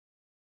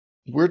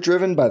We're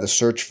driven by the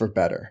search for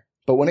better.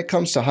 But when it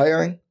comes to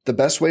hiring, the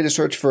best way to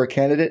search for a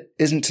candidate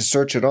isn't to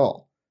search at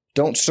all.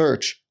 Don't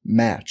search,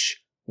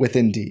 match with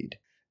Indeed.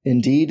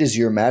 Indeed is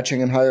your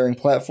matching and hiring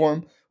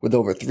platform with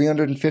over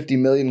 350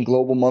 million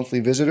global monthly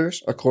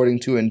visitors,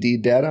 according to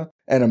Indeed data,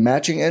 and a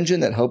matching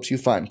engine that helps you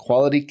find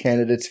quality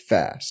candidates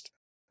fast.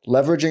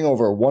 Leveraging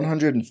over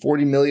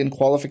 140 million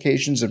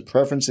qualifications and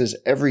preferences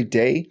every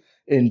day,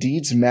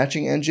 Indeed's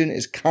matching engine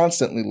is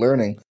constantly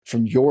learning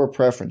from your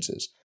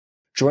preferences.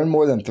 Join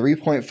more than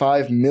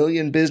 3.5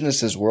 million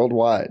businesses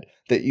worldwide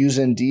that use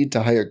Indeed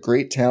to hire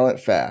great talent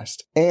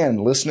fast.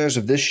 And listeners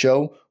of this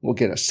show will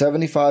get a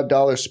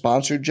 $75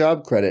 sponsored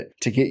job credit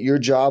to get your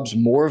jobs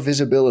more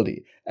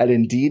visibility at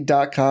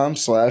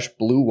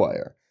Indeed.com/Blue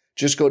Wire.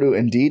 Just go to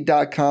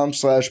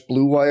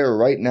Indeed.com/Blue Wire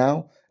right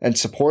now and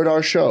support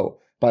our show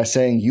by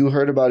saying you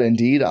heard about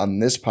Indeed on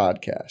this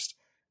podcast.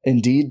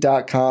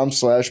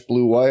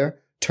 Indeed.com/Blue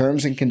Wire.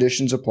 Terms and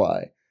conditions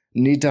apply.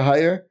 Need to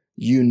hire?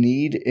 You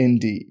need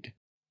Indeed.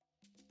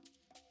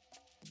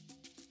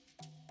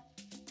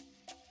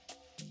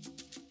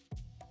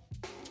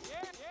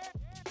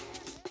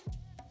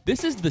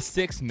 This is the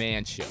Six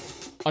Man Show,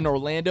 an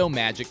Orlando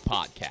Magic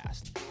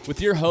podcast, with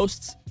your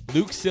hosts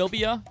Luke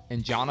Sylvia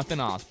and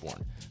Jonathan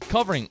Osborne,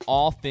 covering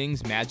all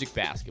things Magic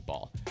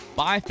basketball.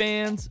 By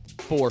fans,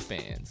 for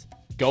fans.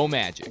 Go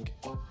Magic.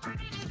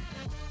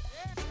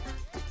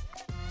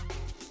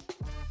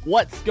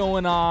 What's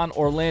going on,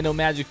 Orlando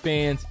Magic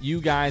fans? You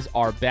guys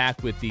are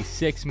back with the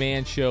Six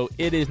Man Show.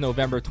 It is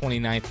November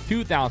 29th,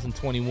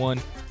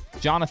 2021.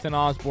 Jonathan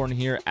Osborne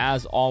here.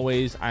 As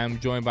always, I am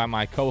joined by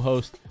my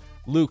co-host,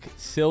 Luke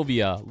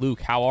Sylvia.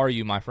 Luke, how are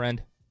you, my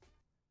friend?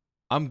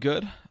 I'm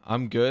good.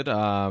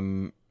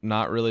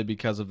 Not really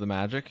because of the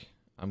Magic.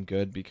 I'm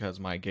good because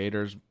my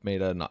Gators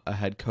made a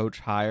head coach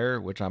hire,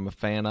 which I'm a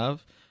fan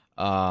of.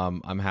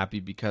 I'm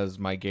happy because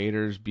my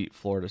Gators beat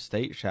Florida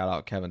State. Shout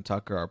out Kevin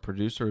Tucker, our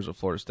producer, who's a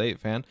Florida State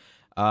fan.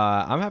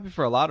 I'm happy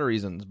for a lot of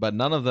reasons, but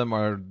none of them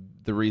are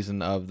the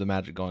reason of the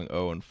Magic going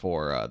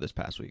 0-4 this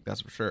past week. That's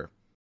for sure.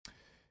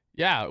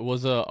 Yeah, it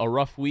was a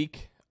rough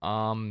week.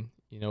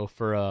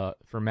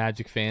 For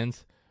Magic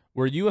fans.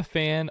 Were you a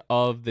fan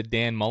of the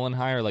Dan Mullen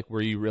hire? Like,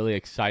 were you really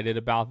excited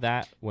about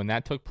that when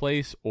that took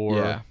place?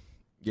 Or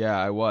yeah,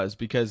 I was,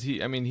 because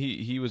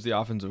he was the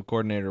offensive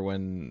coordinator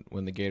when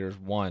the Gators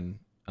won.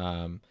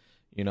 In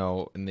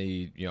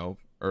the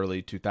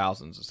early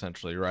 2000s,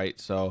 essentially, right?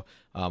 So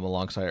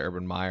alongside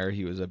Urban Meyer,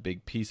 he was a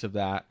big piece of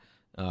that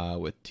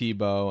with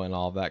Tebow and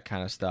all of that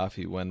kind of stuff.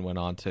 He went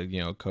on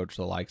to coach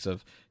the likes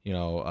of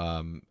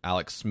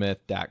Alex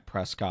Smith, Dak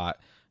Prescott.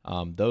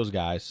 Those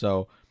guys.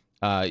 So,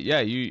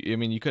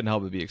 you couldn't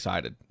help but be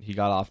excited. He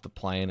got off the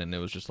plane and it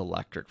was just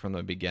electric from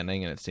the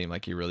beginning, and it seemed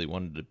like he really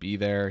wanted to be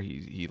there.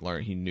 He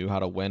learned, he knew how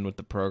to win with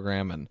the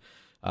program, and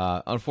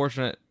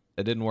unfortunate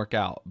it didn't work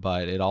out,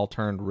 but it all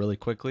turned really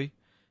quickly.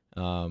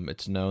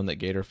 It's known that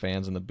Gator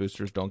fans and the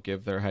boosters don't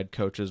give their head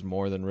coaches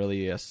more than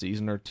really a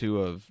season or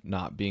two of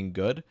not being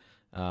good.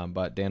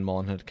 But Dan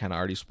Mullen had kind of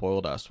already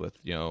spoiled us with,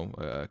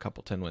 a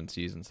couple 10-win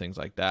seasons, things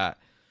like that.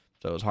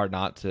 So it was hard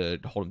not to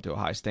hold him to a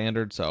high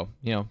standard. So,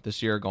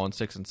 this year going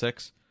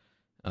 6-6,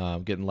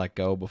 getting let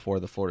go before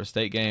the Florida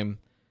State game.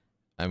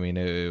 I mean,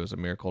 it was a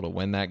miracle to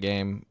win that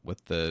game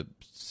with the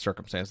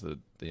circumstance that,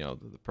 the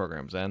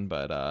program's in.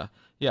 But,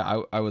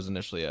 I was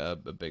initially a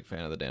big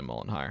fan of the Dan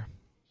Mullen hire.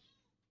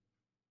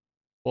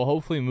 Well,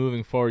 hopefully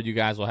moving forward, you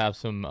guys will have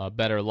some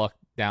better luck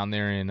down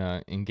there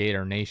in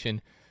Gator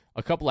Nation.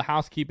 A couple of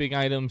housekeeping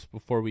items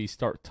before we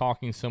start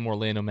talking some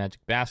Orlando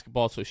Magic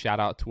basketball. So shout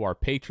out to our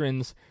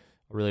patrons.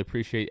 I really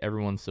appreciate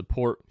everyone's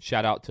support.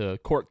 Shout out to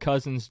Court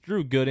Cousins,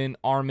 Drew Gooden,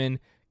 Armin,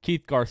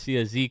 Keith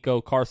Garcia,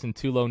 Zico, Carson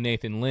Tulo,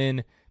 Nathan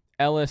Lynn,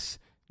 Ellis,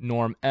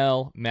 Norm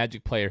L,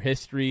 Magic Player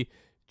History,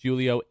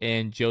 Julio,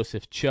 and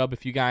Joseph Chubb.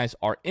 If you guys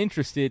are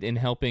interested in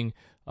helping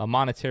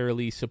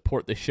monetarily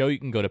support the show, you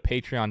can go to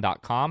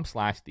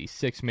patreon.com/the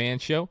Six Man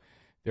Show.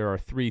 There are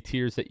 3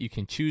 tiers that you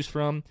can choose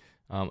from.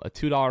 A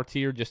 $2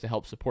 tier just to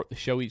help support the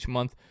show each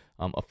month,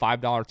 a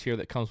 $5 tier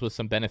that comes with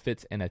some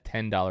benefits, and a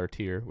 $10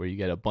 tier where you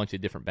get a bunch of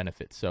different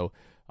benefits. So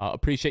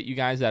appreciate you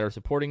guys that are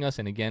supporting us.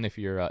 And again, if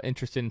you're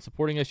interested in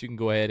supporting us, you can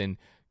go ahead and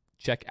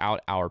check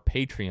out our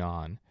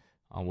Patreon.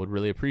 Would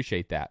really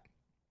appreciate that.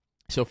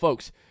 So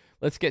folks,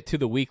 let's get to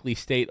the weekly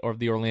state of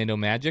the Orlando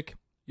Magic.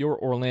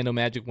 Your Orlando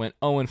Magic went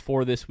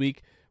 0-4 this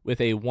week with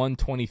a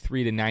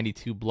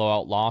 123-92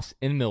 blowout loss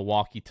in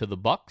Milwaukee to the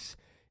Bucks,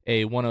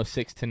 a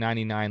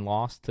 106-99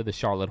 loss to the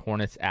Charlotte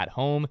Hornets at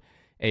home,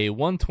 a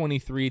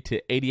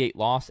 123-88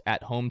 loss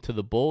at home to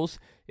the Bulls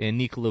in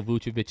Nikola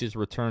Vucevic's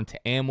return to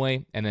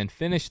Amway, and then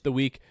finished the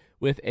week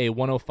with a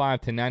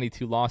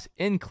 105-92 loss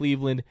in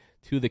Cleveland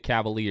to the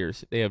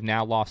Cavaliers. They have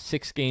now lost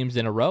 6 games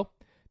in a row.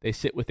 They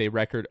sit with a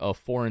record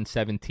of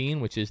 4-17,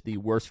 which is the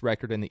worst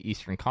record in the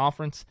Eastern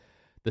Conference.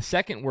 The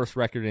second worst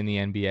record in the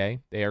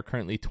NBA. They are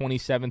currently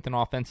 27th in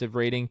offensive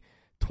rating,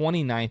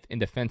 29th in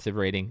defensive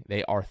rating.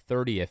 They are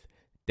 30th,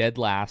 dead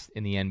last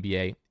in the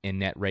NBA in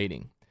net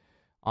rating.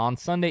 On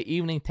Sunday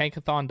evening,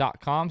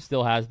 Tankathon.com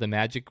still has the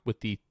Magic with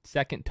the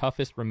second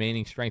toughest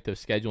remaining strength of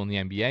schedule in the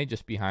NBA,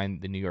 just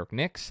behind the New York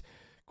Knicks.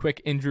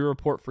 Quick injury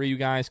report for you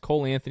guys.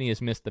 Cole Anthony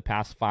has missed the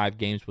past 5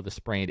 games with a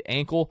sprained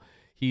ankle.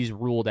 He's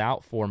ruled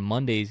out for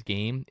Monday's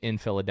game in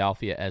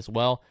Philadelphia as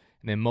well.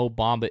 And then Mo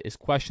Bamba is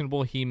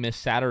questionable. He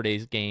missed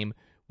Saturday's game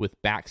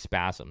with back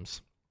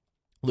spasms.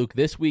 Luke,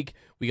 this week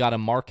we got a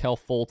Markelle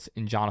Fultz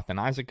and Jonathan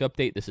Isaac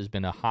update. This has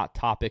been a hot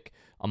topic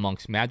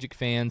amongst Magic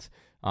fans.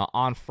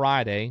 On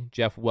Friday,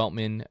 Jeff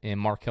Weltman and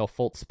Markelle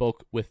Fultz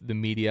spoke with the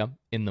media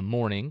in the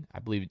morning. I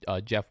believe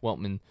Jeff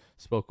Weltman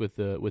spoke with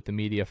the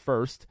media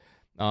first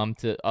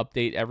to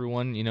update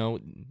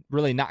everyone.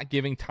 Really not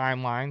giving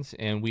timelines,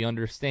 and we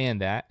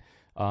understand that.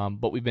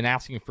 But we've been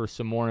asking for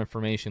some more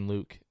information,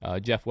 Luke.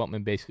 Jeff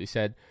Weltman basically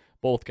said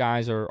both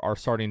guys are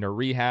starting to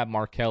rehab.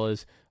 Markelle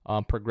has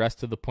progressed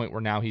to the point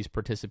where now he's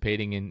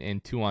participating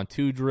in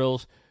 2-on-2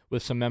 drills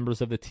with some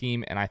members of the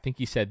team. And I think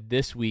he said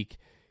this week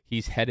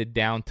he's headed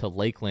down to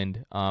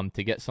Lakeland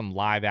to get some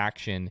live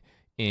action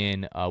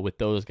in with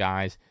those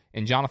guys.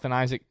 And Jonathan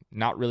Isaac,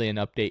 not really an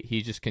update.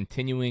 He's just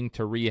continuing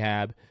to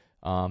rehab.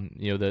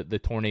 The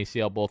torn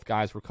ACL, both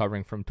guys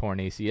recovering from torn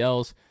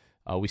ACLs.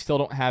 We still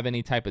don't have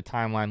any type of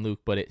timeline,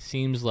 Luke, but it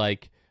seems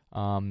like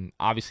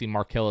obviously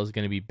Markelle is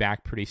going to be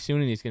back pretty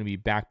soon, and he's going to be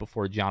back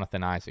before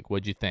Jonathan Isaac.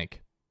 What'd you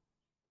think?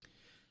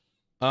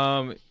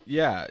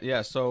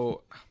 Yeah.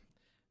 So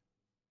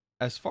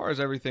as far as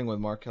everything with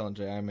Markelle and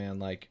J.I., man,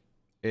 like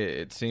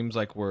it seems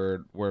like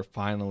we're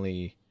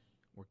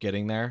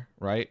getting there,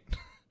 right?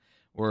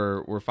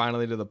 we're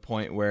finally to the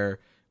point where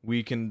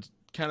we can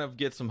kind of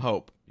get some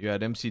hope. You had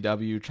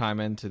MCW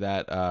chime into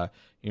that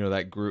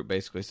that group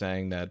basically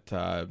saying that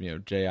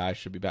J.I.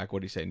 should be back.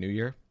 What did he say? New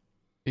Year?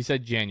 He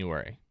said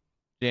January.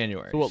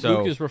 So what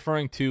Luke is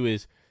referring to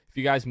is, if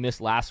you guys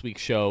missed last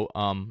week's show,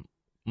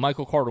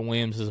 Michael Carter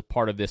Williams is a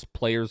part of this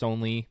players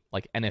only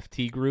like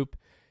NFT group,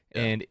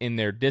 and in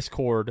their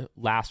Discord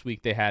last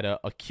week they had a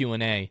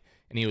Q&A,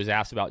 and he was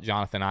asked about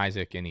Jonathan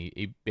Isaac, and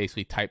he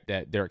basically typed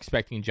that they're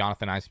expecting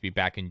Jonathan Isaac to be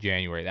back in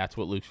January. That's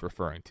what Luke's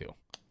referring to.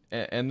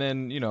 And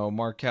then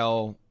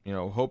Markelle,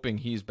 hoping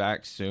he's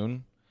back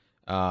soon.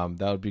 That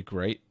would be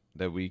great.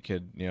 That we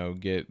could,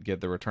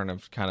 get the return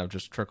of kind of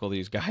just trickle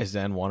these guys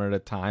in one at a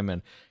time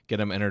and get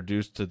them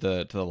introduced to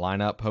the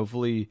lineup.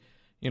 Hopefully,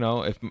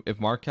 if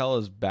Markelle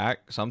is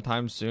back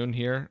sometime soon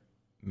here,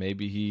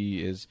 maybe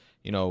he is,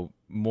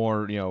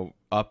 more,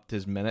 upped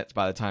his minutes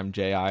by the time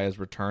J.I. is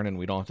returned, and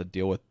we don't have to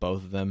deal with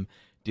both of them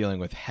dealing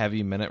with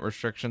heavy minute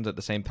restrictions at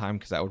the same time,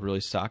 because that would really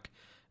suck.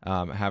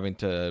 Having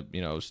to,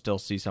 still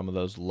see some of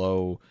those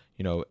low,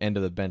 end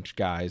of the bench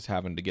guys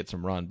having to get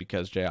some run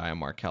because J.I. and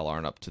Markelle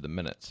aren't up to the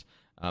minutes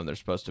they're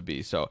supposed to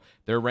be. So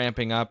they're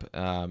ramping up,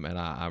 and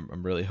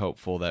I'm really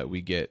hopeful that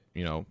we get,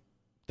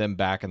 them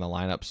back in the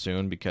lineup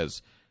soon,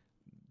 because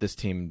this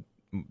team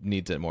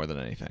needs it more than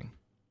anything.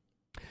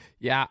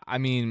 Yeah, I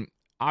mean,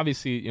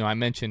 obviously, I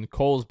mentioned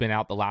Cole's been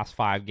out the last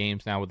 5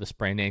 games now with a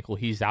sprained ankle.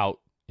 He's out,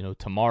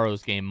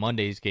 tomorrow's game,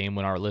 Monday's game,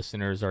 when our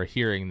listeners are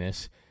hearing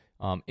this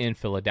in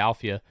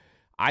Philadelphia.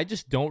 I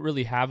just don't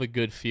really have a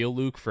good feel,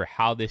 Luke, for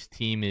how this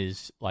team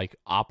is like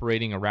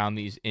operating around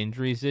these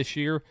injuries this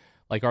year.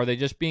 Like, are they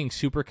just being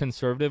super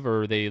conservative,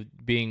 or are they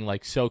being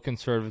like so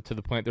conservative to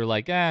the point they're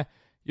like,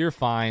 you're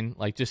fine.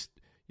 Like, just,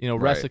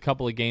 rest a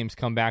couple of games,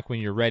 come back when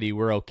you're ready.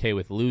 We're okay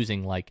with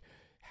losing. Like,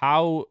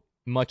 how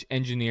much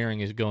engineering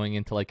is going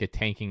into like a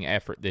tanking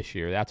effort this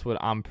year? That's what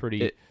I'm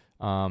pretty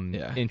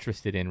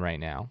interested in right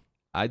now.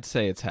 I'd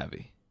say it's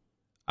heavy.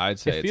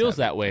 It feels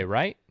that way,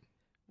 right?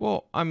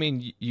 Well, I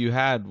mean, you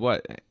had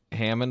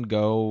Hammond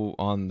go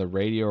on the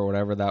radio or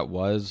whatever that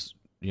was,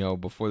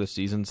 before the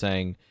season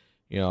saying,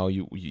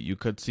 you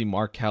could see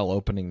Markelle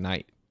opening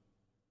night.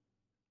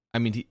 I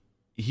mean,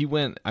 he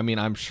went. I mean,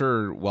 I'm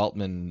sure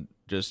Weltman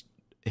just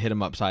hit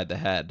him upside the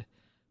head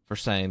for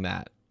saying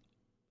that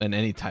in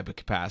any type of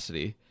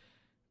capacity,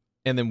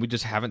 and then we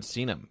just haven't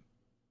seen him.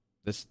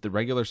 The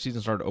regular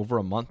season started over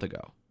a month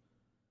ago,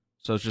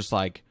 so it's just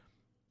like,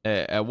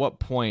 at what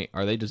point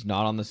are they just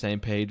not on the same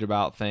page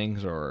about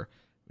things, or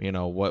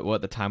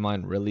what the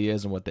timeline really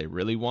is and what they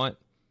really want?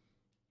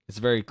 It's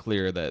very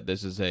clear that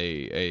this is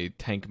a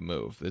tank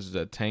move. This is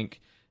a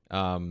tank,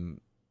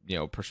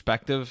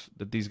 perspective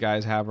that these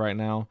guys have right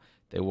now.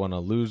 They want to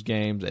lose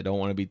games. They don't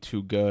want to be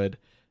too good.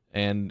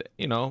 And,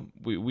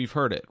 we've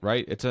heard it,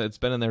 right? It's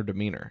been in their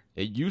demeanor.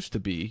 It used to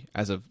be,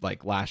 as of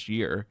like last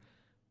year,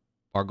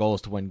 our goal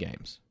is to win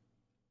games.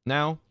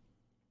 Now,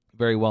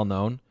 very well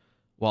known,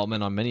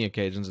 Weltman on many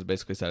occasions has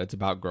basically said it's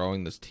about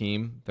growing this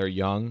team. They're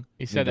young.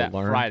 He said that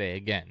Friday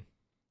again.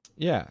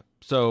 Yeah.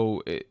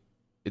 So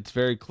it's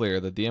very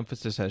clear that the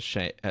emphasis has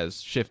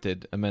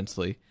shifted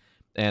immensely,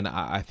 and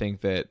I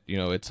think that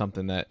it's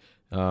something that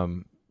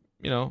the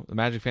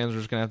Magic fans are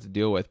just gonna have to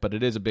deal with. But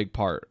it is a big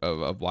part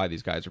of why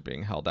these guys are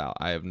being held out.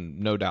 I have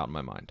no doubt in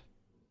my mind.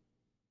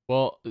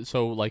 Well,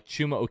 so like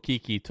Chuma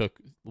Okeke took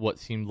what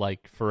seemed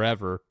like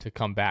forever to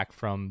come back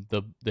from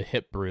the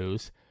hip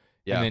bruise,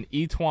 and then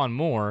E'Twaun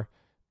Moore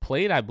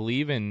played, I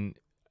believe, in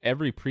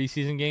every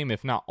preseason game,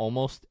 if not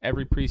almost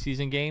every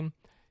preseason game.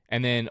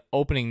 And then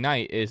opening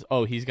night is,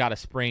 oh, he's got a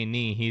sprained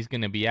knee. He's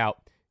going to be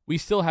out. We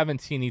still haven't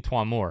seen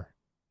Etuan Moore.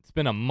 It's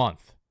been a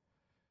month.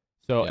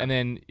 So, and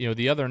then,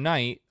 the other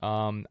night,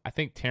 I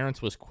think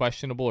Terrence was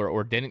questionable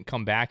or didn't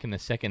come back in the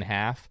second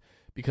half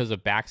because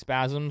of back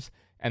spasms.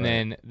 And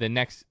then the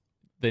next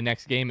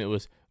game, it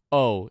was,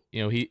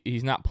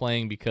 he's not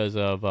playing because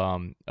of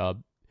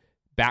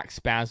back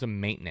spasm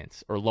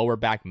maintenance or lower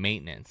back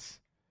maintenance.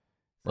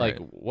 Like,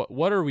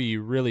 what are we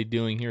really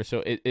doing here?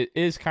 So it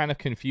is kind of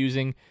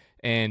confusing.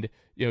 And,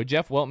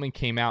 Jeff Weltman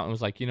came out and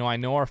was like, I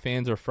know our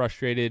fans are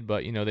frustrated,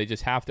 but, they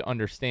just have to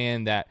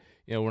understand that,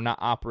 we're not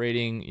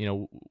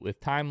operating,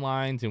 with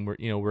timelines, and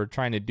we're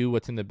trying to do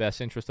what's in the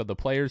best interest of the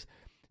players.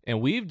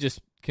 And we've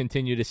just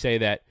continued to say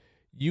that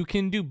you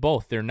can do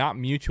both. They're not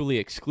mutually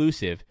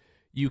exclusive.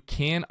 You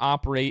can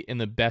operate in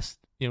the best,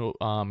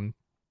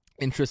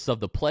 interests of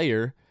the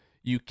player.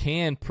 You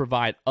can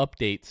provide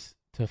updates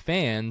to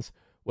fans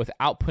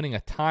without putting a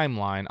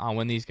timeline on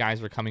when these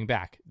guys are coming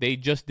back. They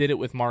just did it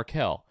with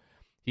Markelle.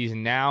 He's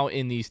now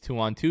in these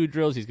 2-on-2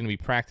 drills. He's going to be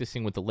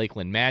practicing with the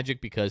Lakeland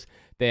Magic because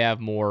they have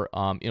more,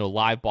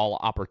 live ball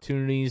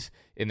opportunities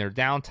in their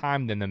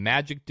downtime than the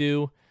Magic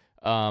do.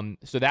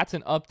 So that's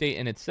an update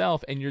in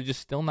itself, and you're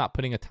just still not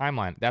putting a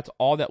timeline. That's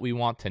all that we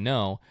want to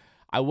know.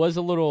 I was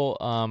a little,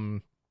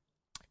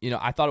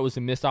 I thought it was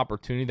a missed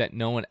opportunity that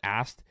no one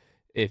asked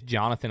if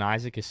Jonathan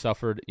Isaac has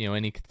suffered,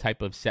 any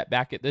type of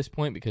setback at this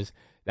point, because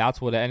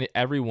that's what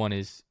everyone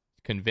is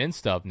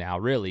convinced of now,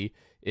 really,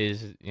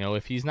 is,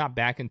 if he's not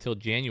back until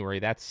January,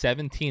 that's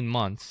 17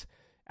 months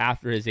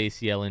after his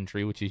ACL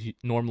injury, which is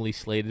normally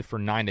slated for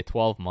 9 to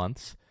 12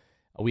 months.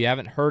 We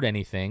haven't heard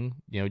anything.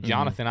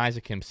 Jonathan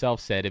Isaac himself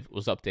said if it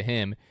was up to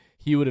him,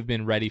 he would have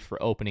been ready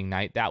for opening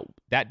night. That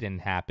didn't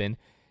happen.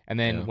 And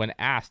then when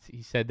asked,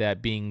 he said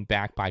that being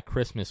back by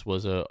Christmas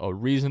was a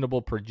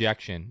reasonable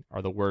projection,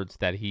 are the words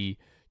that he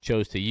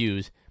chose to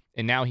use.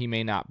 And now he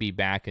may not be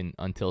back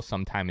until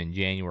sometime in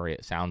January,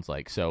 it sounds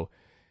like. So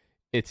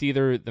it's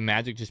either the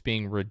Magic just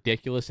being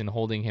ridiculous and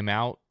holding him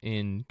out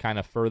in kind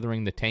of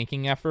furthering the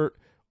tanking effort,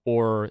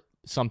 or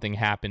something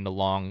happened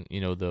along,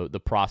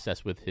 the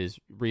process with his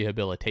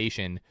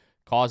rehabilitation,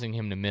 causing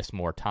him to miss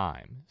more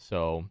time.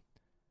 So,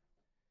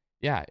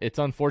 yeah, it's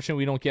unfortunate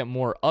we don't get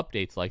more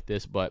updates like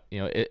this, but,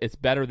 it's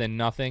better than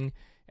nothing.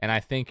 And I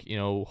think,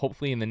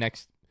 hopefully in the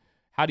next,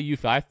 how do you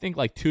feel? I think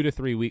like 2 to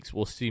 3 weeks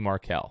we'll see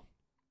Markelle.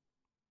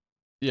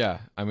 Yeah,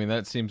 I mean,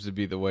 that seems to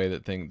be the way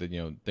that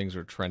things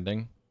are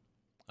trending.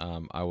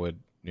 I would,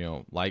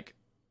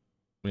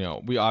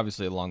 we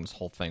obviously along this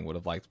whole thing would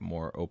have liked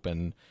more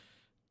open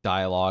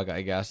dialogue,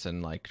 I guess,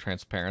 and like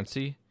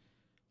transparency.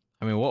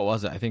 I mean, what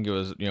was it? I think it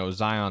was,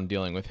 Zion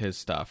dealing with his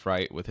stuff,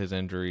 right? With his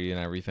injury and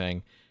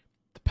everything.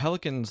 The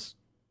Pelicans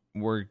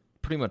were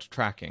pretty much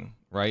tracking,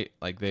 right?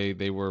 Like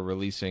they were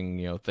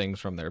releasing, things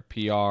from their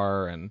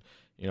PR and,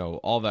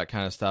 all that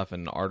kind of stuff,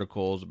 and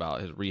articles about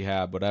his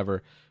rehab,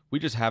 whatever. We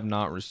just have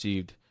not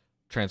received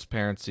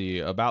transparency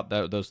about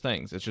those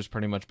things. It's just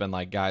pretty much been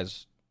like,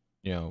 guys,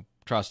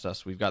 trust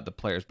us. We've got the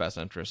player's best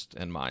interest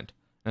in mind.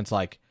 And it's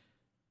like,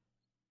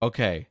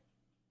 okay,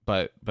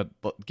 but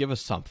give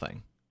us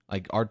something.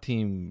 Like, our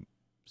team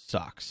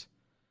sucks.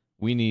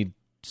 We need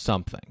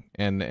something.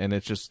 And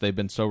it's just, they've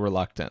been so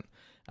reluctant.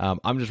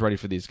 I'm just ready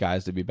for these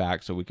guys to be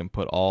back so we can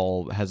put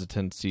all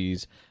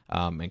hesitancies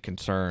and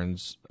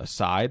concerns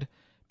aside.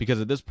 Because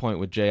at this point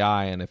with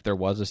J.I., and if there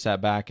was a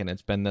setback and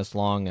it's been this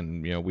long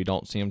and, we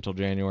don't see him till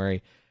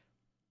January,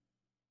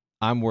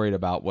 I'm worried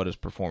about what his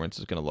performance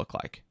is going to look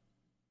like.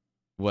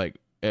 Like,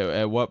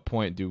 at what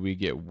point do we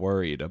get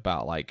worried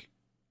about, like,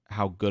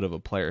 how good of a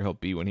player he'll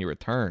be when he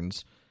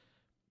returns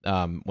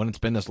when it's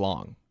been this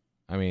long?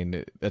 I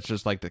mean, that's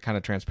just like the kind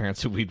of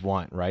transparency we'd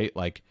want, right?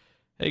 Like,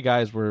 hey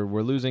guys, we're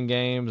losing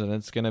games and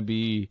it's gonna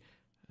be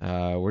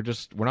we're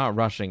not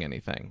rushing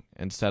anything.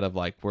 Instead of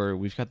like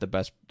we've got the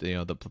best,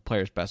 the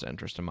player's best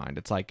interest in mind.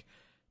 It's like,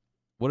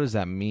 what does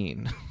that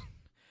mean?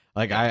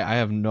 Like, I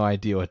have no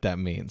idea what that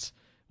means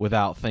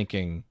without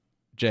thinking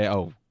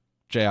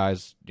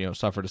J.I.'s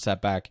suffered a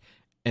setback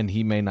and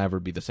he may never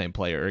be the same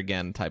player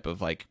again type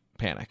of like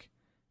panic.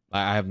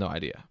 I have no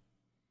idea.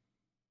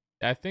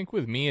 I think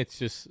with me, it's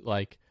just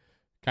like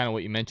kind of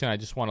what you mentioned. I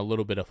just want a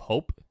little bit of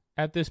hope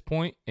at this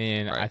point,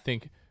 and I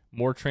think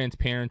more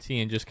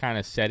transparency and just kind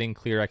of setting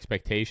clear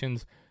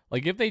expectations.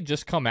 Like, if they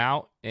just come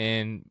out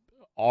and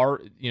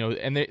are,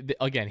 and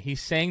again,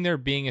 he's saying they're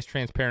being as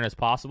transparent as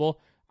possible.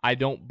 I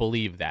don't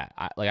believe that.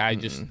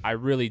 I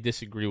really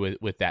disagree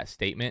with that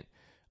statement.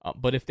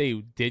 But if they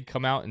did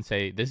come out and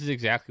say, this is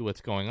exactly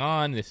what's going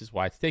on, this is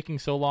why it's taking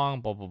so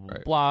long, blah, blah, blah,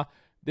 blah,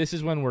 this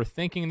is when we're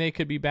thinking they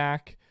could be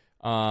back.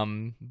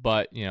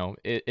 But,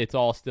 it's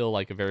all still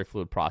like a very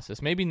fluid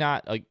process. Maybe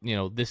not like,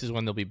 this is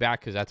when they'll be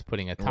back because that's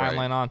putting a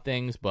timeline on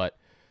things. But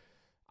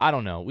I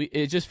don't know.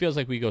 It just feels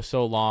like we go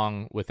so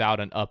long without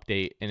an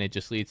update, and it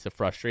just leads to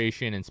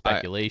frustration and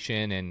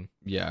speculation. And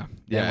then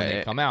when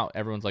they come out,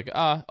 everyone's like,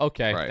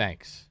 okay,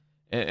 thanks.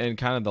 And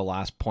kind of the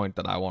last point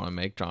that I want to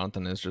make,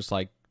 Jonathan, is just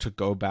like to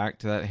go back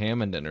to that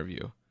Hammond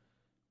interview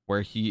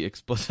where he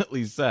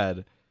explicitly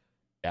said,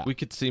 Yeah. we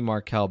could see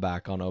Markelle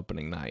back on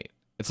opening night.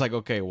 It's like,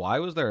 okay, why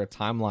was there a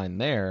timeline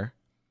there?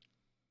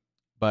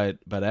 But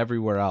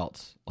everywhere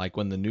else, like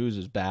when the news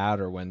is bad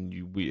or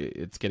when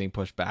it's getting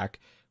pushed back,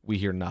 we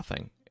hear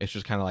nothing. It's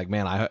just kind of like,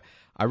 man,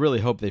 I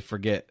really hope they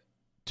forget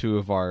two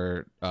of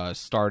our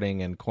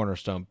starting and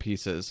cornerstone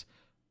pieces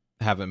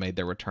haven't made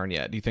their return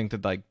yet. Do you think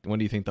that, like, when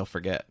do you think they'll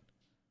forget?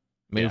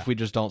 Maybe if we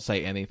just don't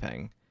say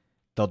anything,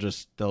 they'll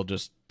just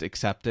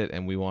accept it,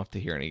 and we won't have to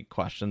hear any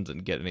questions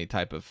and get any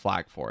type of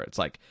flack for it. It's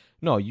like,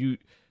 no, you,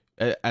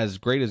 as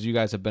great as you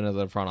guys have been at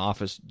the front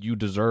office, you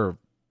deserve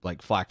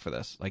like flack for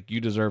this. Like,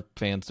 you deserve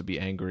fans to be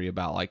angry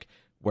about, like,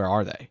 where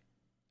are they?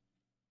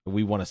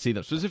 We want to see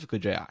them, specifically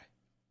J.I.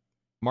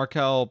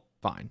 Markelle,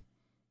 fine.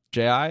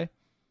 J.I.,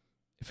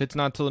 if it's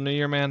not till the new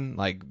year, man,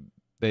 like,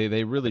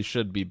 they really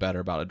should be better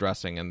about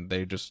addressing, and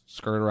they just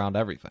skirt around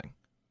everything.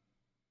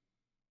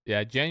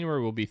 Yeah,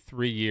 January will be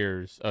 2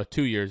 years,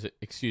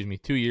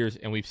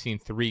 and we've seen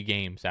 3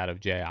 games out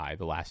of J.I.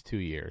 the last 2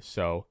 years.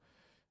 So,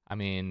 I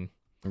mean,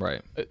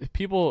 right.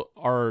 People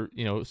are,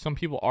 some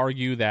people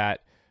argue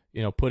that,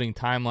 putting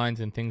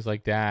timelines and things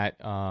like that,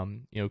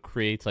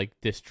 creates like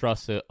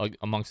distrust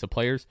amongst the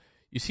players.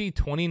 You see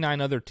 29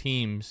 other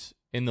teams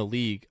in the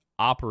league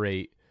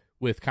operate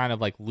with kind of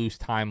like loose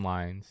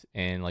timelines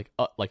and like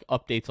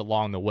updates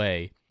along the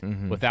way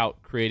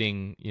without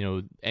creating,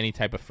 any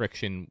type of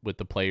friction with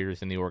the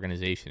players and the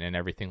organization and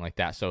everything like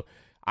that. So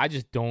I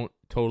just don't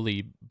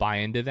totally buy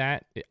into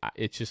that.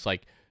 It's just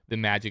like the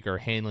Magic are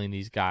handling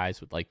these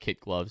guys with like kid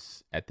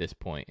gloves at this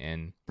point.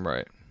 And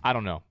right. I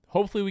don't know.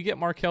 Hopefully we get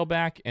Markelle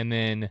back, and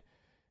then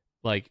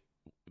like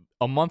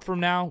a month from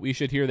now, we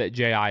should hear that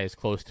J.I. is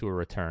close to a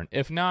return.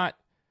 If not,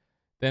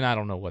 then I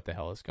don't know what the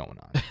hell is going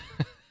on.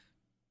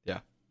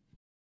 Yeah.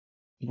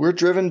 We're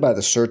driven by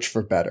the search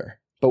for better.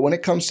 But when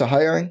it comes to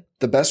hiring,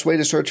 the best way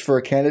to search for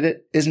a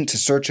candidate isn't to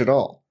search at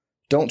all.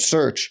 Don't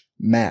search,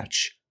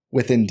 match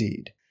with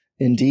Indeed.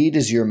 Indeed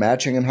is your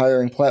matching and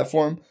hiring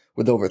platform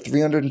with over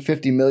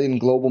 350 million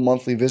global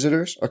monthly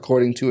visitors,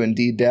 according to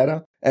Indeed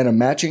data, and a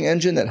matching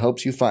engine that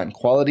helps you find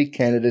quality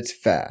candidates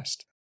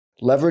fast.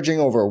 Leveraging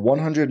over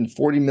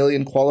 140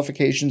 million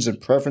qualifications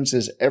and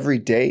preferences every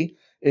day,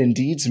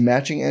 Indeed's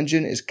matching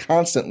engine is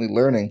constantly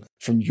learning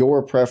from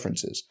your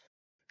preferences.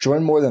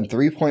 Join more than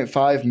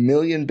 3.5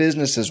 million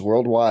businesses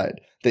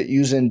worldwide that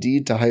use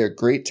Indeed to hire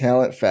great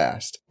talent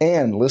fast.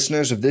 And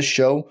listeners of this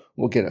show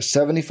will get a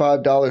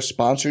 $75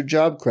 sponsored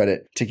job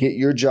credit to get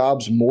your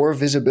jobs more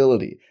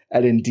visibility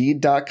at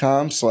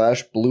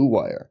Indeed.com/Blue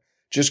Wire.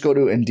 Just go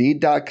to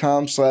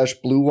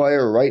Indeed.com/Blue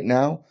Wire right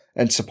now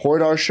and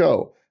support our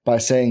show by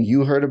saying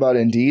you heard about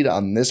Indeed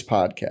on this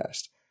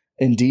podcast.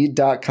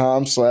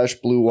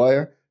 Indeed.com/Blue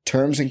Wire.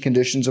 Terms and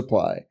conditions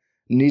apply.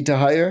 Need to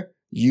hire?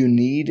 You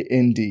need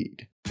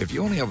Indeed. If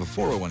you only have a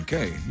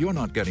 401k, you're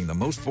not getting the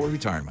most for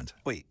retirement.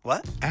 Wait,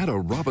 what? Add a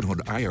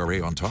Robinhood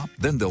IRA on top,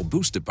 then they'll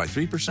boost it by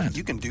 3%.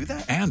 You can do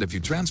that? And if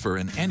you transfer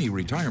in any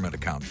retirement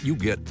account, you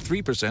get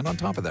 3% on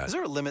top of that. Is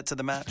there a limit to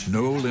the match?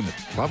 No limit.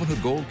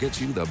 Robinhood Gold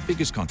gets you the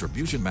biggest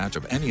contribution match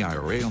of any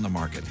IRA on the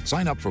market.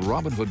 Sign up for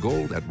Robinhood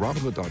Gold at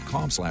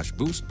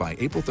Robinhood.com/boost by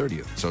April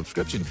 30th.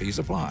 Subscription fees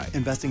apply.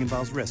 Investing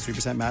involves risk.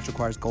 3% match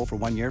requires gold for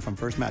 1 year from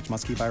first match.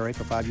 Must keep IRA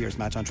for 5 years.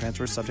 Match on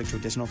transfers subject to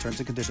additional terms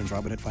and conditions.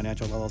 Robinhood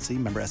Financial LLC.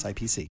 Member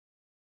SIPC.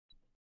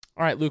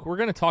 All right, Luke, we're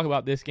going to talk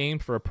about this game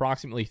for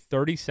approximately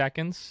 30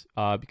 seconds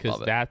because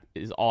that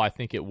is all I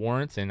think it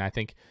warrants, and I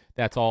think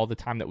that's all the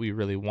time that we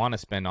really want to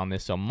spend on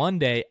this. So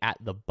Monday at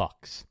the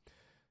Bucks.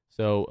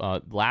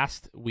 So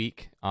last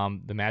week,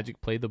 the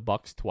Magic played the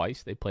Bucks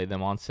twice. They played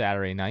them on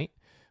Saturday night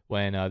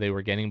when they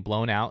were getting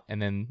blown out,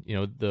 and then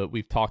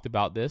we've talked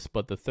about this,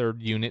 but the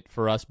third unit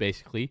for us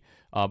basically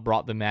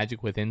brought the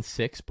Magic within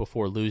 6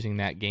 before losing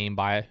that game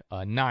by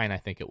 9, I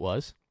think it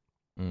was.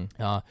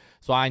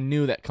 So I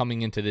knew that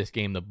coming into this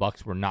game, the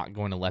Bucks were not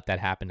going to let that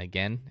happen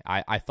again.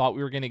 I thought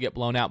we were going to get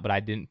blown out, but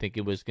I didn't think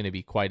it was going to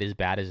be quite as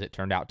bad as it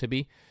turned out to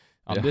be.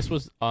 This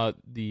was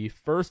the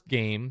first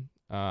game,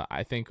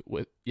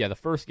 the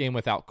first game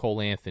without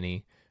Cole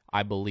Anthony,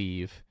 I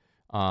believe.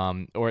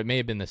 Or it may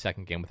have been the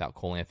second game without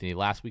Cole Anthony.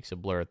 Last week's a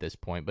blur at this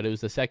point, but it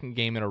was the second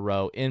game in a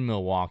row in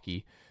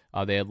Milwaukee.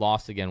 They had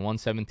lost again,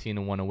 117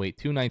 and 108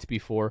 2 nights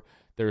before.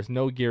 There was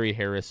no Gary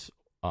Harris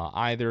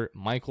either.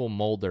 Michael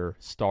Mulder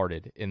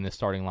started in the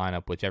starting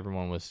lineup, which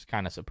everyone was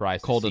kind of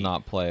surprised Cole to see. did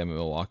not play in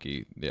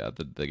Milwaukee,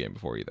 the game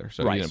before either.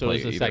 So right, he didn't so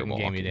play it was the second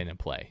Milwaukee. game he didn't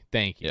play.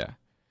 Thank you. Yeah.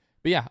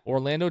 But yeah,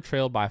 Orlando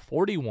trailed by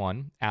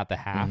 41 at the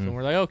half, and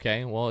we're like,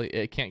 okay, well,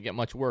 it can't get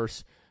much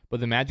worse.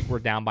 But the Magic were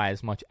down by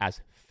as much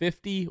as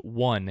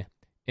 51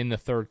 in the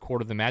third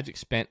quarter. The Magic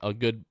spent a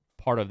good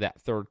part of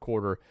that third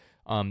quarter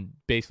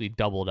basically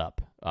doubled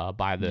up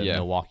by the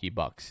Milwaukee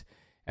Bucks.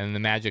 And the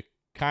Magic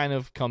kind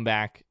of come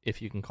back,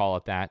 if you can call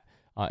it that,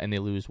 and they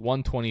lose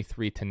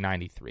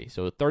 123-93.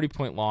 So a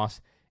 30-point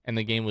loss, and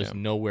the game was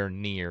nowhere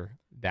near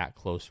that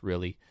close,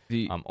 really.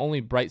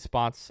 Only bright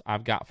spots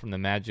I've got from the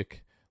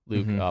Magic,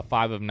 Luke,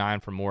 5 of 9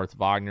 from Moritz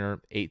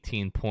Wagner,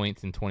 18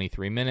 points in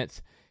 23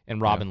 minutes, and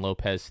Robin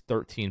Lopez,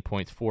 13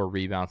 points, 4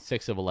 rebounds,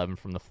 6 of 11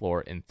 from the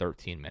floor in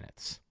 13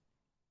 minutes.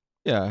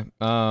 Yeah.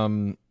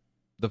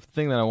 The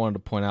thing that I wanted to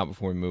point out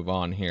before we move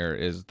on here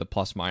is the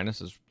plus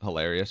minus is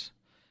hilarious.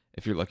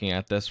 If you're looking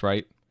at this,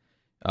 right?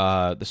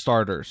 The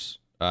starters,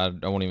 I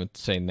won't even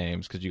say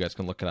names because you guys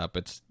can look it up.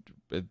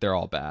 They're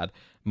all bad.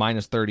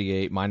 Minus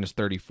 38, minus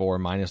 34,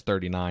 minus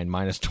 39,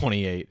 minus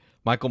 28.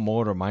 Michael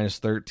Mulder, minus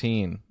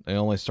 13. The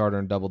only starter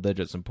in double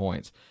digits in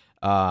points.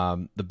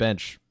 The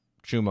bench,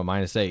 Chuma,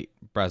 minus 8.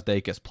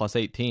 Brazdakis, plus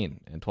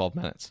 18 in 12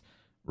 minutes.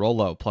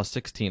 Rolo, plus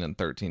 16 in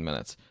 13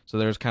 minutes. So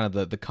there's kind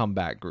of the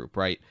comeback group,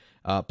 right?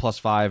 Plus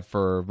 5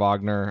 for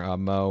Wagner,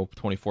 Mo,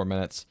 24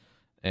 minutes.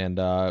 And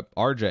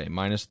RJ,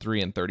 minus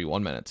 3 in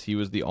 31 minutes. He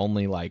was the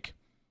only,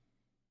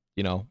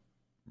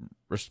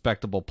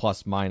 respectable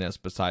plus minus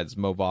besides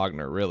Mo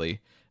Wagner, really,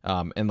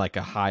 in like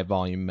a high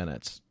volume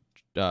minutes.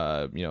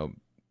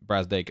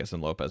 Brazdakis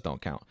and Lopez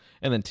don't count.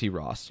 And then T.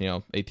 Ross,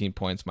 18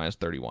 points, minus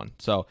 31.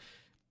 So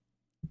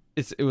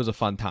it was a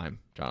fun time,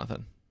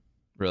 Jonathan.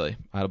 Really,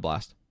 I had a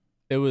blast.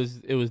 It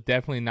was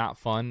definitely not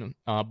fun.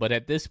 But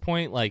at this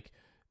point, like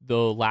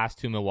the last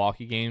two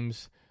Milwaukee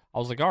games, I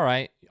was like, all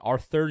right, our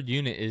third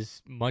unit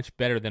is much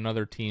better than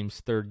other teams'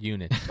 third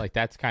units. Like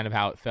that's kind of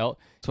how it felt.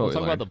 We'll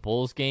talk about the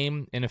Bulls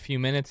game in a few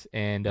minutes,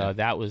 and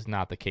that was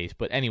not the case.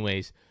 But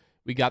anyways,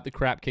 we got the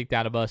crap kicked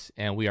out of us,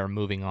 and we are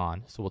moving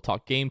on. So we'll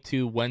talk Game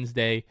 2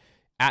 Wednesday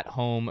at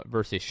home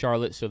versus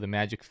Charlotte. So the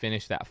Magic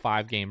finish that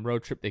 5-game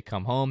road trip. They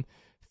come home.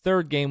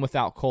 Third game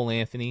without Cole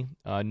Anthony.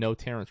 No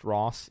Terrence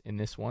Ross in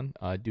this one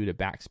due to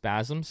back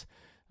spasms.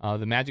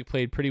 The Magic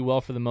played pretty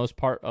well for the most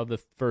part of the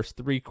first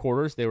 3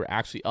 quarters. They were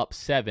actually up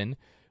 7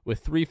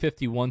 with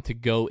 3:51 to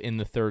go in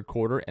the third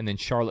quarter, and then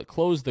Charlotte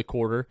closed the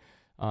quarter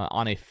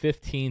on a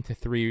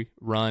 15-3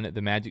 run.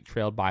 The Magic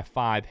trailed by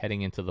 5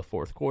 heading into the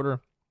fourth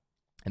quarter,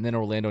 and then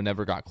Orlando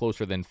never got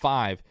closer than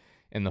 5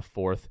 in the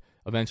fourth,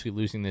 eventually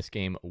losing this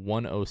game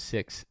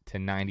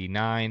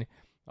 106-99.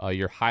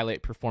 Your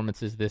highlight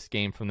performances this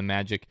game from the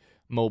Magic: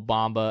 Mo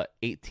Bamba,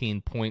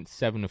 18 points,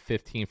 7 of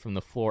 15 from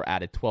the floor,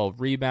 added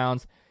 12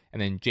 rebounds.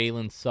 And then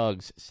Jalen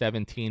Suggs,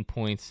 17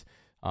 points,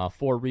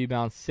 4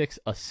 rebounds, 6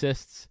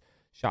 assists,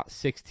 shot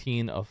 6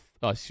 of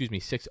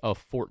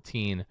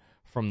 14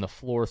 from the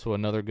floor. So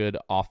another good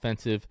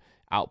offensive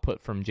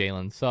output from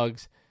Jalen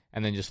Suggs.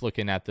 And then just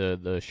looking at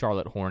the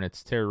Charlotte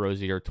Hornets, Terry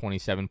Rozier,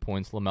 27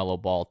 points,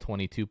 LaMelo Ball,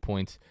 22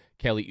 points,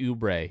 Kelly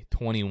Oubre,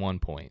 21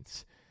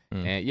 points.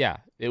 And yeah,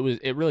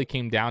 it really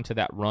came down to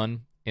that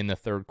run in the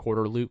third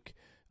quarter, Luke.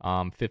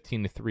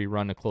 15-3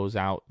 run to close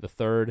out the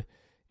third.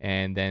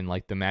 And then,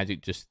 the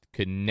Magic just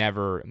could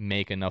never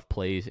make enough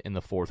plays in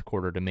the fourth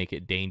quarter to make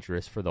it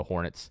dangerous for the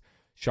Hornets.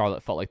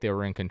 Charlotte felt like they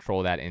were in control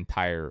of that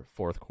entire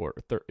fourth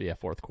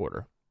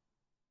quarter.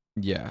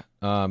 Yeah.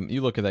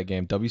 You look at that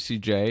game.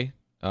 WCJ,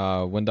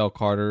 Wendell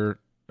Carter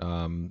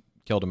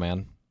killed a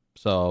man.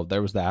 So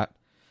there was that.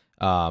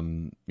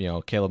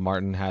 Caleb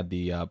Martin had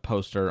the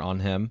poster on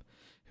him,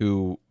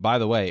 who, by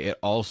the way, it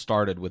all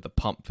started with a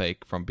pump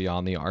fake from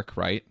beyond the arc,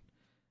 right?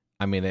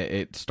 I mean,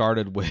 it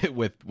started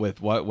with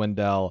what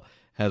Wendell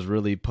has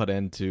really put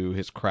into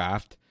his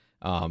craft,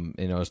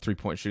 his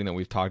three-point shooting that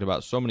we've talked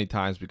about so many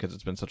times because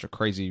it's been such a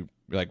crazy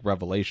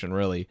revelation,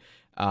 really,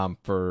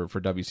 for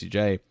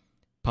WCJ.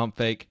 Pump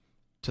fake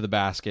to the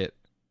basket,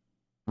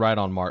 right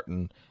on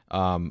Martin,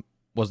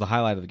 was the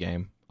highlight of the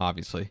game,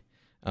 obviously.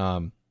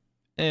 And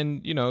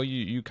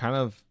you kind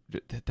of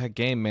that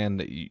game, man.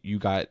 That you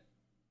got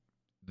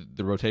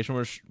the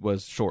rotation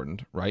was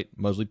shortened, right?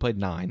 Mosley played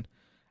 9.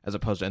 As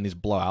opposed to in these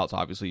blowouts,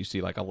 obviously you see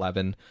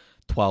 11,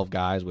 12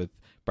 guys with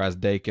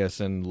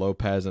Brazdakis and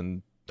Lopez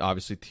and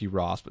obviously T.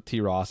 Ross, but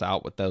T. Ross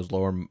out with those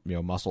lower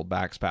muscle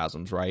back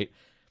spasms, right?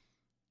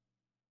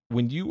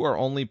 When you are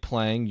only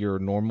playing your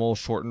normal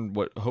shortened,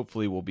 what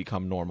hopefully will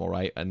become normal,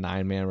 right? A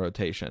 9-man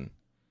rotation.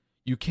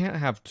 You can't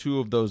have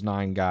 2 of those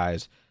 9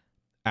 guys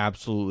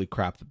absolutely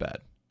crap the bed.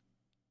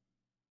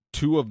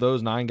 2 of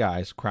those 9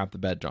 guys crap the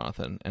bed,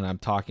 Jonathan, and I'm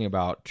talking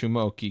about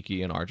Chuma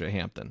Okeke and RJ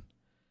Hampton.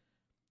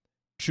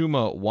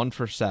 Chuma 1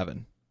 for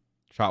 7,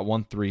 shot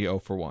 1 3, 0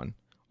 for 1.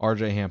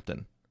 RJ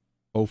Hampton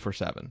 0 for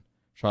 7,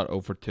 shot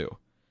 0 for 2.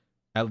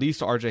 At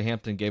least RJ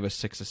Hampton gave us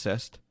 6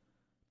 assists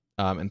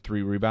and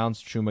 3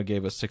 rebounds. Chuma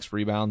gave us 6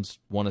 rebounds,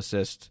 1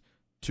 assist,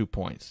 2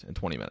 points in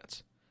 20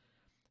 minutes.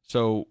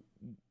 So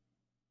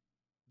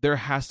there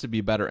has to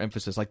be better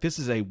emphasis. This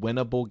is a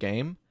winnable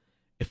game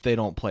if they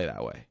don't play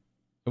that way.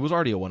 It was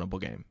already a winnable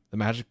game. The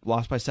Magic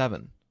lost by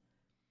 7.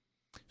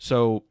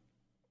 So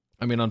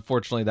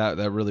unfortunately,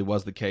 that really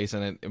was the case,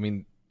 and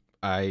the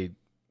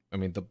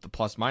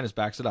plus minus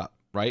backs it up,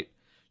 right?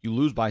 You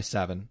lose by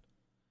 7,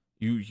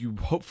 you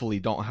hopefully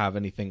don't have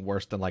anything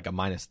worse than a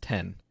minus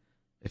 10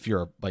 if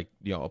you're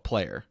a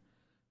player.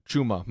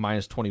 Chuma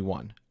minus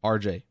 21,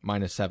 RJ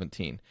minus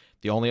 17.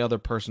 The only other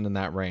person in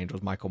that range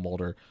was Michael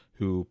Mulder,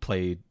 who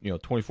played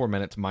 24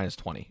 minutes minus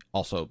 20,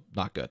 also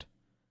not good.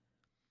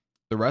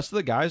 The rest of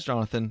the guys,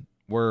 Jonathan,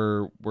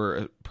 were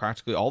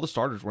practically all the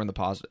starters were in the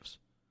positives.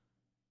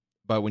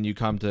 But when you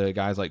come to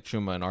guys like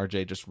Chuma and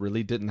RJ, just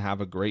really didn't have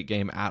a great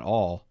game at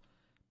all,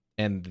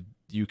 and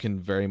you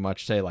can very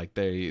much say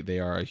they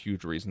are a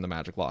huge reason the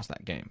Magic lost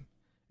that game.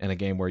 in a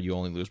game where you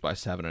only lose by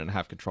 7 and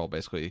have control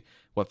basically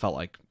what felt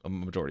like a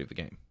majority of the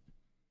game.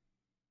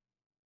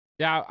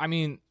 Yeah, I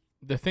mean,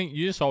 the thing,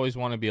 you just always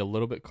want to be a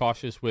little bit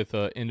cautious with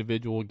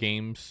individual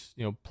games,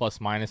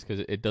 plus minus,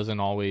 because it doesn't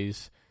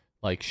always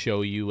like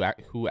show you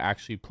who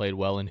actually played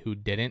well and who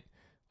didn't.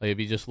 Like if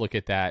you just look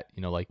at that,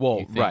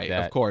 right,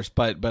 of course,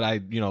 but I,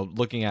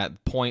 looking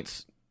at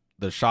points,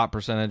 the shot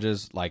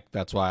percentages, like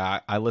that's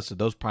why I listed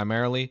those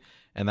primarily,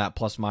 and that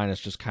plus minus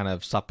just kind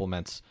of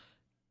supplements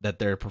that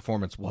their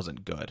performance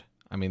wasn't good.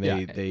 I mean,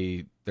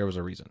 there was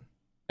a reason.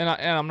 And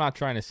I'm not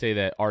trying to say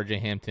that R.J.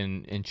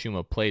 Hampton and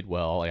Chuma played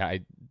well. Like I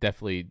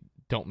definitely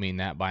don't mean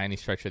that by any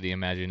stretch of the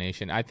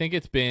imagination. I think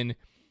it's been.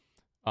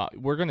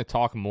 We're going to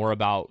talk more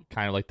about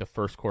kind of like the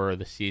first quarter of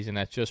the season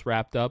that's just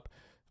wrapped up.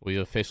 We've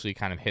officially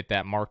kind of hit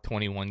that mark,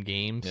 21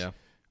 games. Yeah.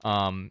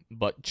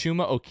 But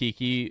Chuma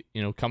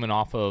Okeke, coming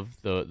off of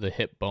the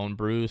hip bone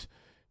bruise,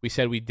 we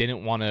said we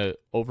didn't want to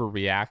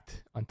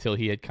overreact until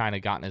he had kind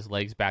of gotten his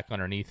legs back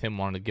underneath him.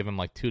 Wanted to give him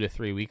like 2 to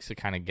 3 weeks to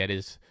kind of get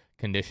his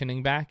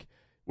conditioning back.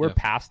 We're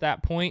past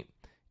that point,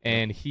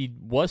 and he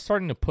was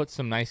starting to put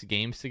some nice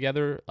games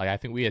together. Like I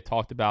think we had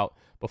talked about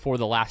before,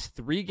 the last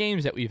 3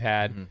 games that we've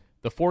had,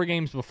 the 4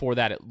 games before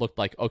that, it looked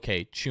like,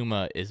 okay,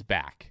 Chuma is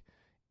back.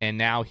 And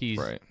now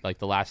he's like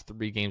the last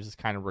 3 games has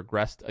kind of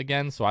regressed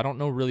again. So I don't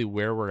know really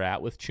where we're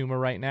at with Chuma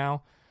right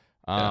now.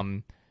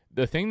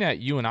 The thing that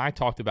you and I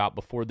talked about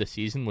before the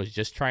season was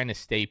just trying to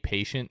stay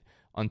patient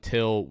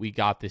until we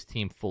got this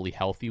team fully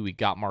healthy. We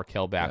got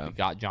Markelle back. We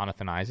got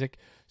Jonathan Isaac.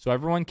 So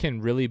everyone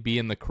can really be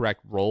in the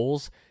correct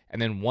roles.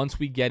 And then once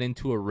we get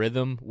into a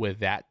rhythm with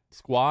that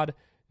squad,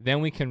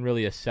 then we can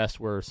really assess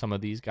where some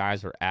of these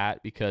guys are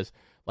at. Because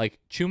like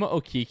Chuma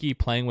Okeke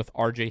playing with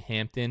R.J.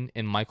 Hampton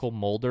and Michael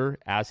Mulder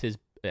as his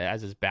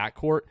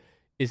backcourt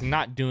is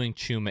not doing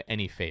Chuma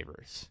any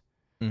favors.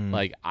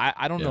 Like,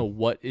 I don't know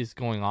what is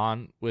going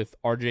on with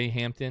R.J.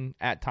 Hampton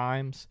at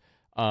times,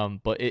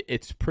 but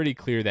it's pretty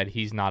clear that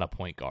he's not a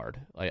point guard.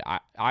 Like,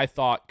 I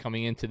thought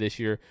coming into this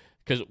year,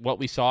 because what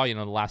we saw,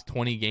 the last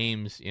 20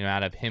 games,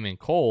 out of him and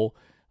Cole,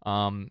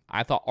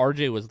 I thought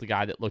R.J. was the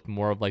guy that looked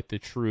more of like the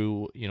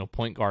true,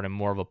 point guard and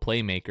more of a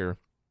playmaker.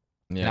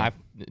 Yeah. And I've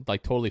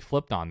like totally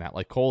flipped on that.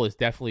 Like Cole is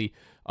definitely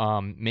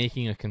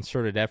making a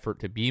concerted effort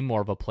to be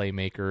more of a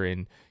playmaker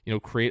and,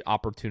 create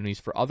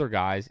opportunities for other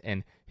guys.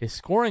 And his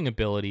scoring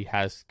ability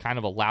has kind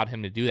of allowed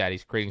him to do that.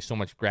 He's creating so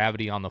much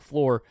gravity on the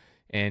floor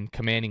and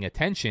commanding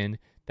attention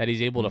that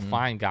he's able to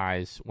find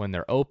guys when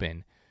they're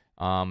open.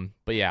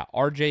 But yeah,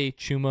 RJ,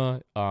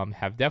 Chuma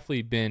have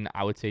definitely been,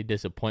 I would say,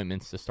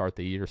 disappointments to start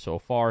the year so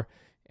far.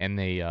 And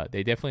they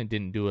definitely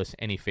didn't do us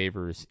any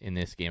favors in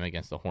this game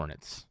against the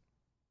Hornets.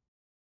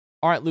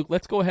 All right, Luke,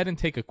 let's go ahead and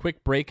take a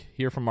quick break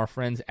here from our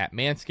friends at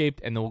Manscaped,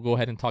 and then we'll go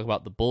ahead and talk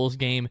about the Bulls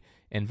game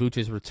and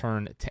Vooch's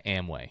return to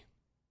Amway.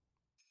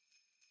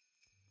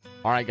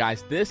 All right,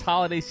 guys, this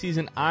holiday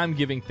season, I'm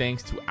giving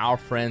thanks to our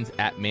friends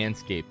at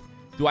Manscaped.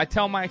 Do I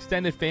tell my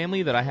extended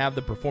family that I have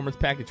the Performance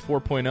Package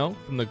 4.0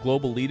 from the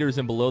global leaders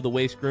in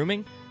below-the-waist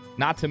grooming?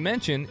 Not to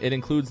mention, it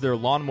includes their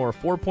Lawnmower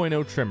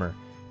 4.0 trimmer.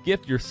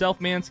 Gift yourself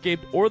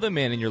Manscaped or the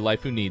man in your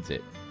life who needs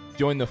it.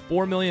 Join the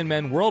 4 million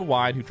men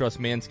worldwide who trust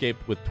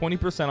Manscaped with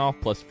 20% off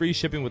plus free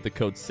shipping with the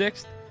code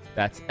SIXTH,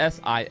 that's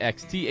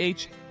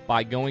SIXTH,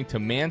 by going to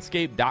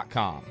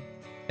manscaped.com.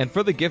 And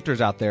for the gifters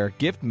out there,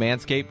 gift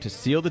Manscaped to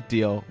seal the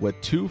deal with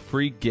 2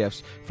 free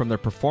gifts from their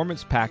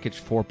Performance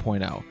Package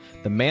 4.0,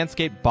 the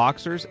Manscaped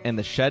Boxers and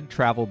the Shed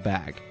Travel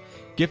Bag.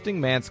 Gifting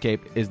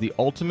Manscaped is the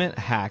ultimate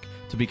hack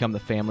to become the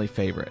family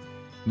favorite.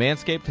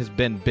 Manscaped has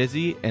been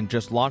busy and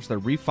just launched their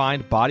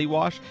refined body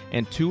wash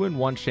and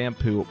 2-in-1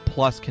 shampoo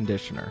plus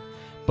conditioner.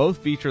 Both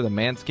feature the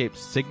Manscaped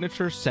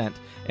signature scent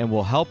and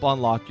will help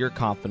unlock your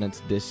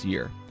confidence this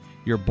year.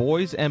 Your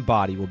boys and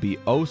body will be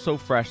oh so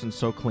fresh and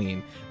so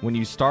clean when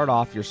you start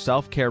off your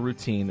self-care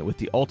routine with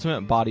the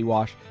ultimate body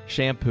wash,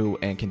 shampoo,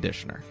 and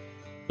conditioner.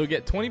 So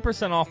get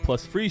 20% off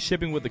plus free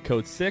shipping with the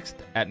code SIXTH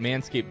at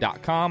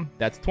manscaped.com.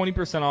 That's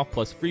 20% off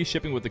plus free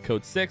shipping with the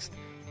code SIXTH,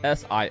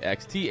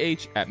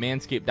 SIXTH, at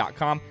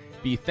manscaped.com.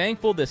 Be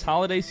thankful this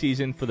holiday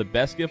season for the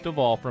best gift of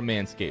all from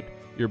Manscaped.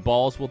 Your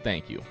balls will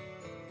thank you.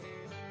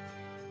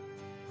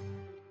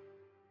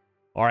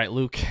 All right,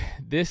 Luke,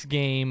 this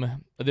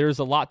game, there's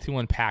a lot to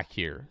unpack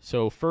here.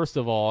 So first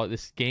of all,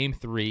 this game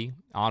 3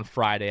 on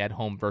Friday at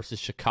home versus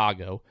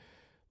Chicago.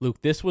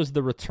 Luke, this was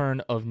the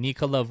return of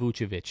Nikola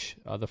Vucevic.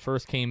 The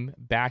first came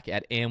back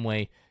at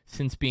Amway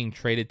since being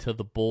traded to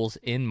the Bulls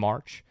in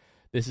March.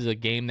 This is a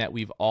game that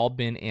we've all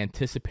been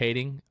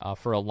anticipating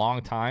for a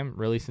long time,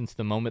 really since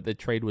the moment the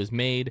trade was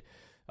made,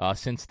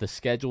 since the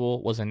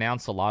schedule was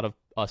announced. A lot of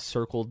us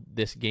circled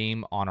this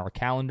game on our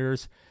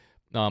calendars.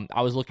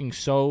 I was looking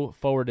so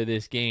forward to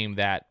this game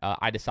that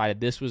I decided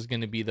this was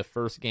going to be the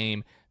first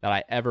game that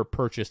I ever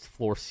purchased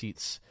floor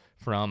seats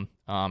from.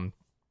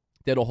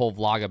 Did a whole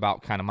vlog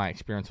about kind of my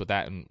experience with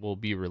that, and we'll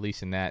be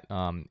releasing that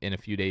in a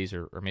few days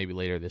or maybe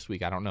later this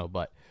week. I don't know,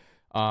 but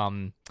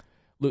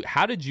Luke,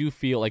 how did you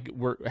feel? Like,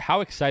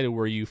 how excited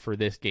were you for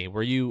this game?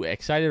 Were you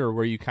excited or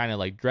were you kind of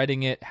like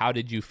dreading it? How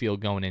did you feel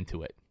going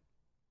into it?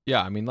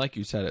 Yeah, I mean, like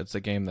you said, it's a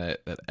game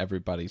that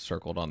everybody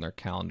circled on their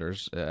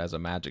calendars as a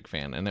Magic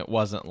fan, and it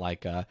wasn't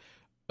like a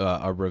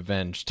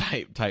revenge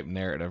type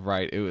narrative,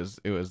 right? It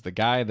was the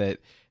guy that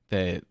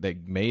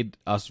made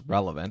us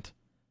relevant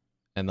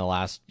in the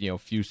last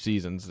few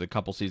seasons, the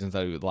couple seasons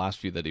the last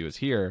few that he was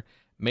here,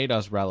 made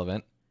us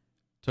relevant,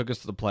 took us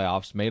to the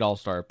playoffs, made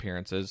All-Star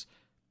appearances,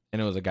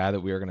 and it was a guy that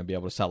we were going to be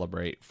able to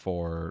celebrate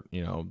for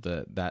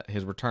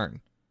his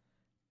return,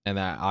 and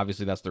that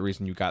obviously that's the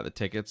reason you got the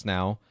tickets.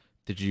 Now,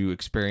 did you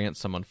experience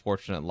some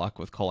unfortunate luck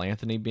with Cole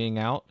Anthony being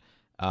out?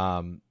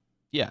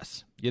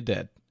 Yes, you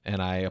did. And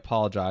I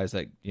apologize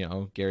that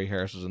Gary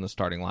Harris was in the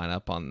starting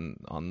lineup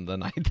on the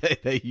night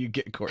that you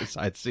get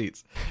courtside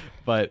seats,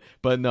 but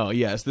no,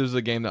 yes, this is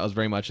a game that was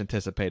very much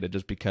anticipated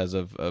just because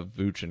of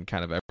Vooch and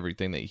kind of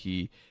everything that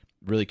he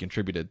really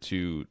contributed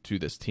to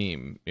this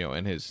team,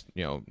 in his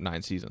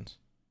 9 seasons.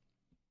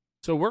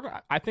 So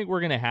I think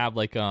we're gonna have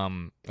like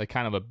kind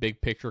of a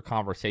big picture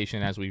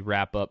conversation as we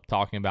wrap up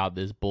talking about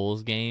this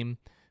Bulls game.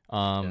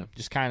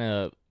 Just kind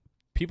of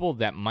people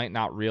that might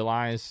not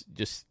realize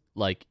just.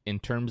 Like in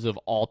terms of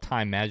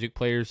all-time Magic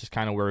players, is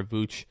kind of where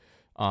Vooch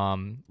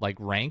like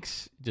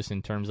ranks, just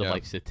in terms of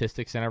like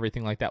statistics and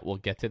everything like that. We'll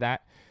get to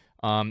that.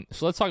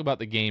 So let's talk about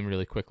the game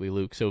really quickly,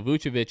 Luke. So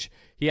Vucevic,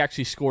 he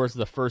actually scores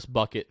the first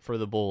bucket for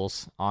the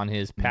Bulls on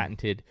his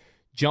patented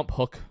jump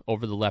hook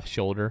over the left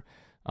shoulder.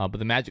 But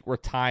the Magic were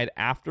tied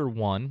after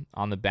 1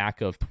 on the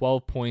back of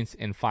 12 points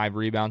and 5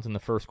 rebounds in the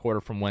first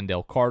quarter from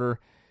Wendell Carter.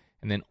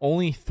 And then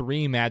only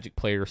 3 Magic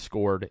players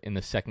scored in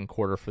the second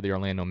quarter for the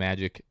Orlando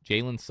Magic.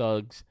 Jalen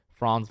Suggs,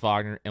 Franz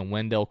Wagner, and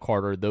Wendell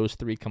Carter, those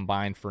 3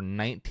 combined for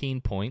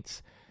 19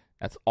 points.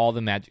 That's all the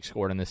Magic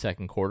scored in the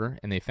second quarter,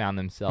 and they found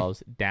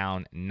themselves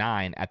down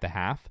 9 at the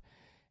half.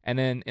 And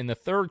then in the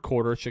third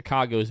quarter,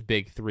 Chicago's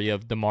big 3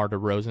 of DeMar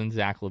DeRozan,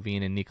 Zach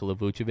LaVine, and Nikola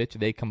Vucevic,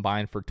 they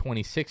combined for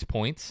 26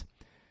 points.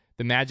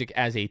 The Magic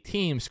as a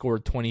team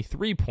scored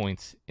 23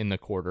 points in the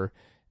quarter,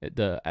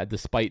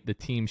 despite the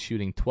team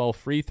shooting 12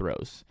 free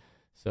throws.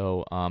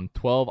 So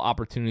 12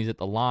 opportunities at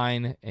the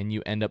line, and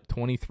you end up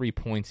 23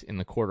 points in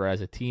the quarter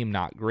as a team.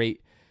 Not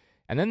great.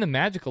 And then the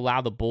Magic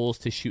allowed the Bulls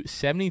to shoot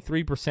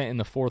 73% in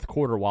the fourth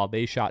quarter while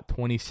they shot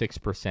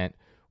 26%.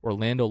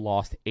 Orlando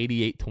lost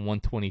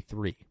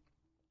 88-123.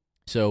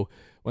 So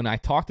when I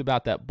talked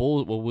about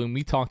when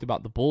we talked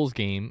about the Bulls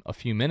game a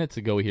few minutes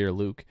ago here,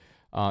 Luke,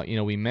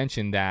 we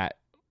mentioned that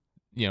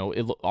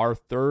our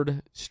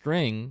third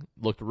string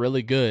looked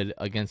really good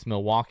against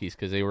Milwaukee's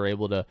because they were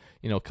able to,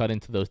 cut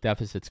into those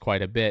deficits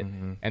quite a bit.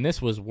 Mm-hmm. And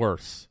this was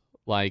worse.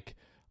 Like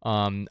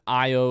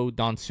Ayo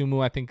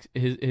Dosunmu, I think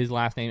his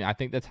last name, I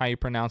think that's how you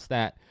pronounce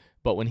that.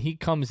 But when he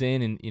comes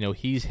in and,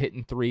 he's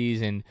hitting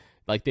threes and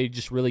like they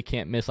just really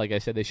can't miss. Like I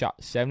said, they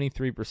shot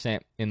 73%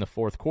 in the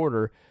fourth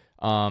quarter.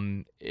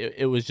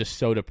 It was just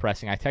so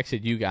depressing. I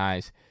texted you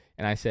guys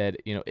and I said,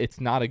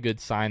 it's not a good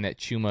sign that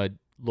Chuma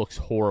looks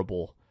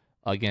horrible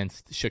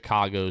against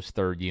Chicago's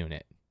third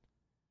unit.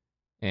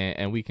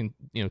 And we can,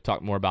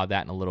 talk more about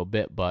that in a little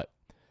bit. But,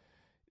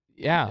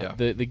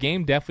 the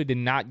game definitely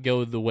did not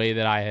go the way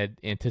that I had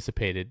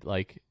anticipated.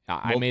 Like,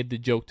 I made the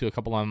joke to a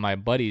couple of my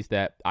buddies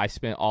that I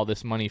spent all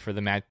this money for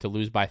the Magic to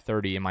lose by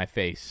 30 in my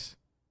face.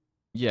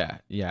 Yeah.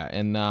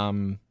 And,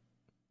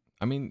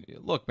 I mean,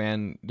 look,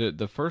 man,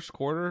 the first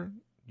quarter,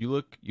 you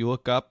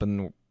look up and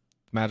the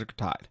Magic are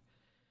tied.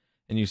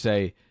 And you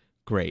say,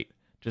 great,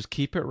 just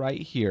keep it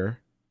right here.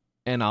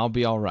 And I'll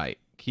be all right.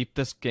 Keep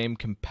this game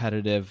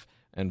competitive,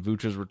 and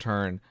Vooch's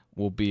return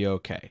will be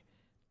okay.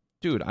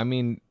 Dude, I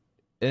mean,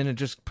 and it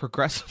just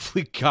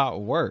progressively got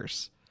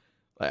worse.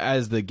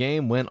 As the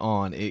game went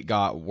on, it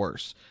got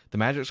worse. The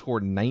Magic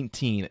scored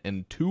 19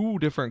 in 2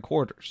 different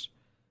quarters.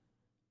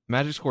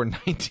 Magic scored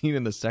 19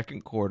 in the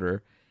second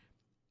quarter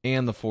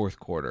and the fourth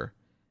quarter,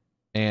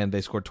 and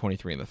they scored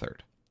 23 in the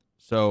third.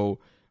 So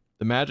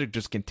the Magic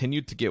just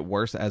continued to get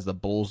worse as the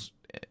Bulls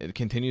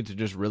continued to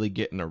just really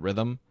get in a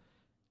rhythm.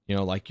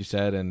 Like you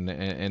said, and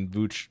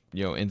Vooch,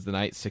 ends the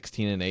night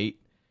 16-8.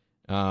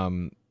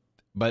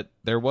 But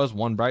there was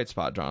one bright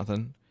spot,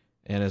 Jonathan,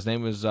 and his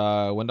name was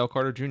Wendell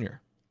Carter Jr.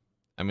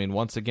 I mean,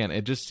 once again,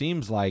 it just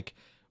seems like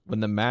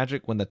when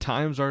the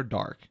times are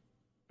dark.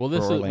 Well,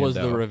 this was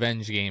the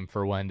revenge game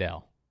for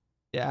Wendell.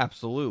 Yeah,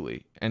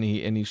 absolutely, and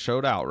he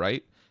showed out,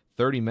 right?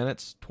 30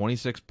 minutes,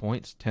 26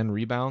 points, 10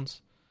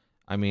 rebounds.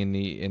 I mean,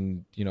 he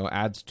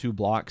adds 2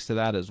 blocks to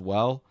that as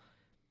well.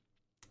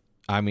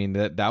 I mean,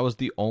 that was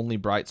the only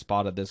bright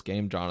spot of this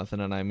game, Jonathan.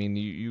 And I mean,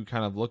 you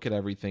kind of look at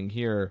everything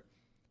here.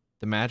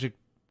 The Magic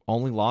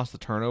only lost the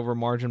turnover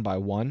margin by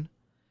 1.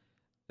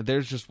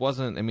 There just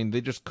wasn't, I mean, they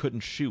just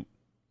couldn't shoot.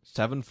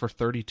 7 for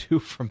 32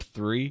 from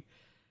 3.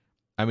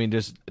 I mean,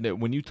 just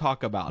when you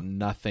talk about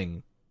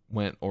nothing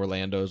went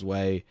Orlando's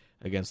way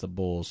against the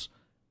Bulls,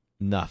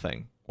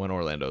 nothing went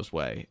Orlando's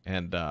way.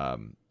 And,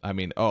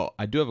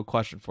 I do have a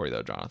question for you,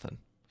 though, Jonathan,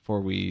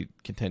 before we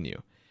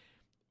continue.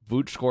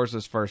 Vooch scores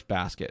his first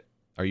basket.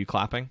 Are you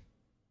clapping?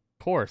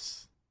 Of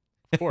course.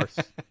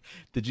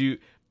 Did you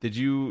Did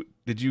you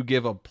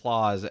give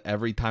applause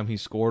every time he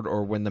scored,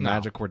 or when the No.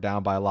 Magic were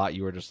down by a lot,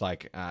 you were just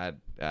like,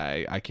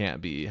 I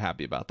can't be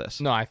happy about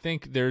this? No, I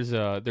think there's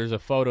a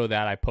photo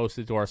that I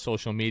posted to our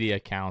social media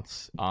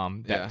accounts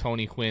that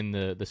Tony Quinn,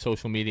 the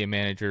social media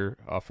manager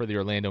for the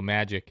Orlando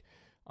Magic,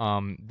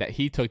 that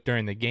he took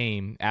during the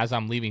game. As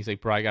I'm leaving, he's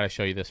like, bro, I got to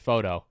show you this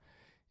photo.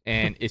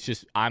 And it's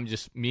just,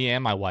 me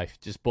and my wife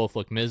just both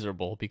look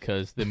miserable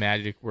because the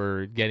Magic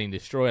were getting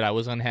destroyed. I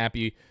was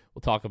unhappy.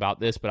 We'll talk about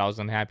this, but I was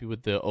unhappy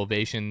with the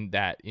ovation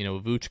that,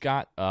 Vooch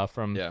got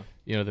from,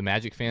 the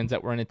Magic fans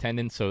that were in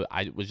attendance. So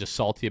I was just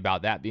salty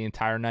about that the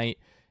entire night.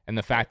 And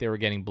the fact they were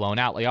getting blown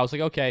out. Like, I was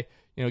like, okay,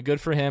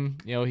 good for him.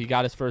 He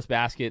got his first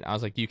basket. I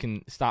was like, you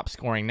can stop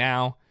scoring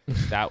now.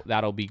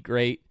 That'll be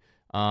great.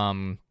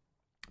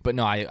 But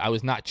no, I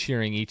was not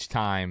cheering each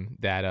time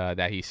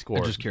that he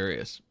scored. I'm just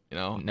curious.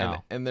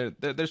 No. And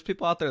there's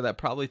people out there that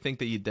probably think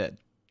that you did,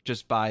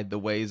 just by the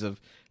ways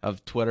of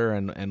Twitter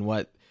and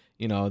what,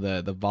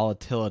 the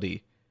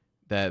volatility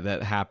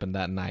that happened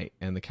that night,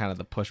 and the kind of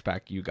the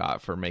pushback you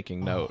got for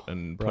making note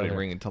and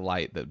bringing to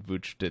light that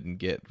Vooch didn't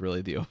get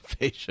really the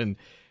ovation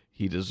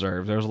he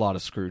deserved. There was a lot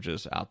of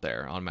Scrooges out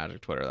there on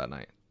Magic Twitter that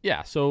night.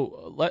 Yeah,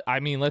 so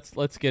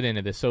let's get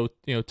into this. So,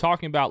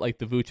 talking about like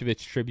the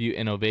Vucevic tribute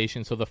and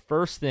ovation. So the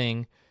first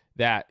thing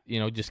that,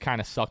 just kind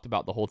of sucked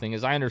about the whole thing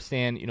is, I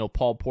understand,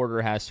 Paul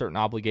Porter has certain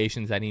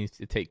obligations that he needs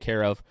to take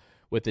care of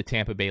with the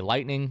Tampa Bay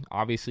Lightning.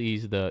 Obviously,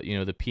 he's the,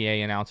 the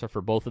PA announcer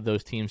for both of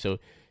those teams, so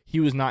he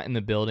was not in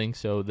the building.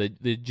 So the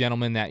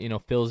gentleman that,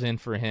 fills in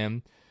for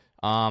him,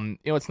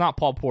 it's not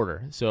Paul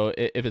Porter. So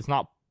if it's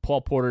not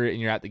Paul Porter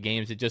and you're at the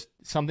games, it just,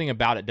 something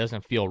about it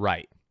doesn't feel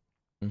right.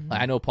 Mm-hmm.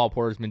 I know Paul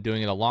Porter's been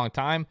doing it a long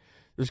time.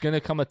 There's going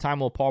to come a time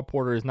where Paul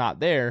Porter is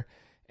not there,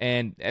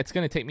 and it's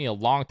going to take me a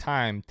long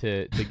time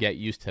to get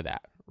used to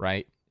that,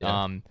 right?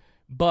 Yeah.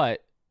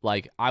 But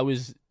like I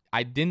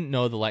didn't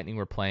know the Lightning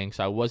were playing,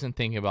 so I wasn't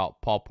thinking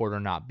about Paul Porter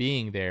not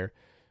being there.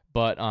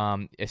 But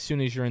as soon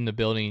as you're in the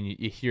building and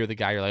you hear the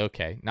guy, you're like,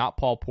 okay, not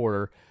Paul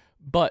Porter.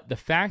 But the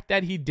fact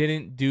that he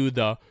didn't do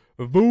the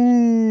Vucevic,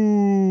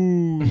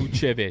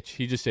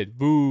 he just said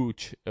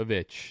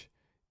Vucevic.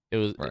 It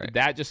was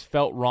that just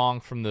felt wrong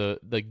from the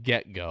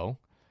get-go.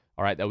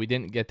 All right, that we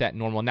didn't get that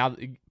normal. Now,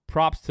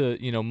 props to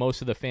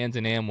most of the fans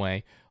in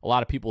Amway. A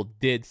lot of people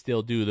did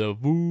still do the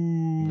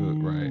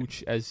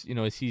Vooch as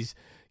as he's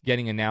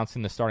getting announced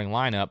in the starting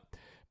lineup.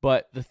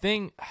 But the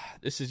thing,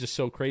 this is just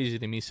so crazy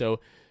to me.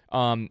 So,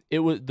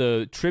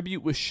 the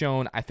tribute was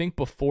shown, I think,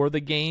 before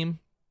the game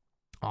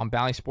on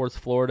Bally Sports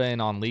Florida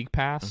and on League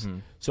Pass. Mm-hmm.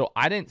 So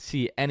I didn't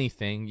see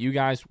anything. You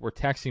guys were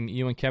texting me.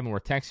 You and Kevin were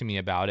texting me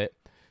about it.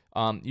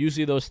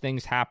 Usually those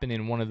things happen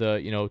in one of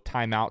the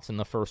timeouts in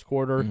the first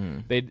quarter.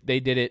 Mm-hmm. They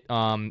did it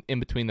in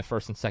between the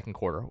first and second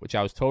quarter, which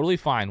I was totally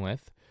fine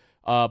with.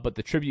 But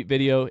the tribute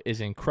video is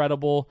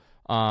incredible.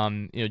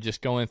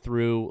 Just going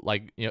through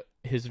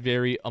his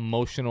very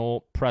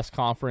emotional press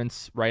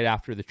conference right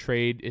after the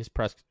trade, his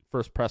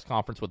first press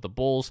conference with the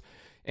Bulls,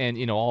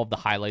 and all of the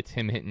highlights,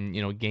 him hitting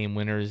game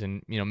winners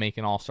and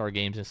making all-star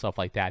games and stuff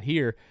like that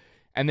here.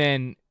 And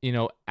then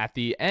at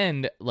the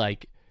end,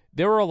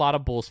 there were a lot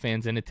of Bulls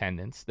fans in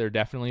attendance. There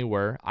definitely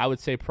were. I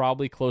would say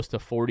probably close to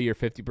 40 or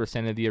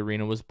 50% of the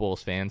arena was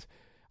Bulls fans.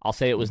 I'll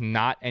say it was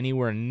not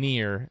anywhere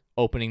near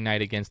opening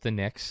night against the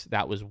Knicks.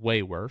 That was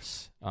way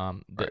worse.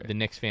 The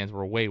Knicks fans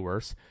were way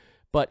worse.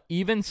 But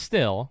even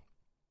still,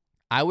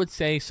 I would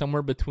say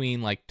somewhere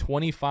between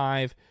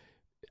 25,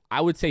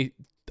 I would say,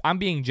 I'm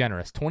being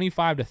generous,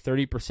 25 to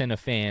 30% of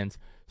fans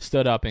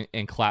stood up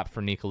and clapped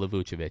for Nikola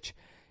Vucevic.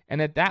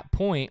 And at that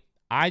point,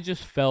 I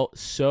just felt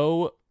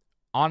so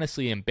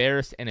honestly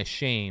embarrassed and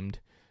ashamed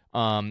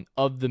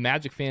of the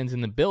Magic fans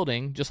in the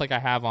building, just like I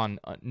have on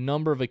a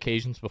number of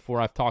occasions before.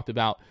 I've talked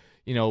about,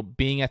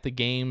 being at the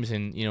games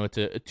and, it's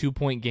a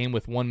 2-point game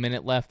with 1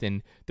 minute left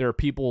and there are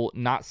people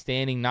not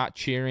standing, not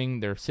cheering.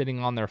 They're sitting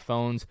on their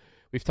phones.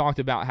 We've talked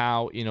about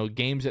how,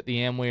 games at the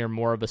Amway are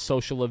more of a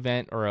social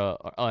event or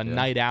a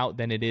night out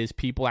than it is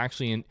people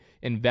actually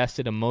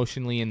invested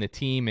emotionally in the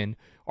team and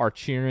are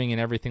cheering and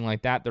everything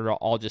like that. They're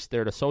all just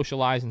there to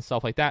socialize and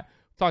stuff like that.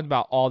 Talked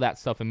about all that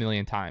stuff a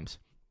million times.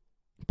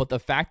 But the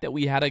fact that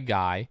we had a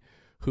guy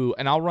who,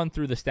 and I'll run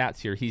through the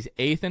stats here, he's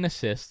 8th in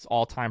assists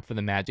all time for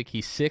the Magic.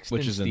 He's 6th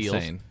in steals,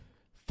 insane.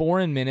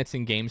 4 in minutes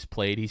in games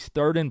played. He's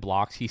 3rd in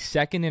blocks. He's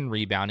 2nd in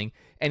rebounding,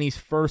 and he's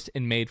 1st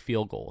in made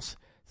field goals.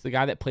 It's the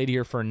guy that played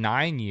here for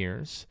 9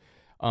 years,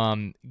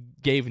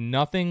 gave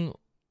nothing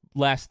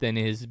less than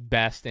his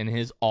best and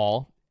his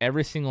all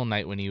every single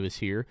night when he was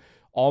here.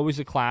 Always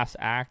a class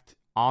act.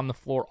 On the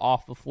floor,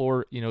 off the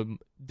floor,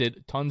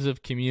 did tons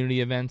of community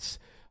events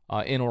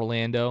in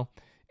Orlando.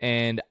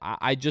 And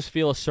I just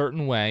feel a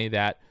certain way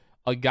that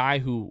a guy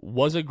who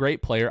was a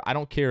great player, I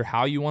don't care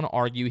how you want to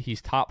argue,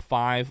 he's top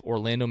 5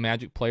 Orlando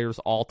Magic players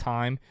all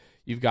time.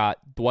 You've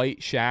got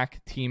Dwight, Shaq,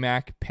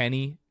 T-Mac,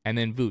 Penny, and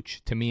then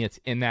Vooch. To me, it's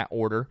in that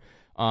order.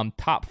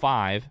 Top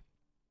 5.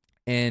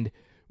 And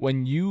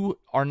when you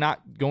are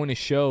not going to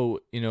show,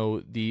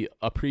 the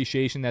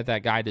appreciation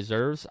that guy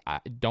deserves,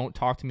 don't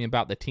talk to me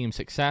about the team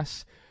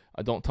success.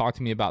 Don't talk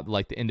to me about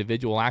like the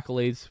individual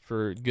accolades.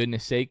 For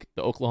goodness sake,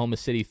 the Oklahoma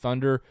City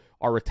Thunder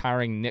are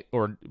retired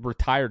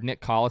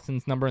Nick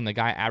Collison's number, and the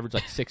guy averaged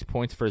like 6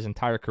 points for his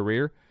entire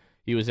career.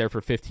 He was there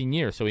for 15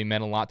 years, so he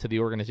meant a lot to the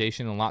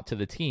organization and a lot to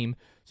the team.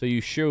 So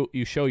you show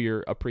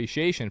your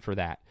appreciation for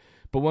that.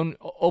 But when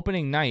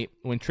opening night,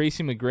 when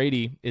Tracy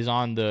McGrady is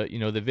on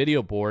the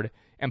video board,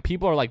 and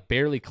people are like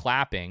barely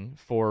clapping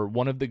for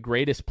one of the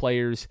greatest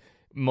players,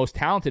 most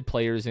talented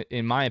players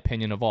in my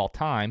opinion of all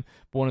time,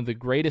 one of the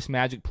greatest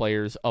Magic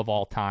players of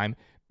all time,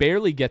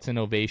 barely gets an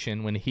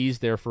ovation when he's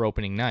there for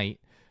opening night.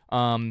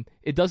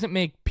 It doesn't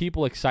make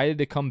people excited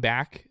to come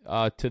back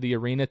to the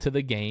arena, to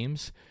the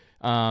games.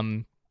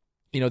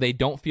 They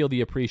don't feel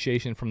the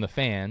appreciation from the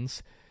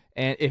fans.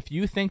 And if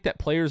you think that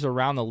players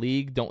around the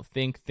league don't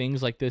think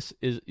things like this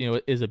is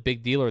a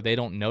big deal, or they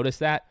don't notice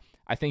that,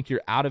 I think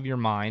you're out of your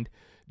mind.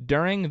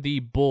 During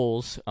the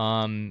Bulls,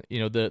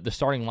 the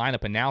starting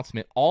lineup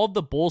announcement, all of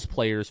the Bulls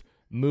players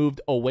moved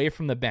away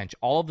from the bench.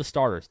 All of the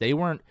starters, they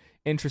weren't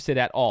interested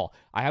at all.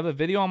 I have a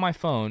video on my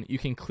phone. You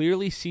can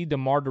clearly see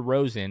DeMar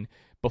DeRozan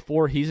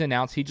before he's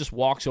announced. He just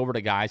walks over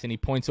to guys and he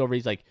points over.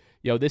 He's like,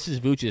 "Yo, this is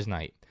Vooch's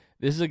night."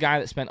 This is a guy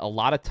that spent a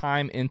lot of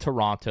time in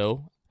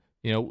Toronto.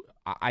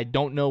 I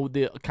don't know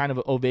the kind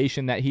of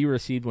ovation that he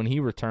received when he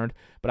returned,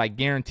 but I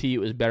guarantee it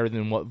was better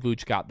than what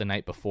Vooch got the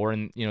night before,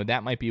 and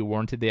that might be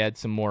warranted. They had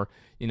some more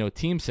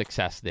team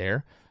success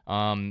there.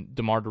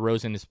 DeMar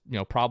DeRozan is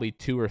probably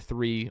 2 or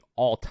 3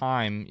 all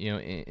time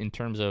in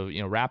terms of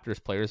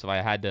Raptors players if I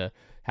had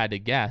to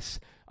guess.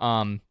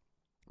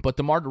 But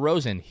DeMar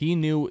DeRozan, he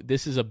knew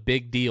this is a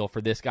big deal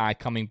for this guy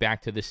coming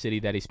back to the city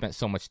that he spent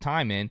so much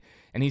time in,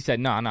 and he said,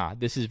 "Nah,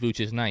 this is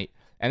Vooch's night."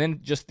 And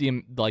then just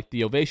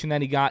the ovation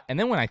that he got. And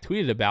then when I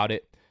tweeted about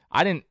it,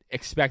 I didn't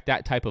expect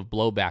that type of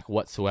blowback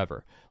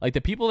whatsoever. Like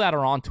the people that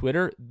are on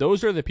Twitter,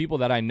 those are the people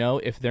that I know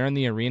if they're in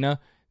the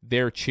arena,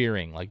 they're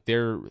cheering. Like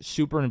they're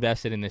super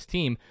invested in this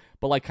team.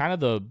 But like kind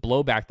of the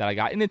blowback that I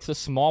got, and it's a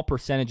small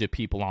percentage of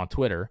people on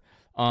Twitter,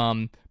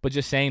 but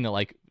just saying that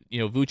like,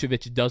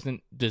 Vucevic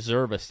doesn't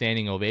deserve a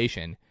standing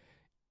ovation.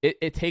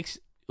 It takes,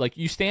 like,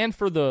 you stand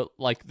for the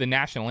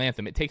national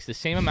anthem. It takes the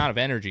same amount of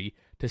energy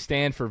to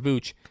stand for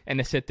Vooch and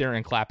to sit there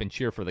and clap and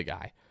cheer for the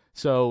guy.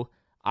 So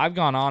I've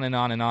gone on and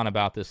on and on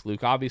about this,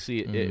 Luke.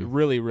 Obviously, it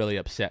really, really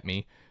upset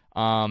me.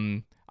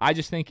 I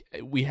just think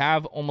we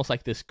have almost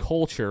like this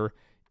culture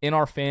in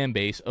our fan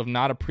base of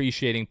not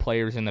appreciating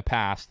players in the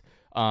past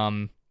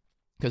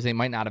because they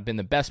might not have been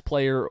the best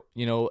player,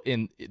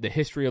 in the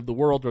history of the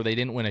world, or they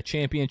didn't win a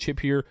championship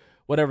here,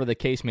 whatever the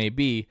case may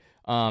be.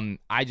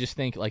 I just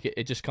think like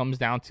it just comes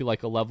down to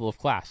like a level of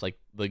class. Like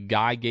the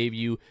guy gave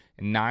you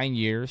 9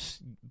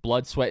 years,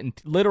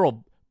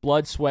 literal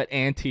blood, sweat,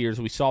 and tears.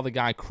 We saw the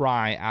guy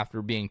cry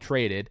after being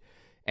traded,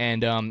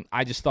 and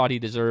I just thought he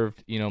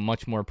deserved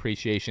much more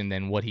appreciation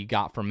than what he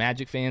got from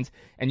Magic fans.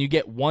 And you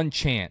get one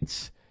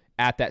chance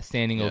at that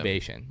standing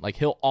ovation. Like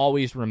he'll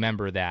always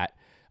remember that.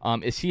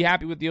 Is he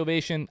happy with the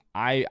ovation?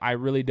 I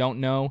really don't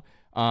know.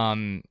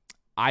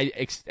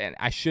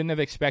 I shouldn't have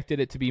expected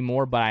it to be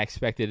more, but I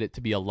expected it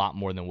to be a lot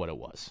more than what it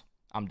was.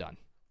 I'm done.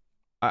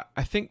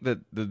 I think that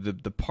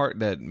the part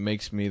that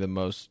makes me the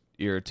most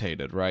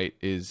irritated, right,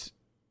 is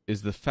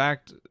the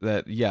fact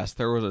that, yes,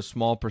 there was a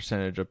small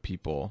percentage of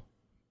people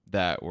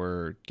that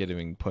were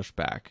giving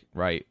pushback,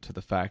 right, to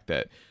the fact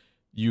that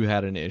you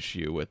had an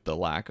issue with the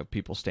lack of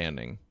people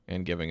standing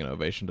and giving an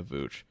ovation to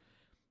Vooch.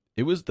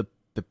 It was the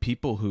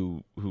people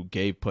who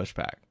gave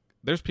pushback.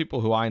 There's people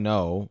who I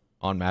know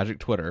on Magic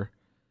Twitter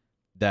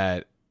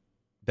that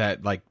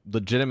like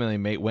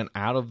legitimately went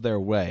out of their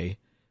way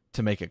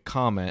to make a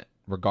comment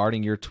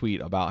regarding your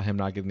tweet about him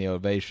not getting the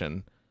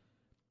ovation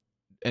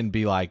and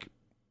be like,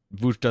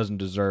 Vooch doesn't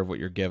deserve what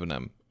you're giving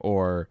him,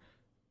 or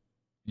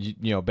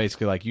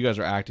basically like you guys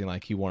are acting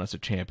like he won us a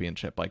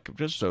championship. Like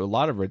just a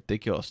lot of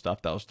ridiculous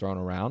stuff that was thrown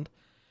around.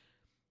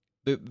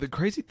 The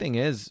crazy thing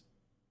is,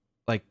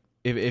 like,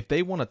 if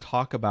they want to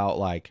talk about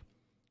like,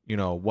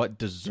 what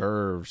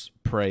deserves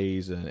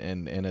praise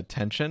and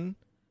attention,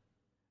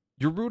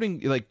 you're rooting,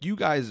 like, you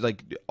guys,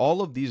 like,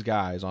 all of these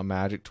guys on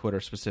Magic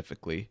Twitter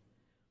specifically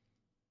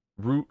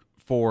root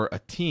for a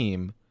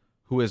team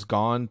who has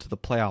gone to the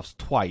playoffs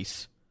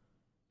twice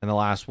in the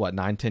last,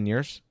 9-10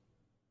 years?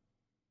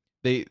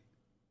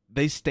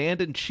 They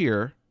stand and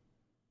cheer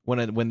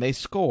when they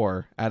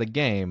score at a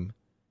game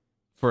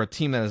for a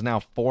team that is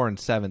now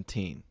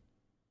 4-17.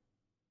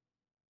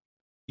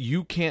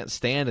 You can't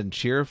stand and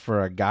cheer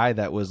for a guy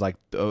that was like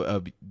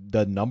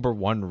the number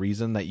one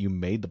reason that you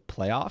made the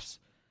playoffs?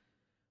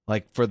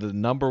 Like, for the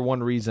number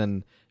one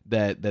reason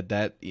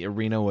that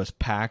arena was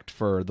packed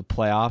for the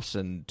playoffs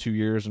and 2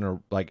 years in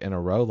a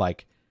row,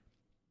 like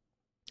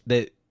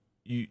that,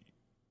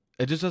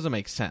 it just doesn't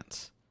make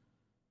sense.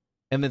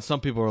 And then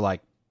some people are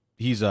like,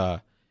 he's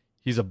a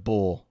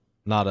Bull,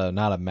 not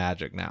a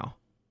Magic now,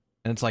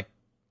 and it's like,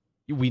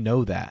 we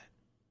know that,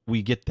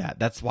 we get that.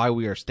 That's why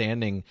we are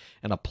standing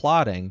and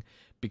applauding,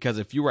 because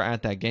if you were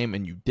at that game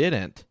and you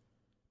didn't,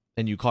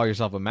 and you call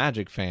yourself a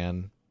Magic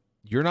fan,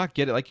 you're not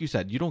getting, like you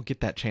said, you don't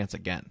get that chance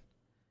again.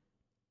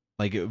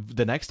 Like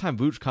the next time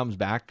Vooch comes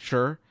back,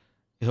 sure,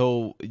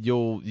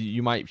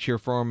 you might cheer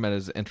for him at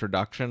his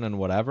introduction and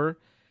whatever,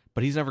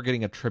 but he's never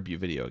getting a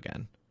tribute video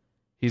again.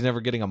 He's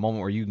never getting a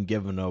moment where you can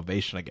give him an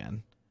ovation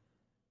again.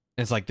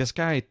 And it's like this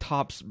guy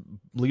tops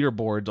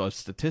leaderboards of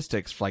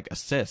statistics for like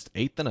assists,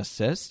 8th in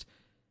assist.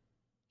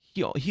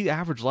 He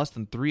averaged less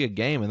than 3 a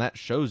game, and that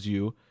shows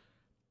you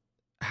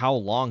how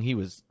long he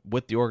was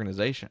with the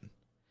organization.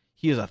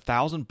 He is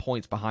 1,000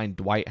 points behind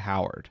Dwight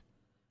Howard.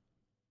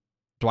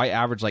 Dwight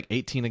averaged like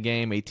 18 a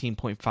game,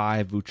 18.5.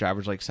 Vooch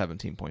averaged like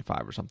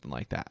 17.5 or something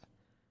like that.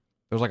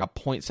 There was like a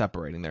point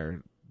separating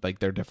their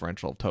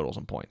differential of totals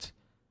and points.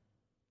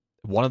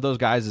 One of those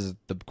guys is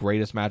the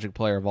greatest Magic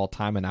player of all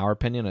time, in our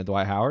opinion, and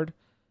Dwight Howard.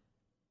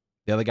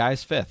 The other guy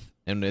is 5th,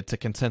 and it's a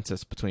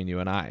consensus between you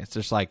and I. It's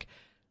just like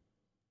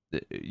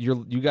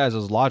you guys'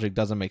 logic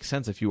doesn't make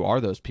sense if you are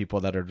those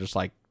people that are just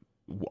like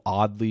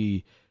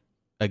oddly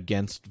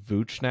against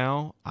Vooch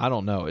now. I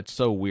don't know. It's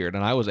so weird.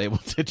 And I was able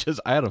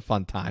to I had a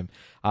fun time,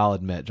 I'll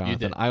admit,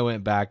 Jonathan. I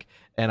went back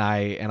and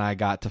I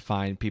got to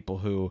find people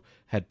who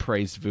had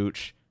praised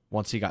Vooch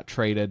once he got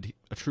traded,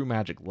 a true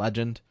Magic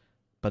legend,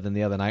 but then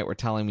the other night were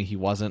telling me he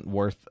wasn't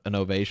worth an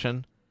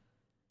ovation.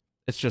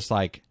 It's just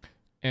like,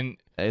 and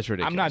it's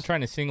ridiculous. I'm not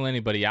trying to single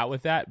anybody out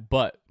with that,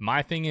 but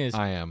my thing is,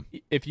 I am.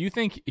 If you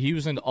think he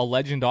was a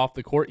legend off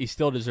the court, he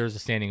still deserves a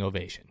standing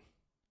ovation.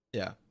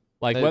 Yeah.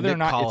 Like whether Nick or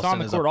not it's on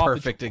the Collison court, is a off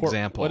perfect the court,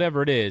 example.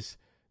 whatever it is,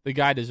 the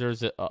guy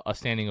deserves a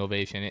standing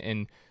ovation.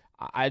 And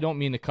I don't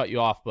mean to cut you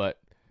off, but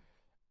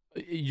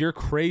you're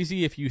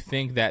crazy if you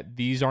think that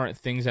these aren't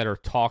things that are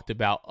talked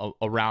about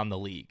around the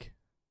league.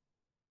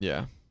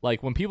 Yeah.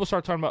 Like when people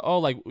start talking about, oh,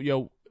 like,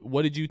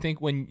 what did you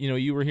think when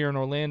you were here in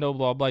Orlando?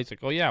 Blah blah. It's like,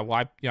 oh yeah,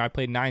 well I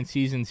played 9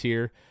 seasons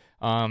here.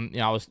 I'm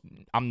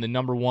the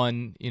number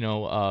one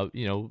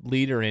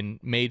leader in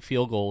made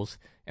field goals,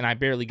 and I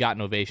barely got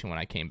an ovation when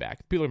I came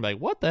back. People are gonna be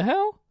like, what the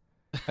hell?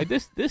 Like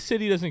this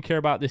city doesn't care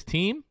about this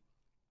team.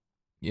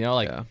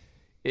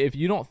 If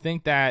you don't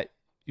think that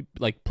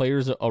like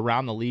players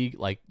around the league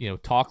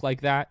talk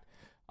like that,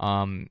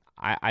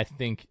 I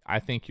think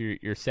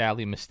you're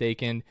sadly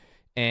mistaken.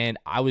 And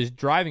I was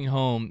driving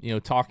home,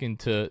 talking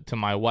to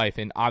my wife,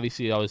 and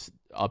obviously I was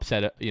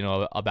upset,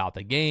 about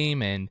the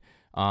game, and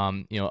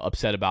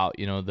upset about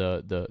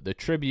the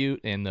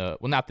tribute and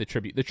not the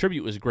tribute. The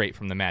tribute was great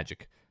from the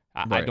Magic.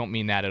 I don't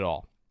mean that at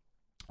all.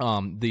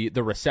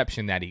 The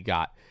reception that he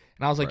got,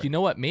 and I was like, you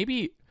know what?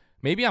 Maybe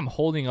I'm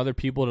holding other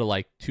people to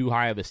like too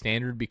high of a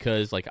standard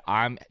because like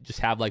I'm just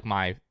have like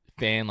my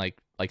fan like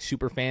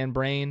super fan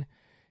brain,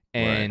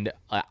 and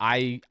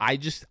I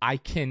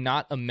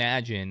cannot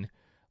imagine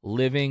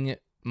living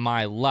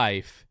my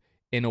life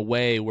in a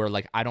way where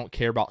like I don't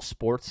care about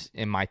sports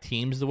and my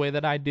teams the way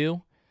that I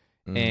do.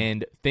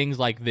 And things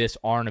like this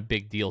aren't a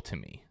big deal to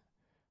me.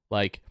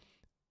 Like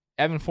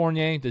Evan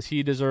Fournier, does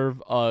he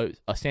deserve a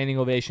standing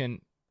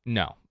ovation?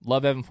 No.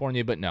 Love Evan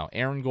Fournier, but no.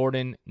 Aaron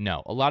Gordon,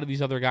 no. A lot of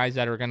these other guys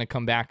that are going to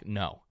come back,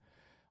 no.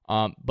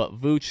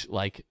 But Vooch,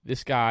 like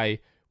this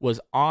guy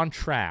was on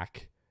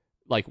track.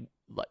 Like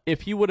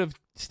if he would have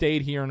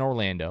stayed here in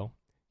Orlando,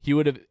 he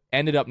would have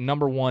ended up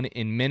number 1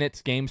 in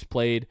minutes, games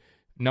played,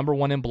 number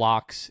 1 in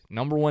blocks,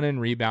 number 1 in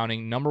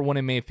rebounding, number 1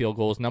 in made field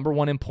goals, number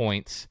 1 in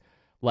points.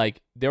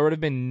 Like, there would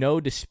have been no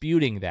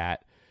disputing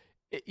that.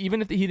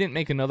 Even if he didn't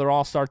make another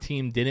All-Star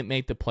team, didn't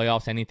make the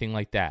playoffs, anything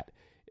like that.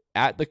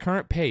 At the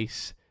current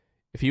pace,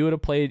 if he would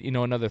have played,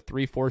 another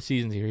 3-4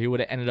 seasons here, he would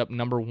have ended up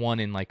number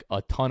 1 in, like,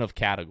 a ton of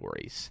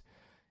categories.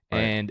 Right.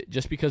 And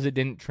just because it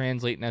didn't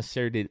translate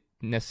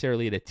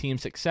necessarily to team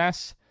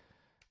success,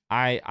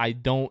 I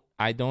don't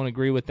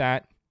agree with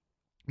that.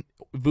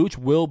 Vooch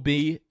will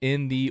be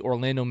in the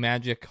Orlando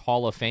Magic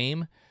Hall of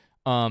Fame.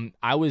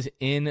 I was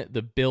in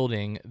the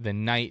building the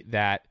night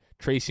that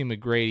Tracy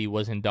McGrady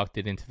was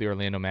inducted into the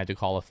Orlando Magic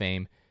Hall of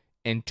Fame,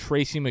 and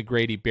Tracy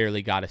McGrady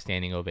barely got a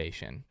standing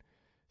ovation.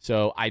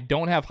 So I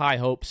don't have high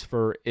hopes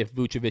for if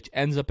Vucevic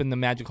ends up in the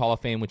Magic Hall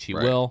of Fame, which he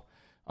will.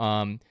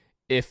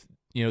 If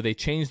they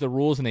change the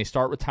rules and they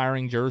start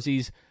retiring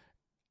jerseys,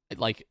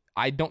 like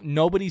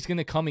nobody's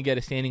gonna come and get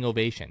a standing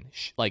ovation.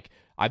 Like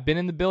I've been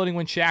in the building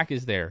when Shaq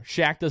is there.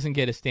 Shaq doesn't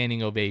get a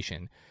standing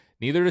ovation.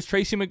 Neither does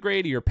Tracy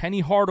McGrady or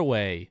Penny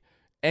Hardaway.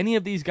 Any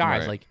of these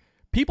guys, like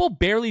people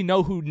barely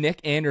know who Nick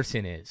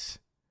Anderson is.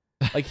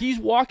 Like he's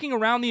walking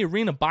around the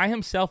arena by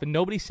himself and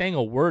nobody's saying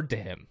a word to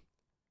him.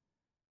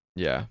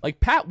 Yeah. Like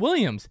Pat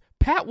Williams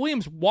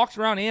walks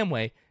around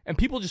Amway and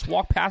people just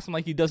walk past him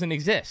like he doesn't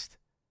exist.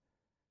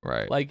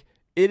 Right. Like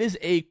it is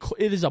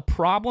a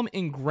problem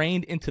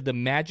ingrained into the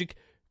Magic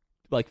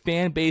like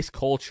fan base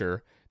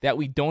culture that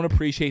we don't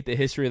appreciate the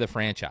history of the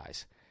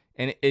franchise.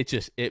 And it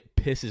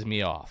pisses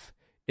me off.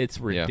 It's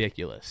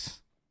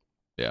ridiculous.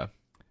 Yeah.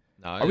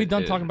 No, Are we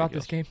done talking about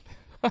this game?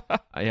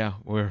 Yeah,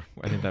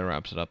 I think that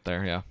wraps it up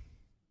there.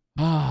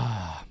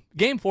 Yeah.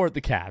 Game 4 at the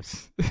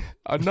Cavs.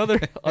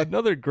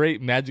 another great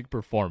Magic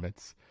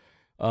performance.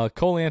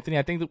 Cole Anthony,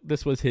 I think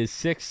this was his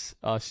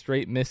 6th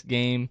straight missed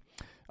game,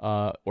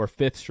 or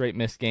 5th straight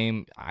missed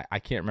game. I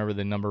can't remember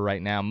the number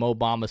right now. Mo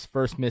Bamba's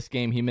first missed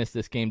game. He missed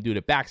this game due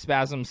to back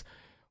spasms.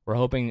 We're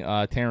hoping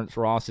Terrence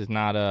Ross is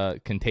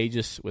not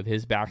contagious with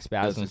his back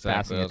spasms,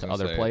 passing it to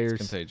other players.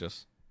 It's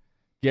contagious.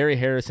 Gary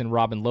Harris and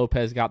Robin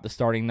Lopez got the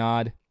starting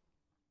nod.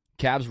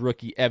 Cavs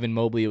rookie Evan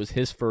Mobley, it was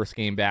his first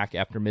game back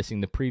after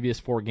missing the previous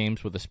 4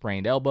 games with a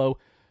sprained elbow.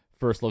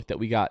 First look that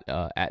we got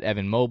at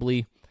Evan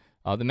Mobley.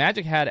 The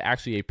Magic had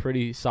actually a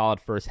pretty solid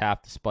first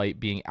half despite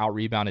being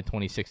out-rebounded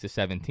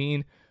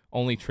 26-17,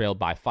 only trailed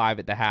by 5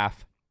 at the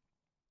half.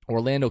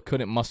 Orlando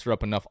couldn't muster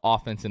up enough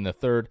offense in the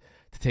third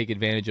to take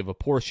advantage of a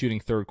poor shooting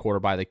third quarter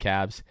by the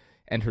Cavs,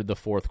 entered the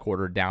fourth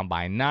quarter down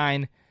by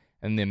 9,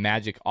 and the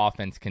Magic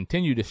offense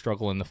continued to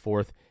struggle in the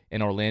fourth,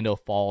 and Orlando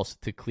falls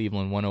to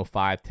Cleveland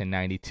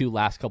 105-92.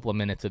 Last couple of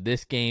minutes of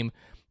this game,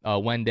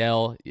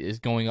 Wendell is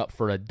going up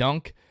for a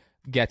dunk,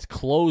 gets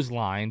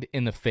clotheslined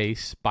in the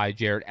face by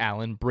Jarrett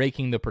Allen,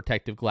 breaking the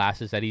protective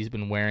glasses that he's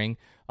been wearing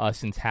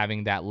since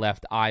having that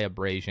left eye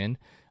abrasion.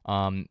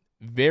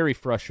 Very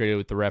frustrated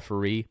with the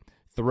referee,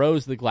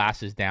 throws the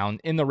glasses down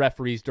in the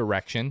referee's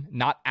direction,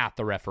 not at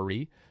the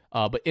referee,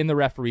 but in the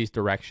referee's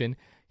direction.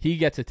 He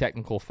gets a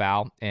technical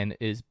foul and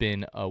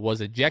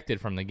was ejected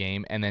from the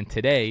game. And then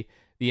today,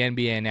 the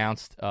NBA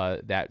announced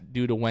that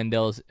due to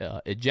Wendell's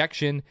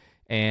ejection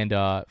and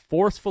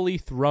forcefully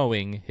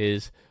throwing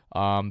his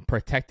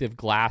protective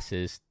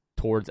glasses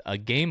towards a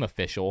game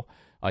official,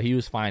 he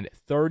was fined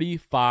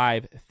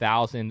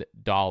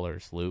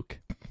 $35,000, Luke.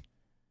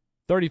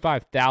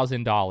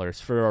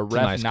 $35,000 for a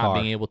ref not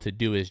being able to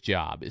do his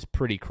job is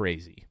pretty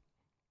crazy.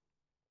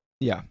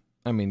 Yeah.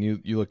 I mean,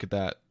 you look at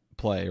that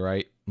play,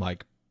 right?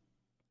 Like,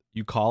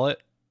 you call it,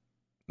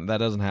 that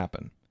doesn't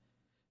happen.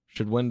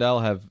 Should Wendell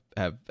have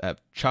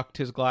chucked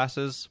his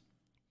glasses?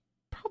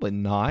 Probably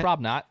not.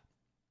 Probably not.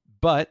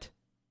 But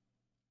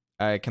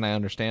can I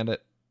understand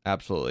it?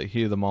 Absolutely.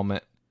 Heat of the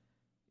moment.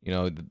 You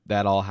know,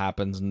 that all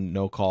happens,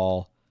 no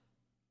call.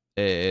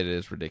 It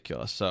is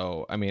ridiculous.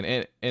 So, I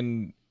mean,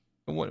 and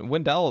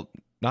Wendell,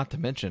 not to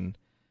mention,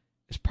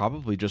 is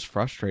probably just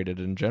frustrated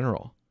in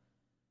general.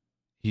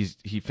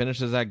 He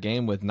finishes that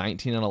game with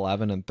 19 and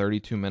 11 in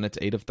 32 minutes,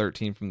 8 of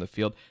 13 from the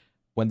field.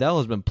 Wendell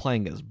has been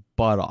playing his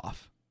butt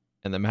off,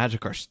 and the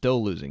Magic are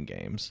still losing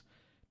games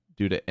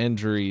due to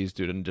injuries,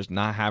 due to just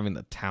not having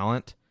the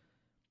talent.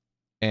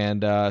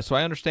 And so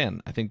I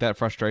understand. I think that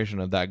frustration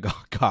of that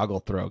goggle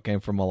throw came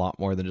from a lot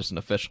more than just an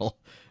official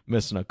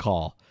missing a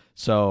call.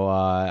 So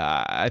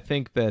I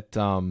think that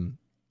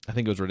I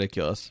think it was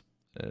ridiculous.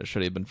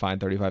 Should he have been fined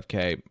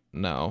 $35K?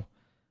 No,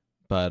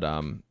 but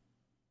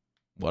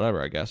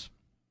whatever, I guess.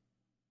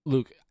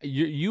 Luke,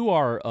 you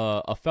are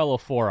a fellow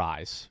Four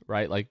Eyes,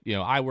 right? Like, you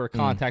know, I wear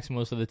contacts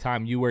most of the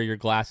time. You wear your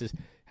glasses.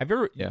 Have you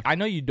ever? Yeah. I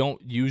know you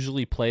don't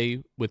usually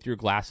play with your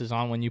glasses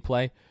on when you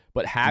play,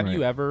 but have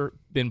you ever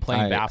been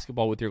playing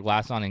basketball with your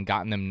glasses on and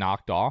gotten them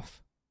knocked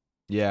off?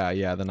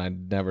 Yeah. Then I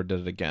never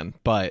did it again.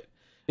 But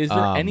is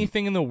there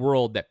anything in the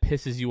world that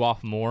pisses you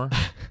off more?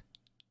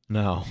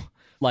 No.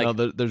 Like, no,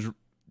 there's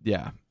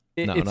yeah.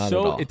 No, it's not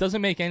so at all. It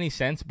doesn't make any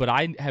sense, but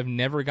I have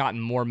never gotten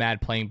more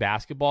mad playing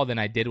basketball than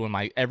I did when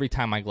every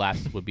time my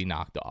glasses would be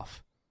knocked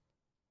off.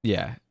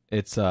 Yeah,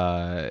 it's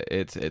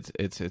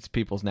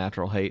people's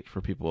natural hate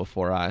for people with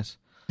four eyes.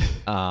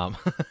 It's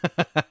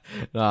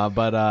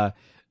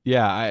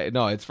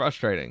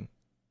frustrating.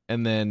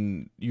 And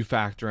then you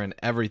factor in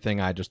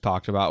everything I just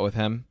talked about with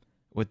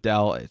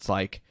Dell. It's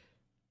like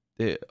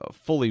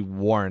fully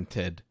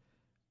warranted.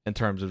 In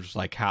terms of just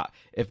like how,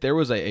 if there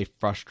was a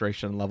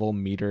frustration level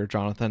meter,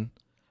 Jonathan,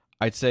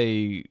 I'd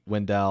say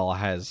Wendell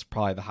has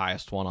probably the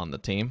highest one on the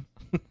team.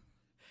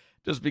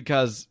 Just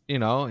because, you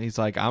know, he's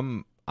like,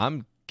 I'm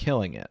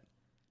killing it,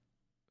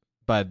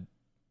 but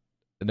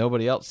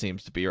nobody else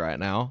seems to be right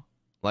now.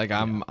 Like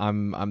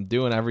I'm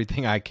doing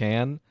everything I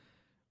can,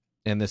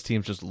 and this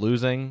team's just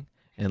losing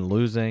and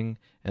losing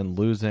and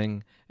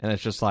losing, and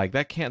it's just like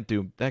that can't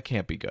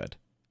be good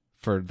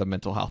for the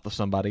mental health of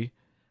somebody.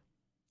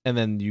 And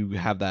then you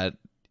have that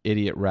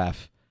idiot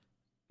ref,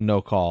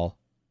 no call,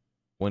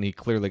 when he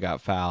clearly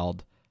got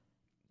fouled.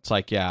 It's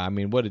like, yeah, I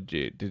mean, what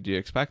did you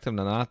expect him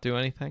to not do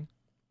anything?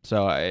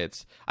 So I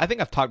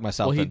think I've talked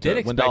myself into it. Well, he did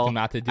expect him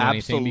not to do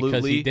anything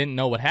because he didn't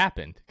know what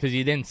happened, because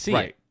he didn't see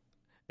it.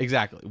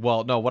 Exactly.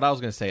 Well, no, what I was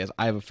going to say is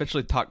I've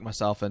officially talked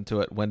myself into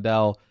it.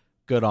 Wendell,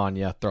 good on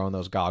you, throwing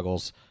those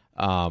goggles.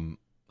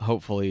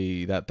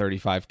 Hopefully that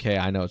 $35K,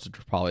 I know it's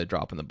probably a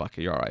drop in the bucket.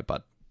 You're all right,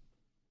 bud.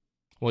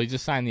 Well, he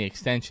just signed the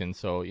extension,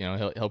 so you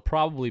know he'll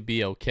probably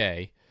be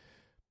okay.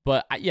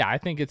 But yeah, I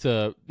think it's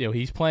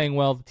he's playing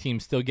well. The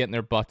team's still getting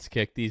their butts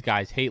kicked. These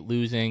guys hate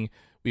losing.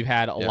 We've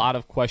had a lot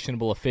of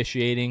questionable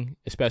officiating,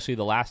 especially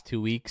the last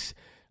 2 weeks.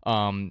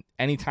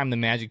 Anytime the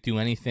Magic do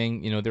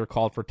anything, you know, they're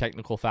called for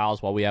technical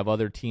fouls, while we have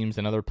other teams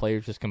and other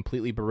players just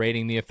completely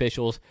berating the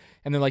officials.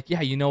 And they're like, yeah,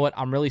 you know what?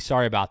 I'm really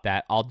sorry about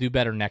that. I'll do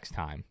better next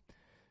time.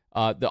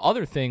 The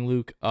other thing,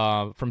 Luke,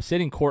 from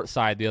sitting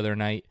courtside the other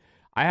night,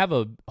 I have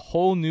a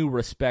whole new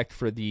respect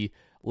for the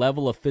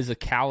level of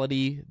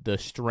physicality, the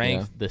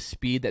strength, the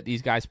speed that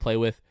these guys play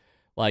with.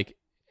 Like,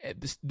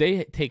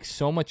 they take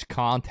so much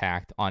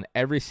contact on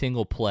every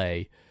single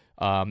play.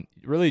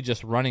 really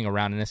just running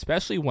around, and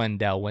especially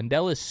Wendell.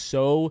 Wendell is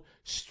so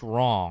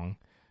strong.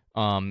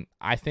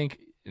 I think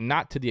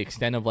not to the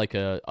extent of like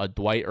a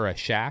Dwight or a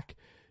Shaq,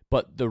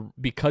 but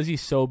because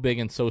he's so big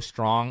and so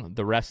strong,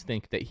 the rest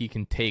think that he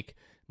can take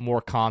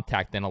more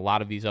contact than a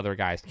lot of these other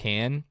guys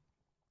can.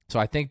 So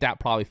I think that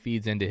probably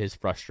feeds into his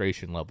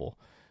frustration level.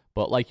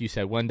 But like you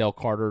said, Wendell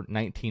Carter,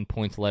 19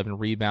 points, 11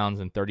 rebounds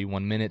in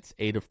 31 minutes,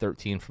 8 of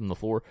 13 from the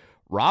floor.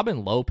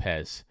 Robin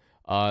Lopez,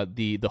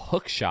 the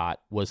hook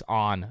shot was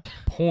on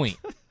point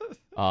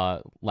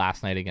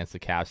last night against the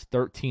Cavs.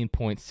 13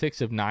 points, 6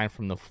 of 9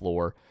 from the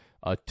floor.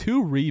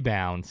 2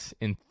 rebounds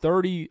in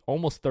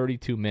almost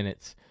 32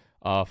 minutes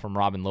from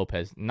Robin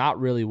Lopez. Not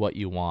really what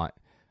you want.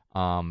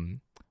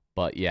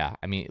 But yeah,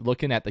 I mean,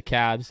 looking at the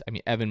Cavs, I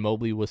mean, Evan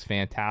Mobley was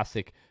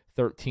fantastic.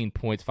 13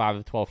 points, 5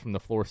 of 12 from the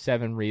floor,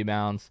 9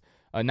 rebounds,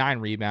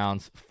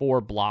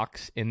 4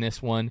 blocks in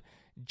this one.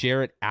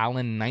 Jarrett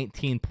Allen,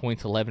 19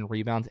 points, 11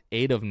 rebounds,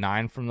 8 of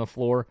 9 from the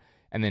floor.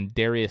 And then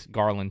Darius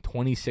Garland,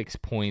 26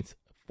 points,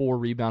 4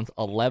 rebounds,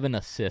 11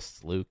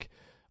 assists, Luke.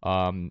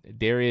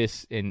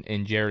 Darius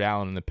and Jarrett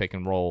Allen in the pick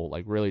and roll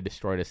like really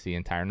destroyed us the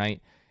entire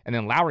night. And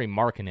then Lauri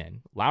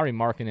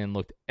Markkanen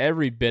looked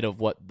every bit of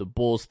what the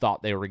Bulls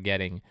thought they were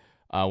getting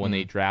when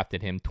they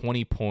drafted him.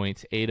 20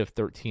 points, 8 of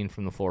 13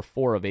 from the floor,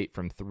 4 of 8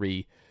 from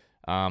 3.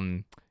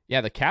 The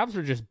Cavs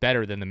are just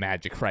better than the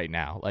Magic right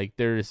now. Like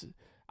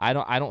I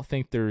don't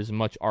think there's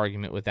much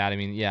argument with that. I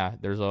mean, yeah,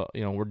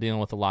 we're dealing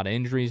with a lot of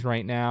injuries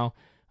right now,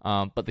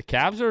 but the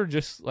Cavs are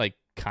just like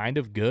kind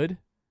of good.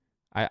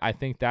 I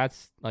think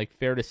that's like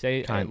fair to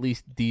say, at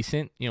least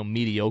decent.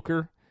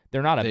 Mediocre.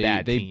 They're not a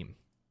bad team.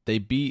 They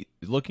beat,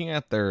 looking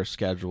at their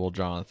schedule,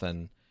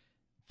 Jonathan,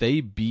 they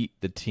beat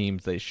the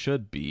teams they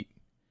should beat,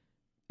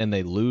 and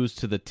they lose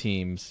to the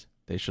teams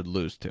they should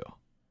lose to.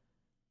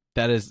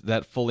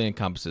 That fully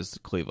encompasses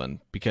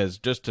Cleveland, because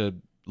just to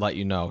let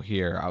you know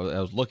here, I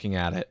was looking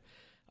at it.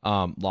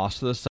 Lost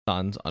to the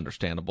Suns,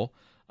 understandable.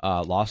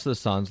 Lost to the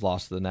Suns,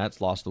 lost to the Nets,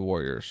 lost to the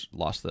Warriors,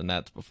 lost to the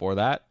Nets before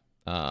that.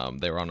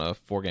 They were on a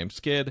 4-game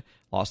skid,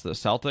 lost to the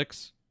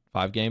Celtics,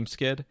 5-game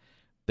skid.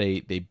 They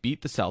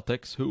beat the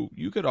Celtics, who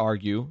you could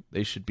argue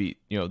they should beat.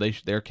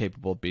 They're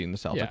capable of beating the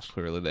Celtics. Yeah.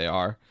 Clearly, they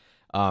are.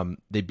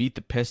 They beat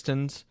the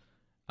Pistons.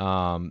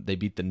 They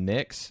beat the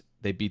Knicks.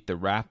 They beat the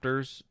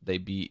Raptors. They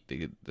beat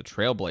the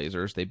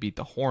Trailblazers. They beat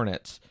the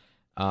Hornets.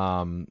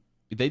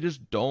 They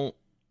just don't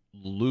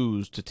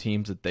lose to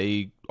teams that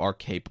they are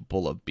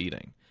capable of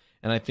beating.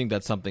 And I think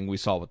that's something we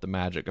saw with the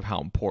Magic of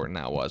how important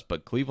that was.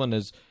 But Cleveland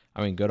is,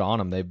 I mean, good on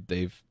them.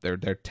 They're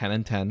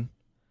 10-10.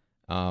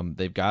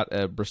 They've got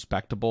a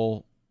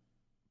respectable.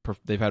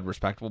 They've had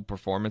respectable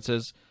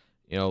performances.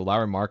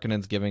 Lauri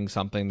Markkanen's giving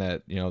something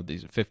that,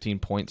 these 15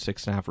 points,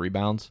 6.5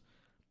 rebounds.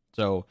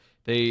 So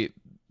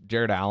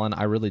Jarrett Allen,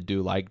 I really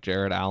do like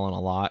Jarrett Allen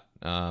a lot.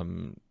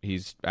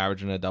 He's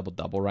averaging a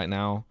double-double right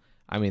now.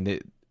 I mean,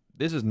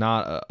 this is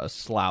not a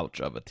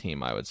slouch of a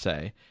team, I would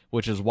say,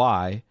 which is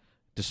why,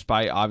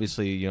 despite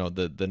obviously,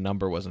 the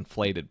number was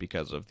inflated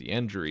because of the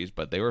injuries,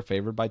 but they were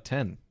favored by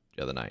 10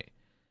 the other night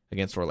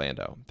against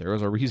Orlando. There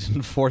was a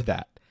reason for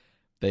that.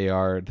 They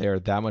are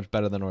that much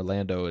better than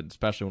Orlando,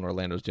 especially when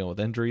Orlando's dealing with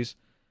injuries.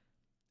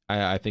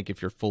 I think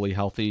if you're fully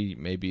healthy,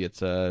 maybe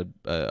it's a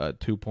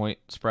 2-point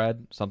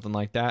spread, something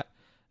like that,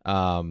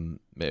 in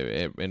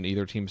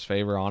either team's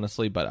favor,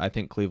 honestly. But I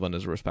think Cleveland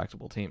is a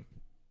respectable team.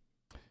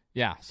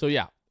 Yeah. So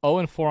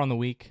 0-4 on the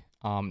week.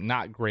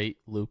 Not great,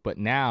 Luke. But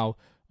now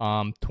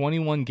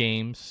 21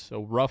 games,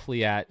 so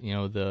roughly at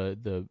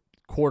the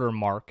quarter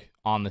mark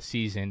on the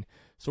season.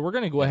 So we're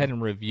going to go ahead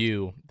and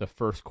review the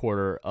first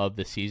quarter of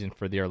the season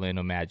for the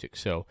Orlando Magic.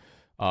 So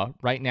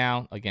right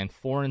now, again,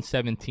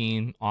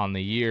 4-17 on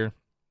the year.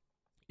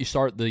 You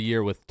start the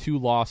year with 2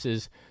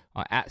 losses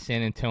at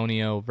San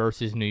Antonio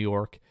versus New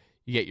York.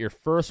 You get your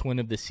first win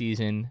of the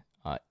season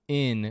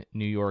in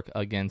New York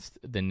against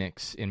the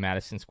Knicks in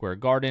Madison Square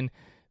Garden.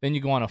 Then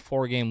you go on a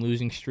 4-game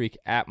losing streak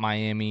at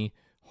Miami,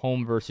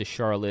 home versus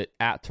Charlotte,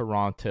 at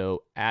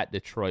Toronto, at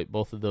Detroit.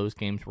 Both of those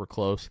games were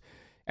close.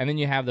 And then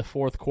you have the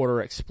fourth quarter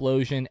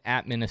explosion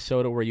at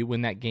Minnesota, where you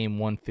win that game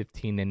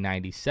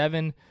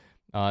 115-97.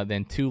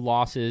 Then 2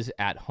 losses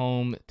at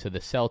home to the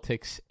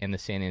Celtics and the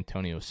San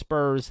Antonio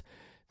Spurs.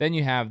 Then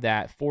you have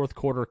that fourth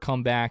quarter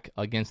comeback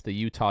against the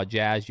Utah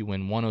Jazz. You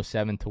win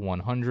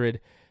 107-100.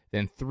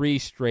 Then 3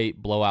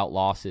 straight blowout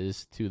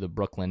losses to the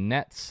Brooklyn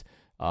Nets,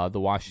 the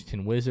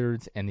Washington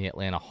Wizards, and the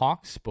Atlanta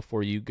Hawks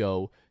before you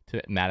go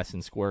to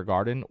Madison Square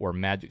Garden, or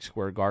Magic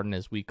Square Garden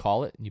as we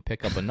call it. And you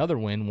pick up another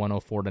win,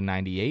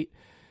 104-98.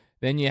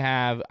 Then you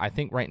have, I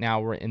think right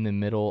now we're in the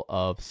middle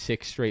of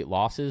 6 straight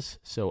losses.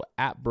 So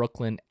at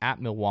Brooklyn,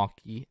 at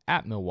Milwaukee,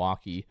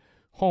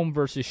 home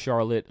versus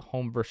Charlotte,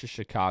 home versus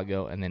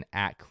Chicago, and then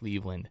at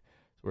Cleveland.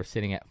 So we're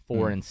sitting at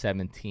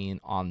 4-17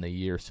 on the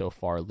year so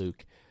far,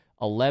 Luke.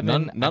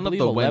 11 of the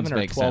 11 wins or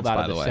make 12 sense, out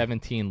by of the the way.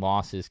 17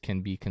 losses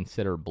can be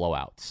considered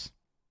blowouts.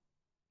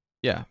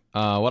 Yeah.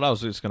 What I was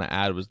just going to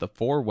add was the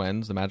 4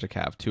 wins the Magic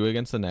have: 2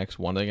 against the Knicks,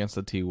 1 against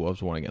the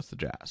T-Wolves, 1 against the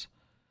Jazz.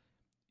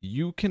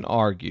 You can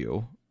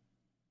argue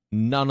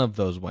none of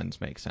those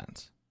wins make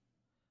sense.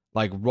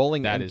 Like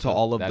rolling That into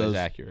all of that those is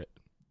accurate.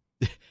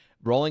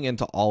 rolling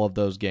into all of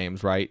those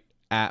games, right?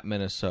 At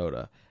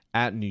Minnesota,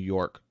 at New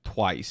York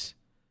twice,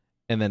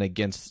 and then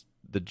against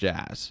the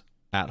Jazz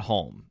at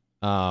home.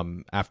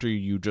 After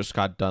you just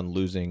got done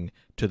losing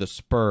to the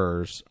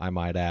Spurs, I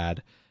might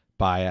add,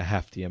 by a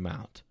hefty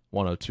amount,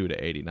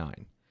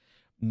 102-89.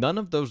 None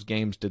of those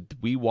games did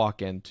we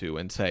walk into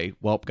and say,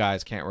 well,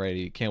 guys, can't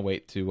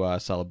wait to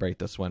celebrate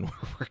this win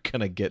we're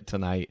going to get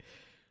tonight.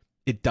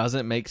 It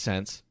doesn't make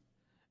sense.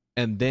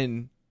 And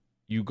then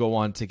you go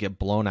on to get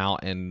blown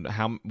out. And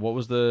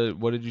what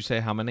did you say?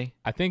 How many?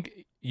 I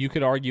think you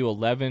could argue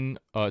 11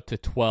 to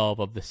 12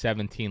 of the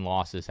 17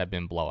 losses have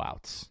been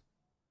blowouts.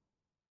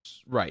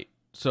 Right.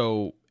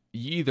 So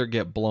you either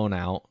get blown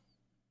out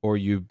or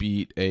you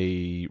beat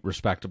a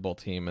respectable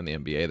team in the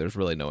NBA. There's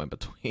really no in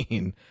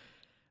between.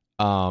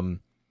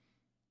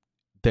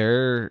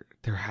 There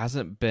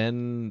hasn't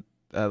been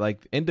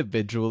like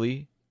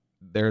individually,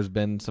 there's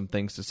been some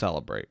things to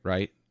celebrate,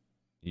 right?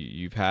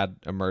 You've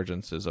had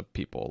emergences of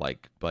people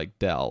like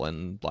Dell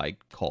and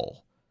like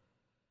Cole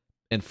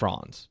and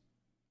Franz.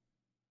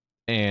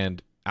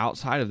 And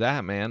outside of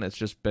that, man, it's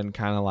just been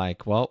kind of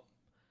like, well,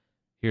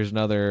 here's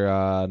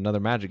another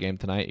Magic game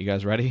tonight. You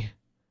guys ready?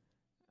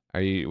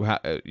 Are you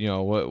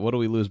what do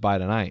we lose by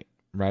tonight,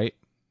 right?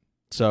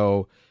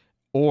 So,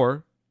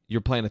 or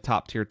you're playing a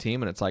top tier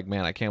team and it's like,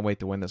 man, I can't wait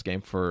to win this game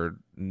for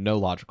no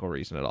logical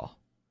reason at all.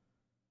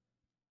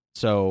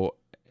 So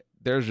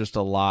there's just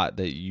a lot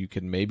that you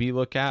can maybe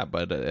look at,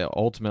 but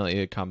ultimately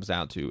it comes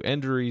down to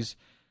injuries.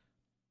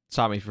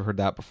 Stop me if you've heard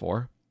that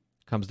before.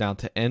 It comes down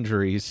to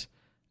injuries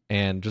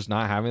and just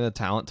not having the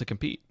talent to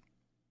compete,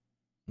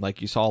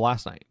 like you saw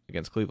last night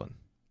against Cleveland.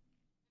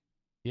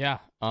 Yeah.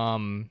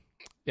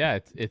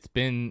 It's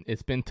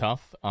been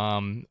tough.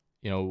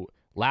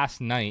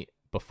 Last night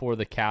before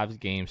the Cavs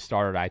game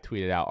started, I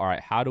tweeted out, all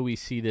right, how do we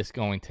see this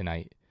going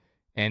tonight?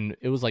 And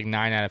it was like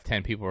 9 out of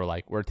 10 people were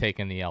like, we're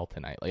taking the L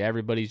tonight. Like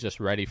everybody's just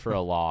ready for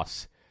a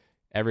loss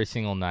every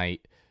single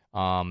night.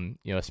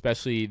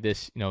 Especially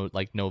this,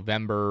 like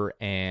November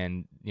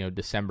and,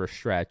 December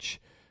stretch.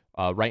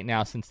 Right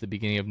now, since the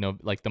beginning of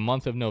the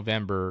month of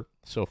November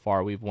so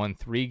far, we've won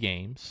 3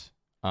 games.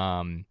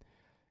 And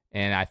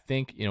I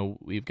think,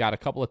 we've got a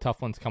couple of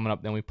tough ones coming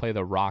up. Then we play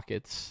the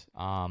Rockets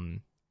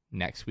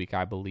next week,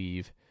 I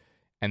believe.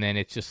 And then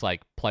it's just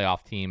like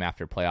playoff team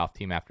after playoff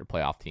team after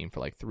playoff team for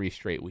like 3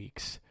 straight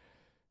weeks.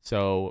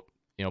 So,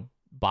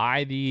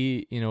 by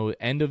the,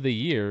 end of the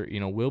year,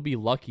 we'll be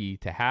lucky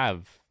to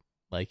have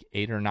like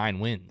 8 or 9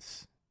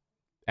 wins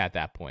at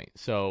that point.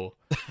 So,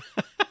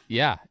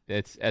 yeah,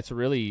 it's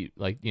really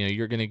like,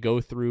 you're going to go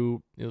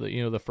through,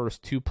 the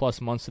first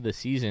 2+ months of the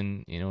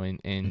season,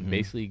 and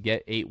basically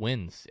get 8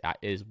 wins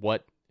is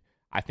what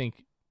I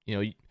think,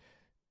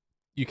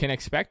 you can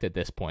expect at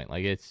this point.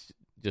 Like it's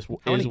just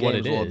how many what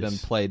games it will is. have been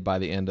played by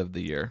the end of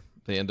the year,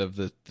 the end of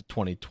the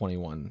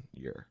 2021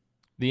 year?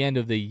 The end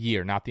of the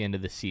year, not the end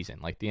of the season.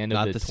 Like the end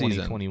Not of the season.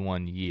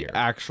 2021 year. The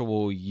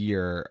actual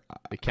year.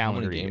 The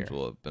calendar how many games year.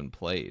 will have been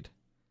played?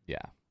 Yeah.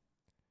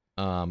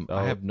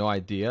 I have no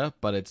idea,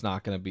 but it's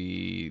not going to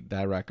be,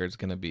 that record's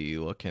going to be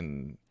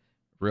looking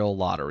real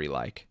lottery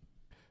like.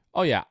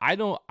 Oh yeah, I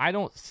don't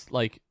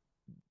like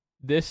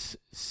this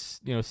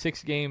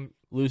 6-game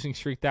losing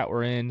streak that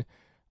we're in.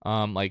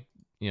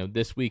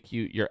 This week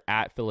you're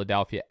at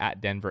Philadelphia, at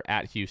Denver,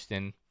 at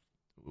Houston.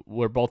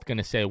 We're both going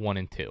to say 1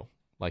 and 2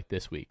 like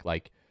this week.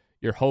 Like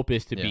your hope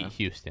is to beat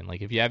Houston.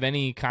 Like if you have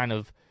any kind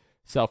of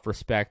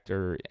self-respect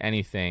or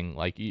anything,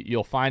 like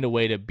you'll find a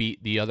way to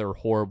beat the other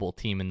horrible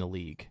team in the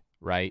league,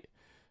 right?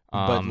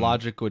 But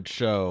logic would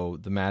show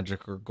the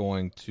Magic are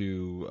going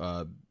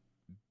to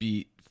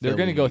beat They're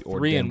going to go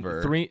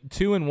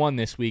 2-1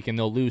 this week, and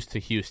they'll lose to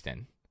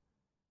Houston.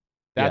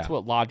 That's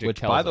what logic Which,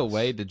 tells by the us.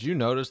 way, did you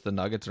notice the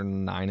Nuggets are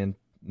 9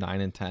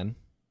 and 10?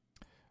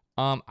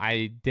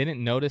 I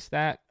didn't notice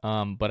that,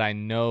 but I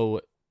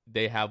know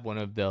they have one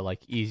of the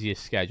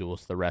easiest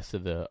schedules the rest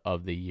of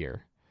the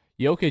year.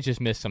 Jokic just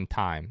missed some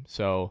time,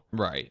 so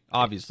right,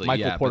 obviously,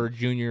 Michael Porter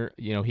Jr.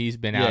 He's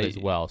been out as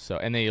well. So,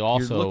 and they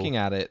also you're looking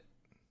at it,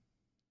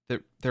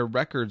 their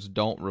records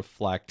don't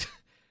reflect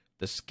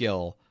the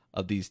skill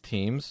of these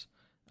teams.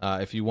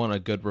 If you want a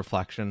good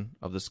reflection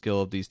of the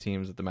skill of these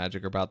teams that the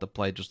Magic are about to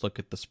play, just look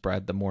at the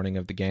spread the morning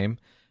of the game.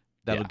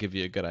 That'll give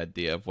you a good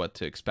idea of what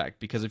to expect.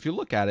 Because if you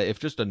look at it, if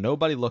just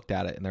nobody looked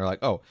at it and they're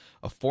like, oh,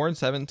 a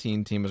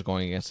 4-17 team is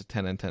going against a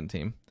 10-10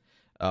 team,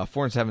 a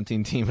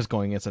 4-17 team is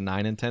going against a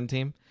 9-10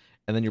 team,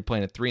 and then you're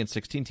playing a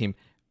 3-16 team,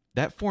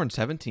 that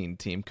 4-17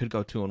 team could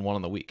go 2-1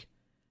 on the week.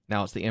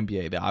 Now it's the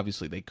NBA.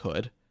 Obviously they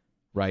could,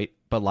 right?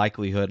 But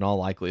in all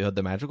likelihood,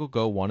 the Magic will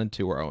go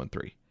 1-2 or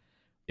 0-3.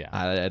 Yeah,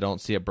 I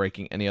don't see it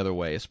breaking any other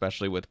way,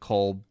 especially with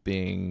Cole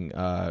being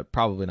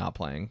probably not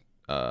playing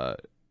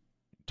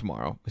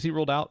tomorrow. Is he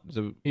ruled out?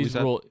 He's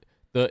ruled.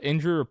 The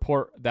injury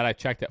report that I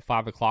checked at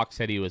 5:00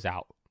 said he was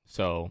out.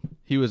 So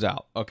he was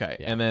out. Okay,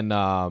 yeah. And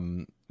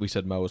then we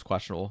said Mo was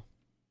questionable.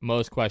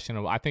 Mo's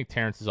questionable. I think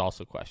Terrence is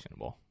also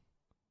questionable.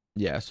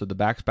 Yeah. So the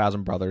back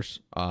spasm brothers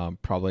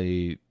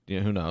probably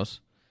who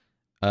knows?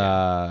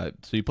 So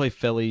you play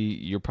Philly,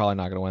 you're probably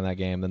not going to win that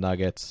game. The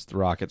Nuggets, the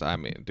Rockets. I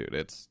mean, dude,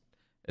 it's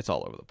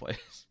all over the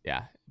place.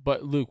 Yeah,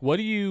 but Luke, what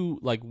do you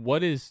like?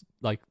 What is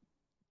like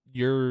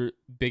your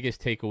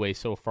biggest takeaway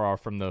so far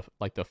from the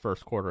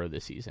first quarter of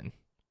the season?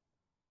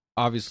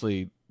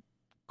 Obviously,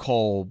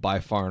 Cole by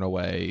far and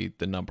away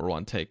the number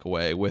one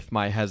takeaway, with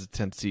my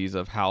hesitancies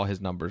of how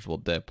his numbers will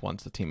dip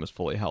once the team is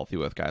fully healthy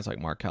with guys like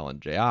Markelle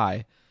and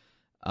J.I.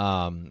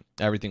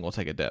 Everything will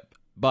take a dip.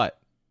 But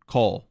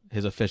Cole,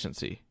 his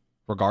efficiency,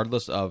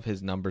 regardless of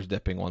his numbers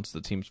dipping once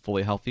the team's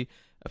fully healthy,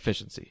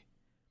 efficiency.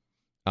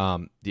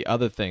 The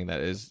other thing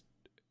that is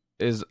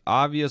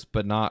obvious,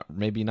 but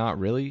maybe not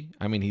really.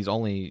 I mean, he's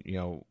only,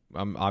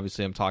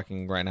 I'm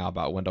talking right now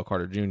about Wendell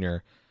Carter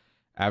Jr.,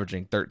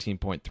 averaging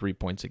 13.3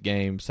 points a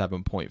game,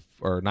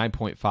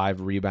 9.5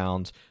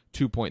 rebounds,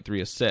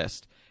 2.3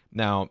 assists.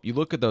 Now, you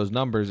look at those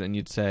numbers and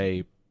you'd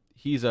say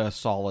he's a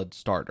solid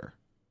starter,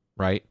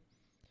 right?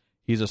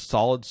 He's a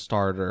solid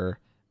starter,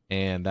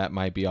 and that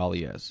might be all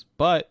he is.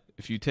 But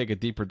if you take a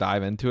deeper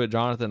dive into it,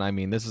 Jonathan, I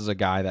mean, this is a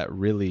guy that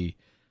really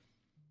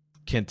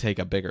can take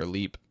a bigger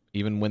leap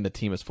even when the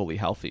team is fully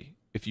healthy.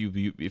 If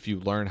you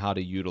learn how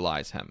to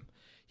utilize him.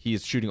 He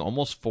is shooting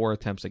almost 4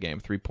 attempts a game,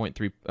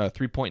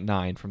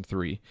 3.9 from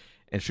 3,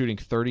 and shooting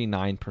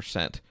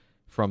 39%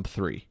 from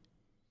 3.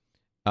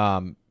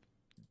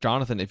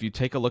 Jonathan, if you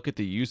take a look at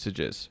the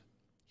usages,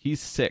 he's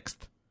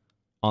 6th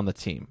on the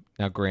team.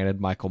 Now, granted,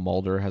 Michael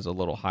Mulder has a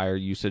little higher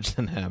usage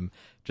than him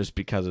just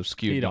because of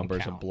skewed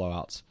numbers and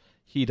blowouts.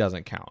 He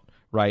doesn't count,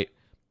 right?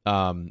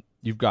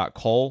 You've got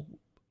Cole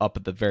up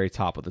at the very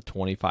top of the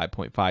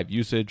 25.5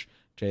 usage.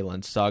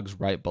 Jalen Suggs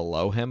right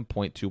below him,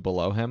 0.2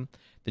 below him.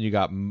 Then you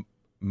got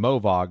Mo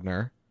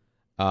Wagner,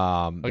 then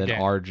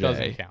RJ,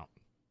 doesn't count.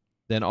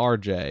 Then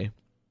RJ,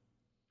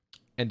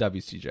 and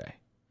WCJ.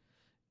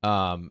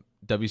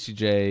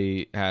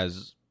 WCJ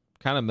has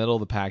kind of middle of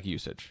the pack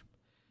usage.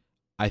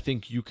 I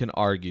think you can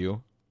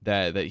argue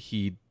that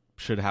he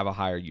should have a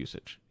higher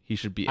usage. He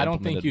should be. I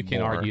don't think you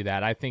can more. argue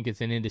that. I think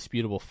it's an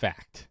indisputable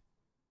fact.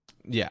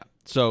 Yeah,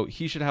 so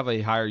he should have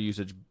a higher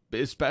usage,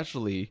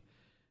 especially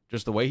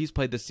just the way he's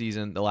played this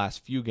season, the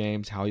last few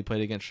games, how he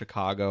played against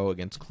Chicago,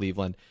 against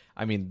Cleveland.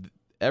 I mean,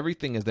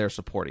 everything is there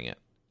supporting it.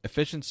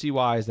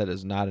 Efficiency-wise, that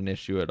is not an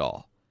issue at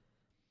all.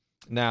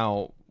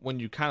 Now, when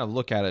you kind of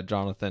look at it,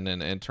 Jonathan,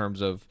 in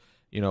terms of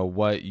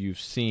what you've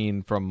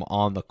seen from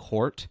on the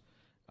court,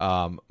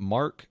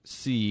 Mark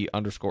C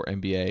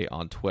 _NBA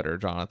on Twitter,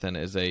 Jonathan,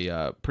 is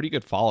a pretty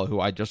good follow who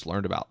I just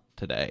learned about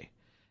today.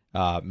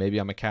 Maybe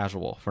I'm a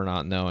casual for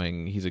not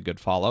knowing he's a good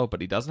follow,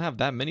 but he doesn't have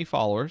that many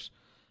followers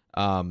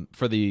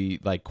for the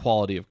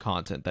quality of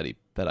content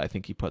that I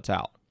think he puts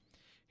out.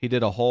 He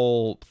did a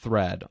whole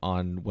thread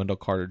on Wendell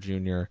Carter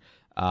Jr.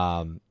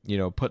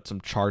 Put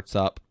some charts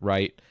up,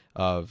 right,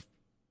 of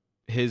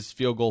his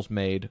field goals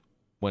made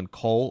when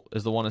Cole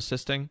is the one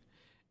assisting,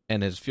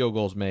 and his field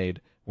goals made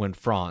when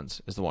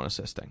Franz is the one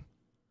assisting.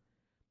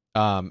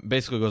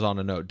 Basically goes on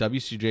to note,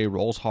 WCJ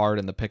rolls hard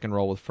in the pick and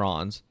roll with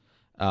Franz,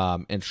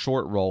 and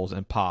short rolls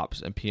and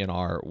pops and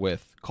PNR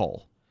with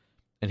Cole.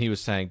 And he was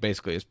saying,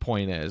 basically, his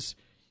point is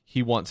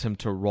he wants him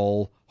to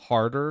roll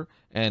harder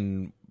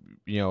and,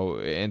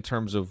 in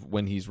terms of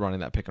when he's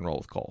running that pick and roll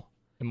with Cole.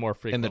 And more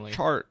frequently. And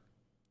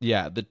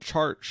the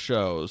chart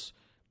shows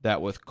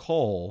that with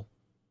Cole,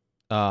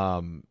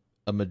 a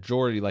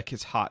majority,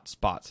 his hot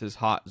spots, his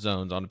hot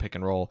zones on a pick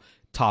and roll,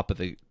 top of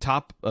the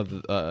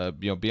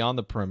beyond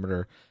the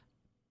perimeter,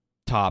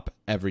 top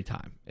every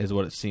time is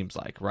what it seems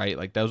like,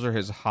 right? Those are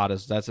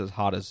that's his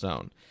hottest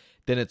zone.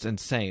 Then it's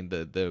insane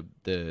the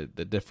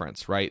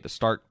difference, right? The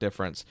stark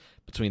difference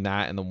between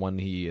that and the one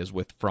he is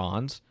with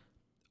Franz.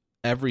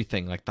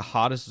 Everything, the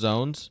hottest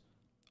zones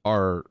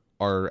are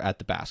at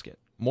the basket,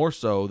 more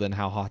so than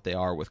how hot they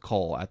are with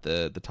Cole at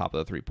the top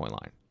of the 3-point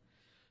line.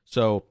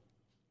 So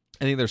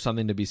I think there's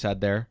something to be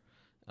said there.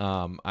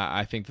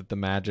 I think that the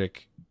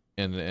Magic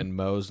and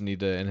Mose and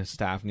his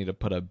staff need to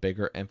put a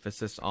bigger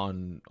emphasis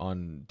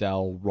on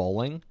Dell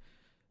rolling.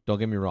 Don't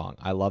get me wrong.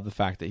 I love the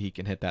fact that he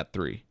can hit that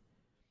 3.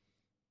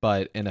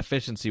 But in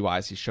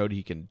efficiency-wise, he showed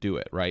he can do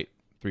it, right?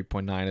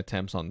 3.9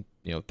 attempts on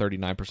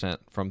 39%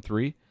 from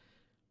 3.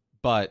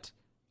 But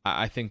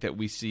I think that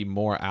we see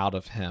more out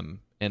of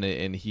him, and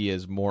he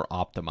is more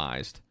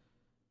optimized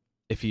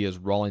if he is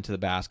rolling to the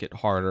basket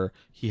harder.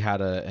 He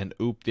had an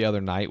oop the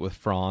other night with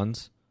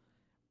Franz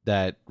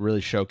that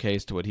really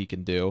showcased what he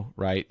can do,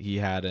 right? He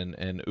had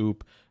an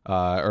oop,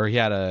 or he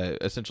had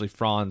essentially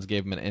Franz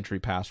gave him an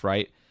entry pass,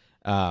 right?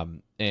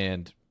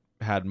 And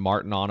had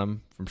Martin on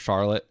him from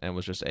Charlotte and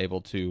was just able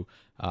to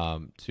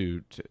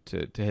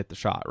hit the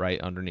shot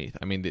right underneath.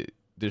 I mean,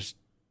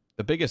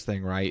 the biggest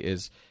thing, right,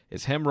 is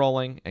him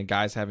rolling and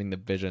guys having the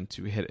vision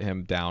to hit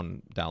him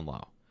down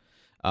low.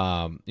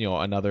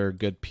 Another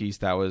good piece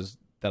that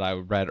I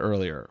read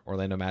earlier,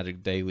 Orlando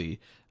Magic Daily.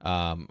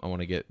 I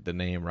want to get the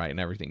name right and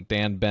everything.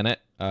 Dan Bennett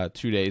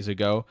 2 days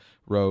ago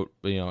wrote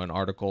an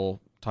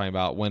article talking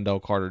about Wendell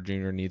Carter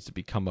Jr. needs to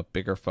become a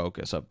bigger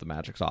focus of the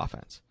Magic's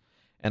offense.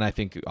 And I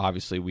think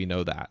obviously we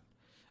know that.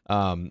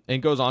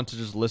 And goes on to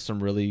just list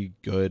some really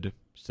good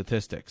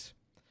statistics.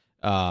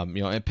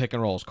 In pick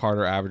and rolls,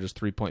 Carter averages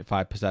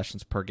 3.5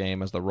 possessions per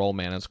game as the roll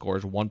man and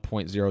scores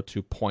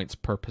 1.02 points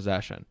per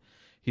possession.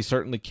 He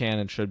certainly can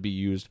and should be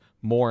used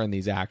more in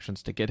these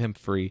actions to get him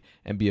free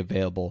and be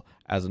available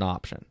as an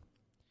option.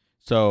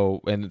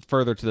 So, and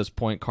further to this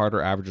point,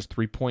 Carter averages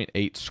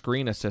 3.8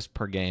 screen assists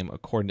per game,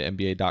 according to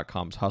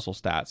NBA.com's Hustle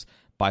Stats,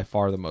 by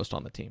far the most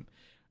on the team.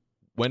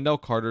 Wendell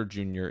Carter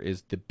Jr.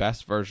 is the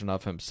best version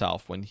of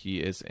himself when he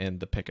is in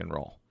the pick and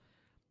roll.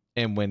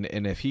 And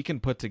if he can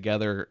put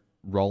together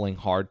rolling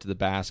hard to the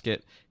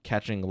basket,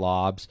 catching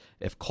lobs,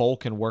 if Cole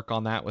can work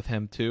on that with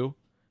him too,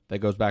 that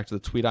goes back to the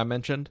tweet I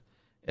mentioned.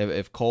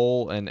 If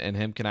Cole and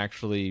him can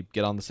actually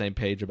get on the same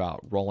page about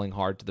rolling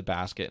hard to the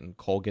basket and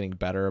Cole getting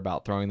better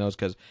about throwing those,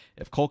 because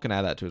if Cole can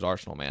add that to his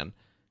arsenal, man,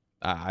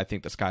 I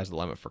think the sky's the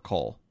limit for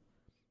Cole.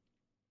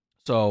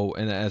 So,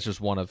 and that's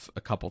just one of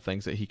a couple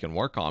things that he can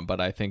work on,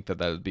 but I think that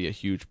would be a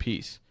huge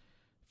piece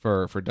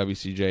for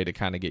WCJ to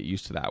kind of get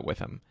used to that with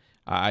him.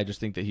 I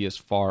just think that he is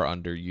far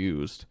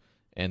underused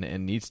and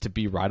needs to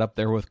be right up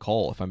there with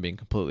Cole, if I'm being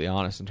completely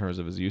honest, in terms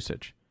of his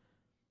usage.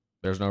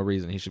 There's no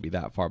reason he should be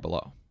that far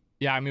below.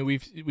 Yeah, I mean,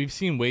 we've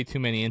seen way too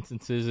many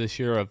instances this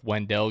year of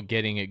Wendell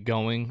getting it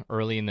going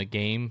early in the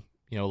game.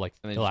 Like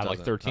he'll have like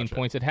 13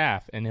 points at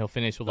half, and he'll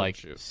finish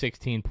with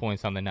 16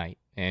 points on the night,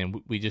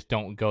 and we just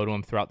don't go to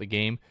him throughout the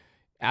game.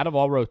 Out of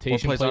all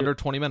rotation plays under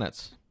 20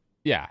 minutes.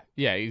 Yeah,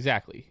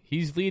 exactly.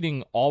 He's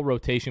leading all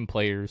rotation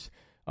players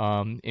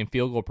in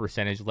field goal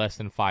percentage less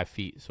than 5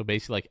 feet. So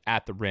basically, like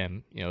at the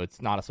rim,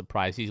 it's not a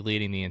surprise. He's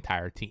leading the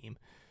entire team.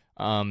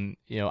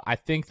 I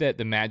think that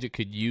the Magic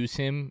could use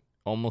him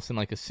almost in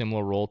like a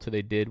similar role to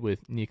they did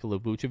with Nikola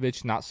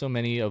Vucevic. Not so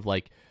many of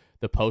like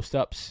the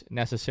post-ups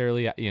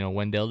necessarily.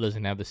 Wendell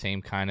doesn't have the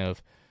same kind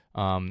of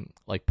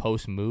like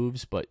post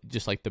moves, but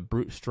just like the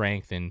brute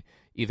strength and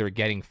either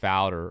getting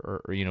fouled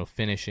or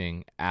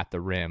finishing at the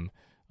rim.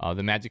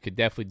 The Magic could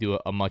definitely do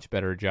a much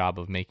better job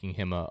of making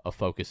him a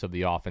focus of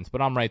the offense.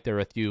 But I'm right there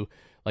with you.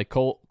 Like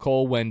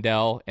Cole,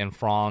 Wendell, and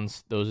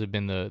Franz, those have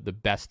been the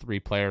best three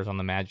players on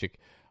the Magic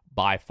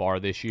by far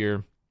this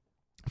year.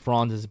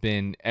 Franz has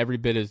been every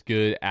bit as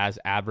good as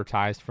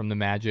advertised from the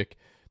Magic.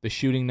 The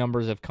shooting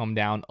numbers have come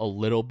down a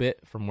little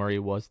bit from where he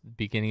was at the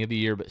beginning of the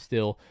year, but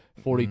still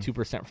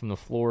 42% from the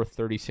floor,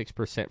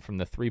 36% from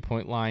the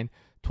three-point line,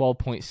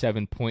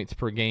 12.7 points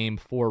per game,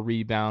 4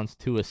 rebounds,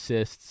 2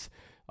 assists,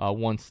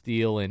 1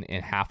 steal, and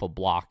half a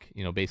block,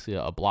 basically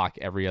a block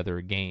every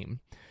other game.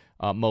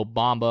 Mo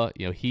Bamba,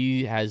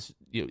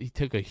 he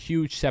took a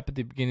huge step at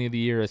the beginning of the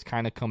year, has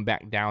kind of come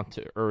back down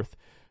to earth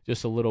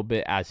just a little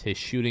bit as his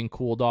shooting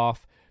cooled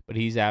off, but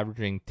he's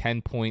averaging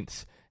 10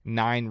 points,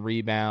 9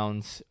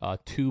 rebounds,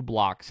 2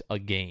 blocks a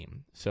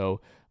game. So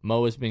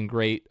Mo has been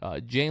great.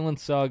 Jalen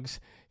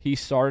Suggs, he's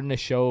starting to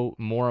show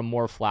more and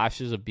more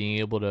flashes of being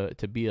able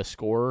to be a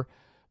scorer.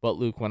 But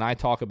Luke, when I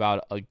talk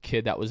about a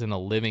kid that was in a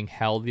living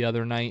hell the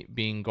other night,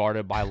 being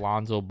guarded by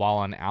Lonzo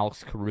Ball and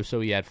Alex Caruso,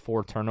 he had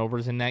 4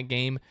 turnovers in that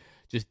game,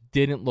 just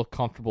didn't look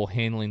comfortable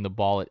handling the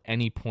ball at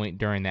any point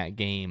during that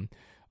game.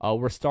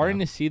 We're starting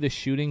to see the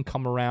shooting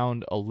come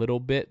around a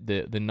little bit.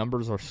 The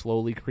numbers are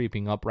slowly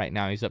creeping up right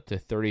now. He's up to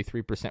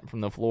 33%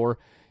 from the floor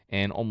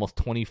and almost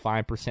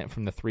 25%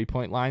 from the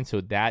three-point line, so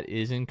that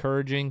is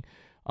encouraging.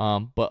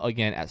 But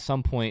again, at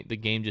some point, the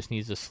game just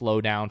needs to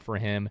slow down for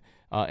him,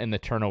 and the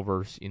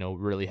turnovers,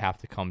 really have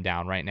to come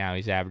down. Right now,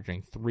 he's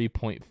averaging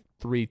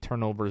 3.3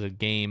 turnovers a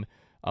game,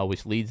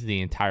 which leads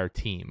the entire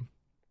team.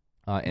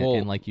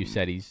 And like you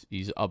said,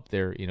 he's up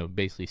there,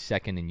 basically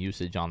second in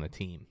usage on the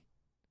team.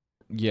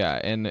 Yeah,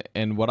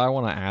 and what I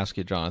want to ask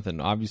you,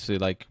 Jonathan, obviously,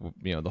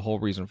 the whole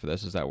reason for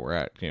this is that we're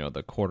at,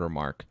 the quarter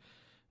mark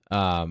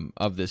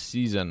of this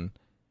season.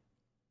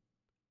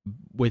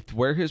 With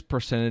where his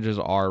percentages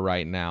are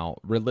right now,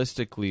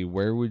 realistically,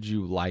 where would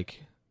you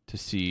like to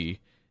see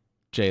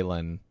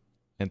Jalen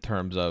in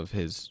terms of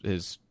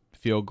his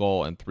field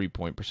goal and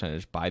 3-point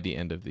percentage by the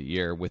end of the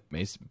year? With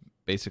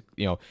basic,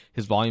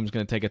 his volume is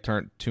going to take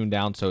a tune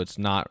down, so it's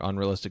not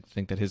unrealistic to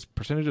think that his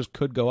percentages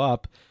could go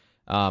up.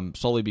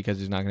 Solely because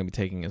he's not going to be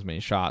taking as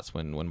many shots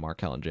when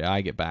Markelle and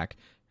J.I. get back.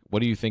 What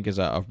do you think is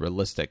a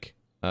realistic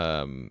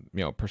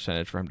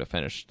percentage for him to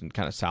finish and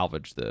kind of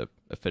salvage the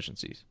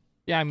efficiencies?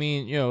 Yeah, I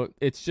mean,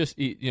 it's just,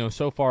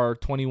 so far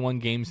 21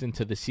 games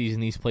into the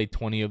season, he's played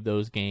 20 of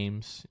those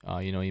games.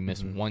 He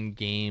missed one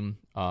game,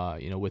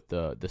 with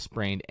the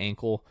sprained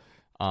ankle.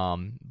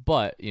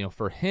 But,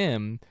 for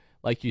him,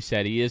 like you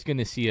said, he is going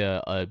to see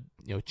a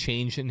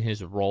change in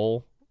his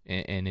role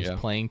and his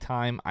playing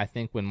time. I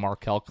think when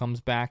Markelle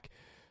comes back,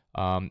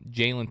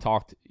 Jalen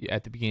talked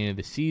at the beginning of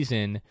the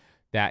season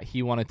that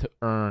he wanted to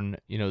earn,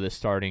 the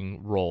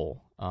starting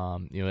role,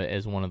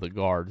 as one of the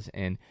guards.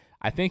 And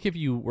I think if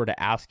you were to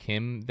ask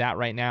him that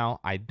right now,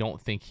 I don't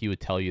think he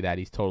would tell you that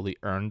he's totally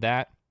earned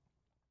that.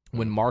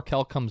 When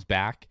Markelle comes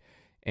back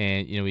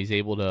and, he's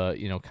able to,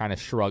 kind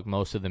of shrug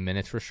most of the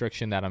minutes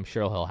restriction that I'm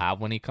sure he'll have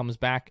when he comes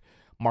back,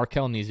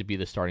 Markelle needs to be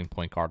the starting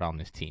point guard on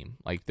this team.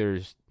 Like,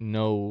 there's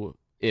no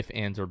ifs,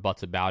 ands, or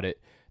buts about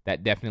it.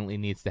 that definitely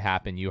needs to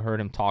happen. You heard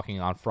him talking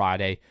on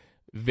Friday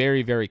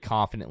very, very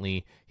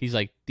confidently. He's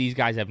like, these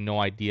guys have no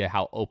idea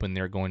how open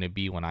they're going to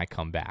be when I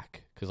come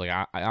back. Because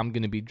like I'm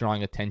going to be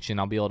drawing attention.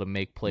 I'll be able to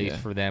make plays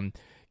for them,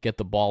 get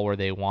the ball where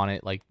they want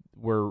it. Like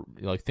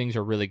things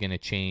are really going to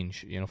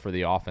change, for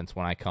the offense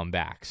when I come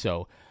back.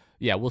 So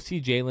yeah, we'll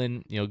see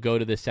Jalen, go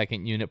to the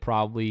second unit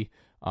probably.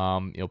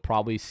 You'll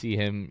probably see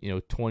him,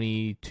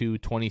 22,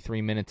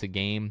 23 minutes a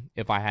game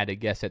if I had to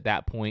guess at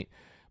that point.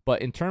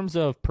 But in terms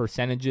of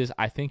percentages,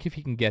 I think if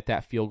he can get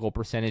that field goal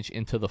percentage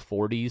into the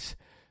 40s,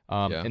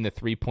 and the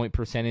 3-point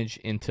percentage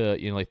into,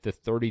 like the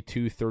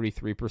 32,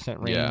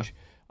 33% range,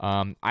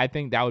 I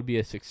think that would be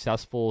a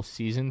successful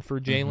season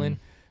for Jalen.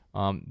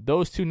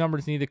 Those two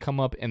numbers need to come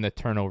up, and the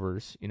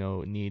turnovers,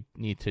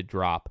 need to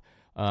drop.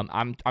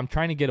 I'm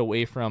trying to get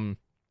away from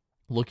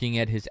looking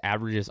at his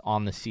averages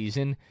on the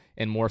season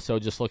and more so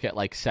just look at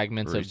like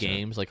segments of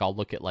games. Like I'll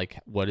look at like,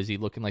 what is he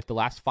looking like the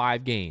last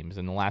 5 games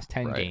and the last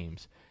 10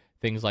 games,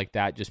 things like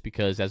that, just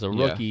because as a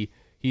rookie,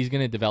 he's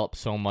going to develop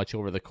so much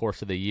over the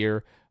course of the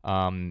year.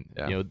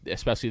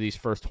 Especially these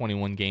first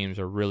 21 games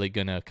are really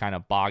going to kind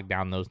of bog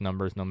down those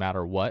numbers no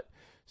matter what.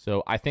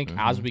 So I think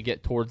as we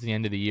get towards the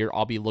end of the year,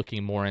 I'll be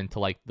looking more into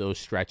like those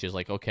stretches,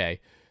 like, okay,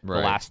 the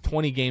last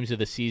 20 games of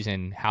the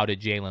season, how did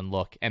Jalen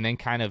look? And then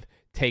kind of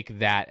take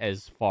that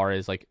as far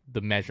as like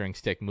the measuring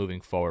stick moving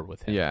forward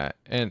with him. Yeah.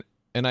 And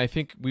I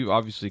think we've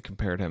obviously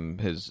compared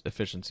his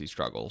efficiency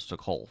struggles to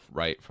Cole,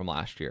 right, from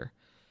last year.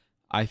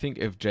 I think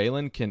if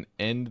Jalen can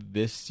end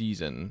this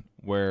season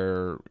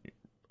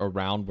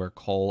around where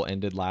Cole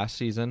ended last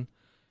season,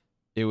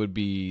 it would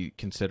be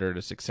considered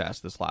a success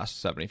this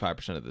last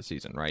 75% of the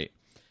season, right?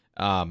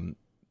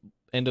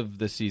 End of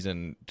the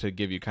season, to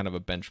give you kind of a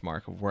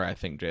benchmark of where I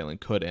think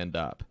Jalen could end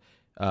up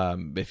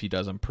if he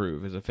does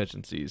improve his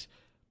efficiencies.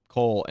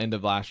 Cole, end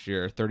of last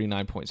year,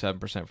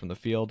 39.7% from the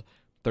field,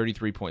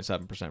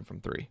 33.7% from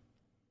 3.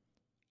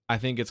 I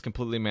think it's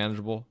completely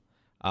manageable.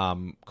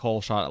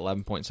 Cole shot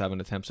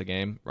 11.7 attempts a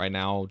game. Right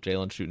now,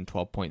 Jalen's shooting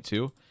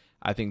 12.2.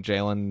 I think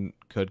Jalen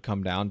could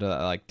come down to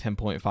like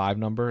 10.5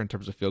 number in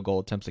terms of field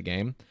goal attempts a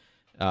game.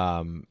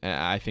 And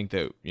I think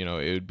that,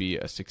 it would be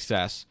a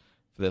success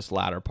for this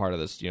latter part of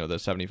this, the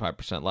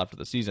 75% left of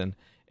the season.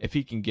 If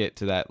he can get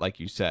to that, like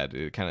you said,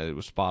 it kind of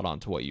was spot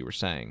on to what you were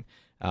saying.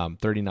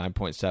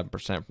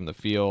 39.7% from the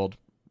field,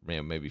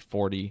 maybe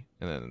 40,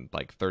 and then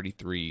like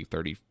 32,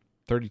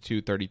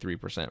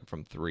 33%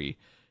 from 3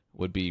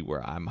 would be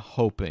where I'm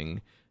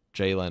hoping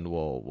Jalen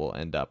will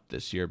end up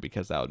this year,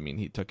 because that would mean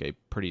he took a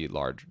pretty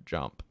large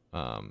jump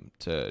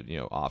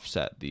to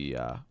offset the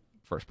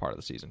first part of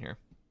the season here.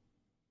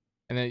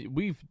 And then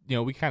we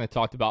kind of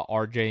talked about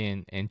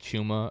RJ and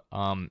Chuma.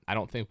 I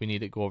don't think we need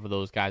to go over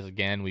those guys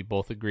again. We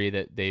both agree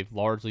that they've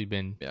largely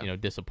been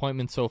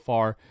disappointments so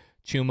far.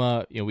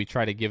 Chuma, we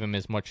try to give him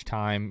as much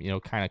time,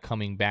 kind of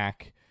coming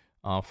back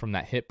from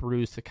that hip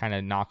bruise to kind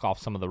of knock off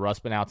some of the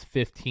rust. But now it's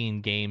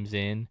 15 games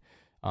in,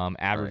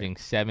 averaging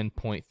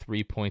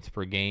 7.3 points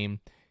per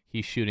game.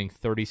 He's shooting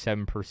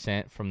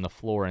 37% from the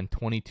floor and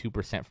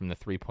 22% from the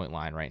 3-point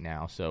line right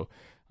now. So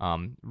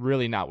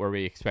really not where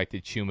we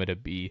expected Chuma to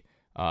be,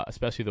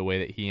 especially the way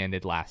that he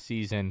ended last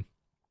season.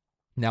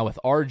 Now with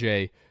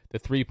RJ, the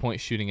 3-point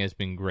shooting has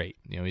been great.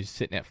 He's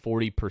sitting at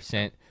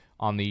 40%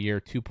 on the year,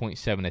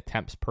 2.7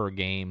 attempts per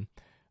game,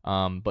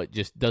 but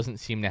just doesn't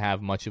seem to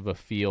have much of a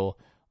feel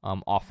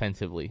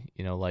offensively.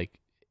 Like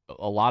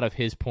a lot of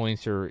his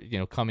points are,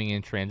 coming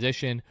in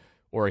transition,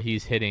 or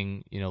he's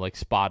hitting, like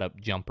spot up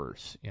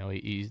jumpers.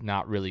 He's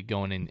not really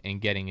going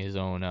and getting his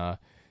own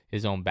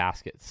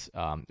baskets.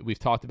 We've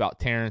talked about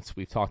Terrence.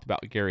 We've talked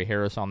about Gary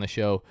Harris on the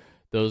show.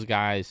 Those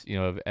guys,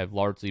 have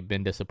largely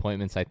been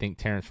disappointments. I think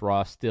Terrence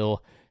Ross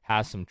still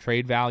has some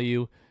trade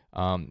value.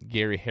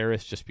 Gary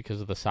Harris, just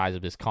because of the size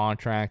of his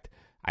contract,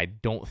 I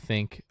don't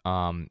think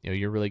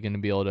you're really going to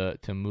be able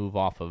to move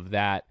off of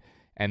that.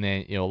 And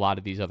then a lot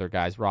of these other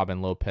guys,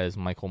 Robin Lopez,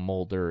 Michael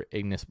Mulder,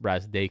 Ignas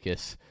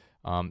Brazdeikis,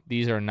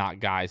 these are not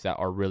guys that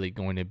are really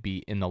going to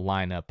be in the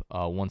lineup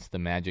once the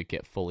Magic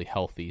get fully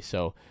healthy.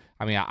 So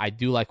I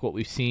do like what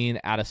we've seen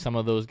out of some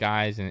of those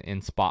guys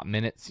in spot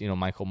minutes.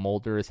 Michael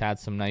Mulder has had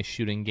some nice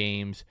shooting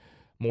games.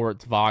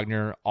 Moritz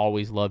Wagner,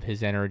 always love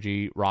his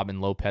energy.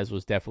 Robin Lopez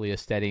was definitely a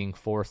steadying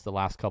force the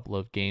last couple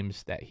of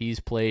games that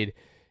he's played.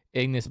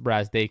 Ignas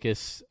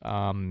Brazdeikis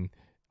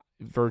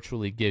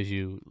virtually gives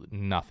you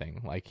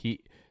nothing. Like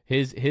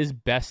his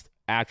best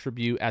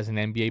attribute as an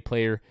NBA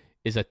player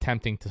is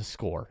attempting to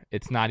score.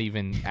 It's not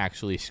even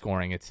actually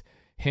scoring. It's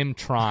him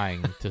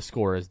trying to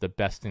score is the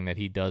best thing that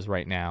he does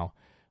right now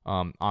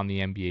on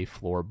the NBA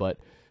floor. But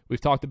we've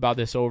talked about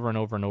this over and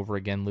over and over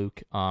again,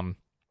 Luke.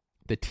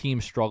 The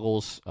team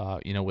struggles,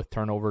 with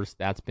turnovers.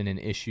 That's been an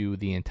issue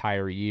the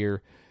entire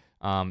year.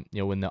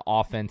 When the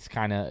offense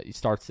kind of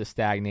starts to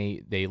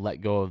stagnate, they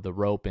let go of the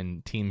rope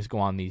and teams go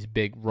on these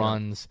big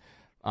runs.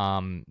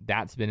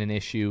 That's been an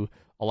issue.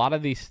 A lot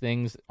of these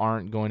things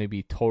aren't going to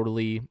be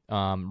totally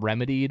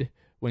remedied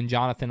when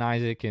Jonathan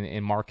Isaac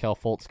and Markelle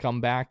Fultz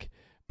come back,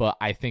 but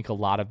I think a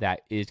lot of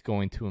that is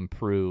going to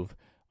improve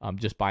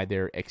just by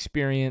their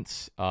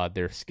experience,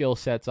 their skill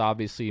sets.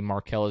 Obviously,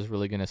 Markelle is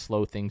really going to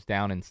slow things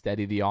down and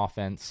steady the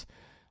offense.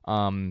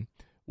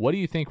 What do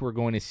you think we're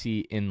going to see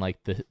in like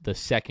the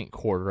second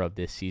quarter of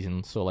this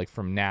season? So like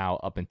from now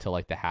up until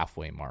like the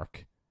halfway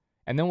mark,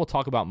 and then we'll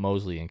talk about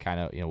Mosley and kind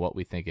of what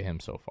we think of him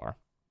so far.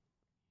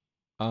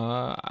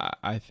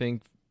 I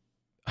think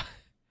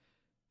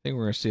we're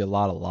going to see a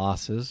lot of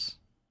losses.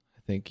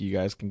 I think you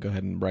guys can go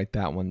ahead and write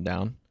that one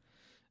down.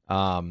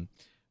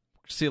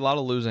 See a lot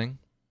of losing.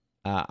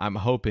 I'm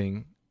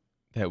hoping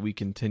that we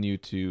continue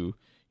to,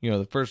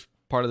 the first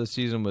part of the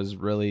season was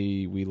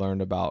really, we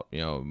learned about,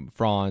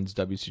 Franz,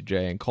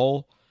 WCJ, and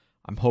Cole.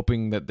 I'm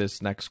hoping that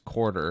this next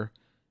quarter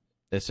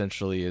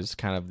essentially is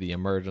kind of the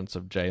emergence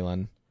of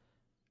Jalen,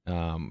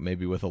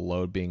 maybe with a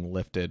load being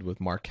lifted with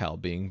Markelle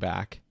being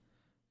back.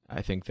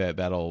 I think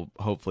that'll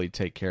hopefully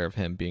take care of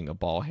him being a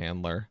ball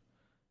handler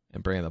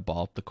and bringing the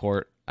ball up the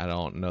court. I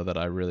don't know that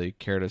I really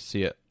care to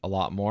see it a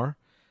lot more.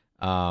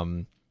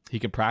 He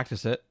can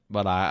practice it,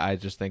 but I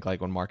just think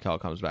like when Markelle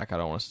comes back, I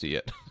don't want to see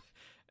it.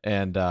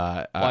 And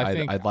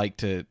I'd like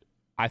to.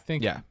 I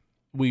think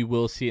we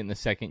will see it in the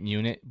second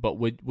unit, but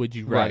would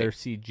you rather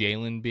see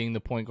Jalen being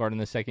the point guard in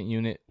the second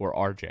unit or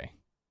RJ?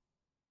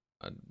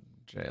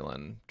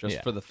 Jalen,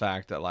 just for the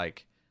fact that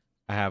like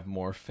I have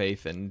more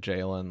faith in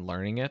Jalen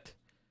learning it.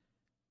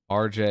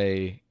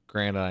 RJ,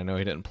 granted, I know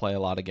he didn't play a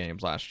lot of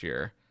games last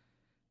year.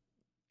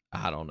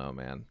 I don't know,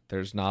 man.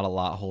 There's not a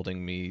lot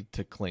holding me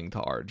to cling to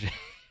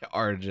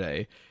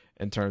RJ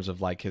in terms of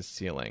like his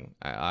ceiling.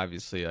 I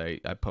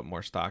put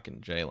more stock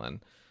in Jalen.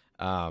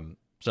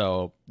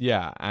 So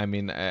yeah, I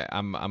mean,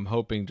 I'm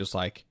hoping just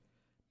like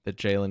that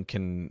Jalen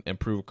can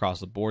improve across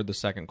the board the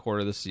second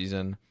quarter of the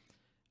season.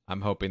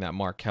 I'm hoping that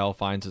Markelle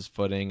finds his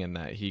footing and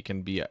that he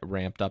can be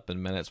ramped up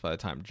in minutes by the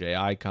time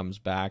J.I. comes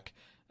back.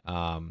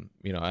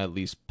 At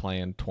least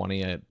playing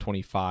 20,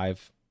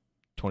 25,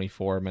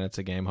 24 minutes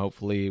a game,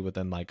 hopefully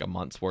within like a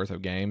month's worth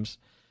of games.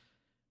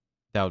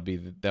 That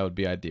would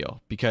be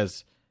ideal,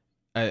 because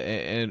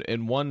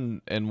in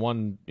one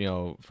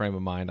frame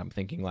of mind, I'm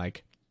thinking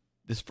like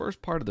this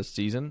first part of the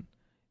season,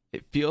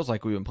 it feels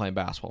like we've been playing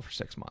basketball for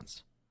 6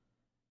 months,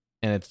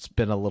 and it's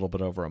been a little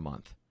bit over a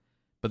month.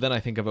 But then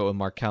I think of it with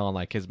Markelle and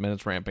like his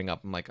minutes ramping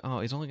up. I'm like, oh,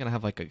 he's only gonna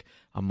have like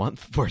a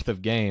month worth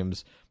of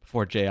games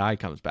before J.I.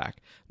 comes back.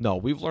 No,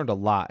 we've learned a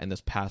lot in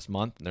this past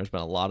month, and there's been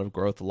a lot of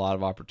growth, a lot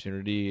of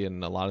opportunity,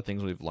 and a lot of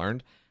things we've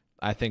learned.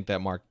 I think that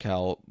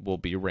Markelle will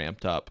be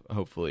ramped up,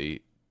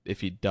 hopefully,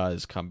 if he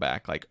does come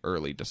back like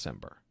early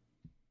December,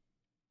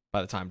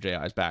 by the time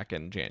J.I. is back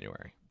in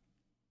January.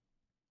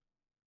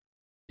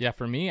 Yeah,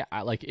 for me,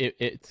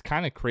 it's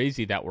kind of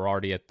crazy that we're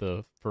already at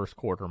the first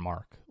quarter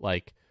mark.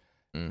 Like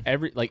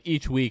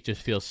each week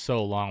just feels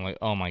so long. Like,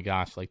 oh my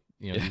gosh,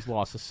 these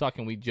losses suck.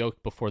 And we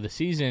joked before the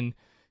season,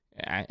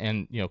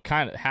 and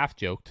kind of half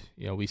joked.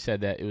 We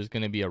said that it was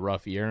going to be a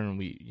rough year, and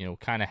we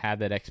kind of had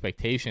that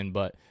expectation.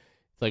 But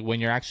it's like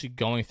when you're actually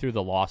going through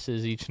the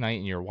losses each night,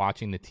 and you're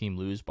watching the team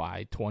lose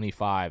by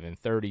 25 and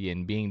 30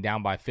 and being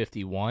down by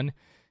 51,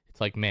 it's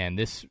like, man,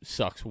 this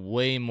sucks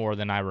way more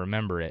than I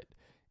remember it.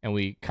 And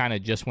we kind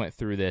of just went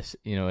through this,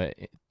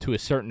 to a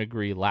certain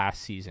degree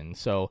last season.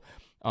 So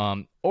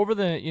over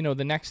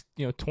the next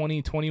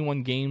 20,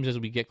 21 games as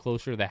we get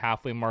closer to the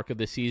halfway mark of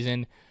the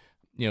season,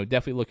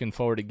 definitely looking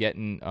forward to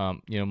getting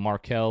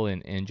Markelle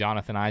and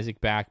Jonathan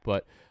Isaac back.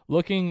 But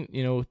looking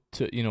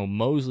to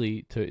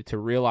Mosley to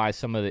realize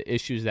some of the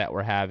issues that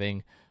we're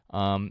having.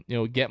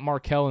 Get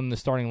Markelle in the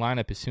starting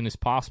lineup as soon as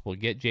possible.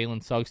 Get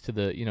Jalen Suggs to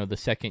the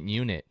second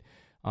unit.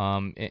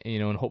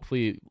 And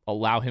hopefully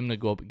allow him to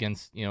go up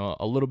against,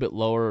 a little bit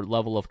lower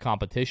level of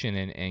competition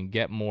and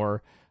get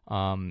more,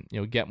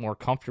 get more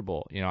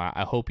comfortable.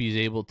 I hope he's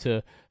able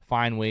to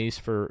find ways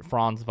for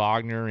Franz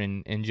Wagner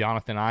and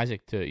Jonathan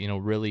Isaac to,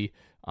 really,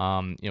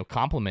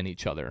 complement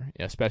each other,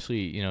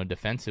 especially,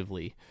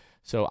 defensively.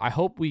 So I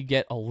hope we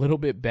get a little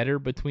bit better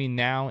between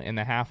now and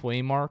the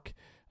halfway mark.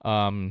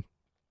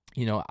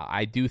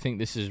 I do think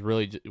this is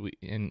really,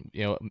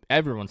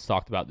 everyone's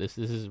talked about this.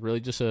 This is really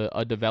just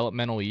a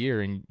developmental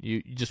year, and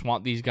you just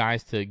want these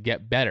guys to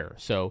get better.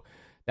 So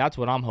that's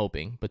what I'm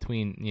hoping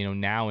between,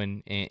 now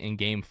and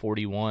game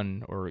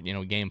 41 or,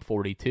 game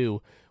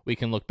 42, we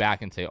can look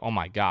back and say, oh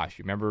my gosh,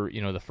 you remember,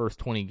 the first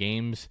 20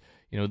 games,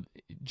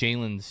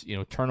 Jalen's,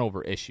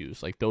 turnover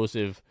issues, like those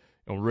have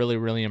really,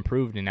 really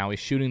improved, and now he's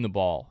shooting the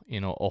ball,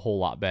 a whole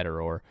lot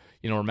better. Or,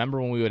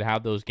 remember when we would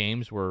have those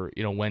games where,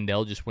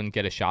 Wendell just wouldn't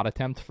get a shot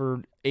attempt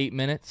for 8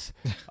 minutes?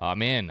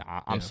 Man,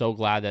 I'm so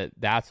glad that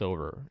that's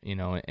over,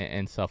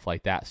 and stuff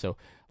like that. So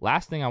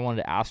last thing I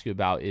wanted to ask you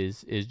about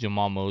is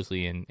Jamal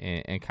Mosley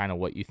and kind of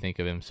what you think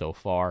of him so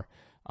far.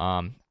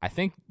 I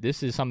think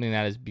this is something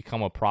that has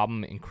become a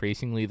problem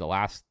increasingly the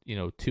last,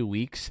 2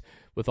 weeks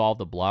with all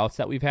the blowouts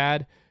that we've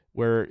had,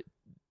 where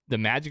the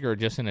Magic are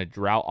just in a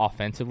drought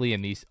offensively,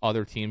 and these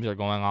other teams are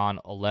going on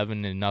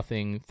 11-0,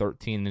 13-0,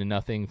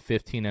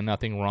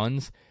 15-0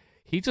 runs.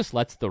 He just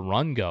lets the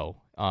run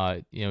go,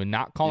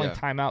 not calling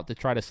timeout to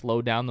try to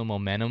slow down the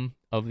momentum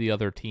of the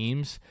other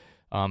teams.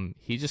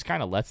 He just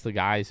kind of lets the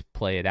guys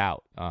play it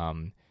out.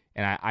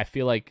 And I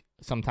feel like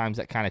sometimes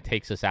that kind of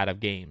takes us out of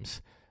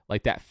games.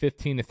 Like that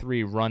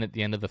 15-3 run at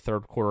the end of the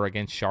third quarter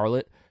against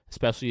Charlotte,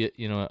 especially,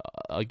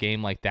 a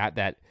game like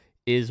that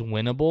is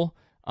winnable.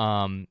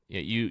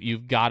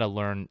 You've got to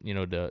learn,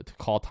 to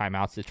call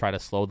timeouts to try to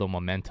slow the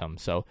momentum.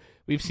 So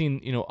we've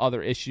seen,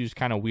 other issues,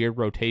 kind of weird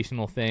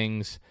rotational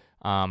things.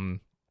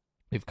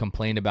 We've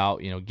complained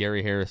about,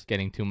 Gary Harris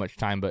getting too much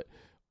time, but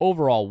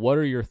overall, what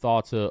are your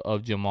thoughts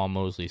of Jamahl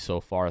Mosley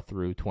so far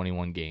through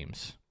 21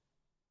 games?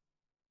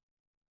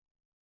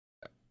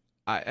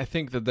 I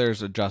think that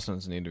there's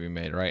adjustments that need to be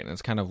made, right? And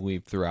it's kind of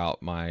weaved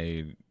throughout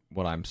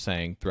what I'm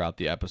saying throughout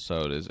the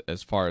episode is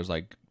as far as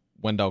like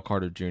Wendell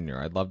Carter Jr.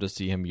 I'd love to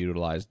see him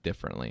utilized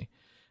differently.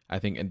 I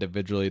think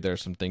individually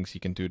there's some things he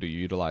can do to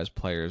utilize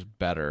players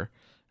better.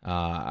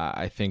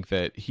 I think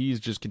that he's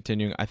just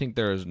continuing. I think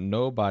there is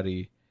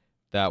nobody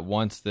that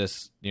wants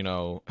this,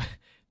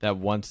 that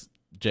wants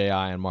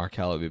J.I. and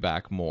Markelle to be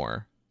back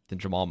more than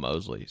Jamahl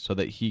Mosley, so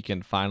that he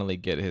can finally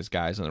get his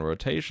guys in the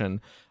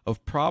rotation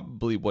of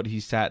probably what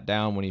he sat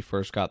down when he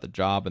first got the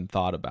job and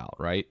thought about,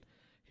 right?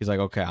 He's like,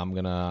 okay, I'm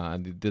going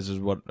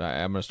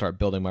to start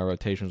building my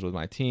rotations with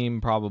my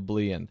team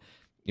probably, and,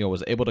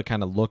 was able to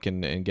kind of look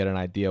and get an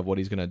idea of what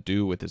he's going to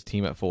do with his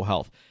team at full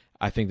health.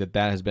 I think that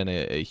has been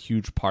a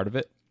huge part of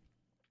it.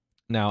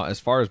 Now, as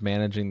far as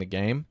managing the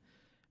game,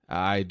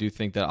 I do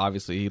think that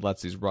obviously he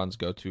lets these runs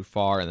go too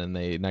far, and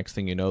then next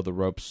thing you know, the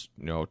rope's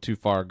too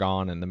far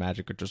gone, and the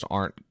Magic just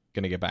aren't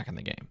going to get back in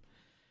the game.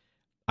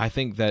 I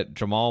think that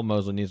Jamahl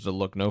Mosley needs to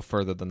look no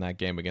further than that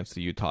game against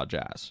the Utah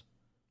Jazz,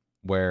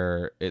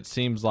 where it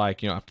seems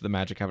like after the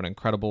Magic have an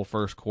incredible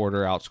first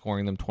quarter,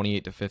 outscoring them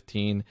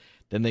 28-15,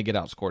 then they get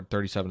outscored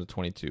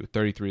 37-22,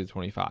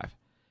 33-25,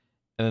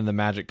 and then the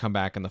Magic come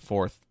back in the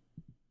fourth,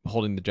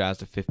 holding the Jazz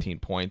to 15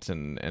 points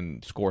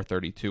and score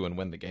 32 and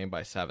win the game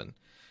by 7.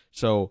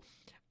 So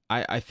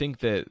I think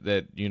that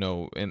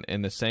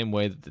in the same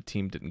way that the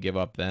team didn't give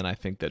up then, I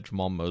think that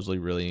Jamahl Mosley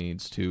really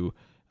needs to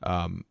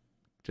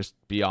just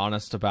be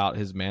honest about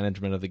his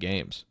management of the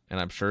games. And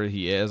I'm sure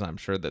he is. I'm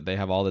sure that they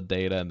have all the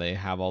data and they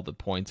have all the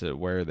points at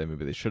where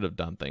maybe they should have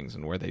done things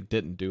and where they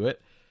didn't do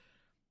it.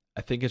 I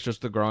think it's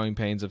just the growing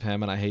pains of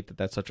him, and I hate that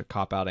that's such a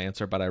cop-out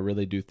answer, but I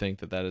really do think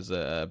that is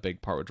a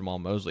big part with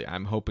Jamahl Mosley.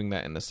 I'm hoping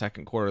that in the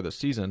second quarter of the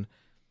season,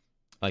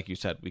 like you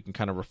said, we can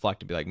kind of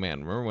reflect and be like,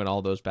 man, remember when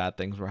all those bad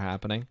things were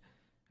happening?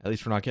 At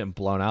least we're not getting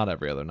blown out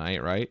every other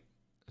night, right?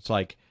 It's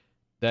like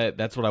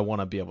that's what I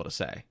want to be able to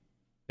say.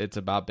 It's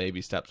about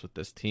baby steps with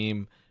this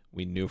team.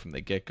 We knew from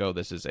the get-go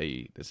this is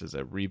a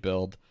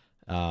rebuild,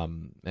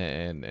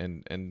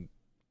 and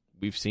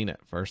we've seen it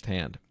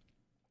firsthand.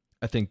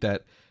 I think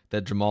that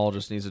Jamahl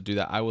just needs to do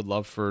that. I would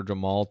love for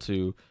Jamahl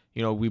to,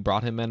 we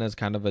brought him in as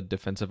kind of a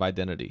defensive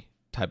identity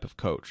type of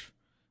coach,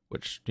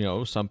 which,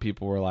 some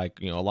people were like,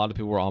 a lot of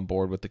people were on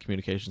board with the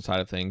communication side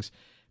of things.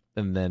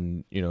 And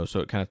then,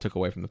 so it kind of took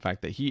away from the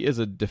fact that he is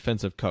a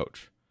defensive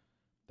coach.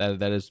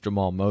 That is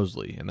Jamahl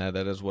Mosley. And that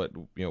is what,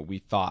 we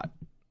thought,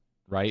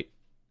 right?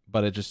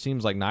 But it just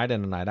seems like night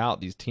in and night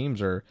out, these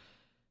teams are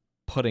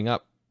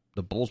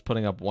the Bulls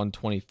putting up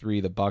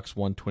 123, the Bucks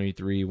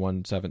 123,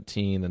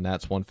 117, the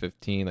Nets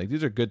 115. Like,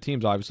 these are good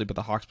teams, obviously, but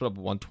the Hawks put up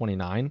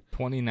 129.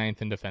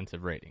 29th in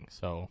defensive rating,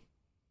 so...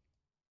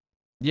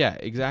 Yeah,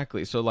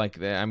 exactly. So,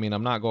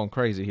 I'm not going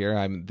crazy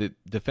here.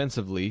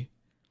 Defensively,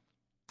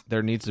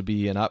 there needs to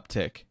be an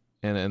uptick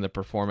in the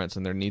performance,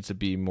 and there needs to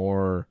be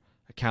more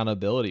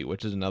accountability,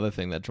 which is another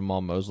thing that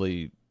Jamahl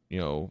Mosley,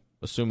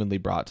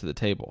 assumedly brought to the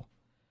table.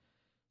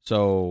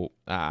 So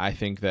I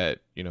think that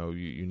he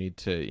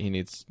needs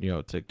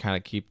to kind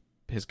of keep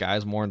his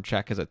guys more in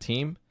check as a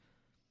team.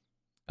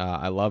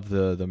 I love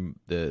the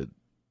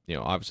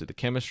obviously the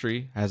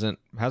chemistry hasn't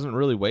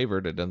really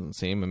wavered. It doesn't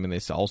seem. I mean,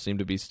 they all seem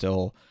to be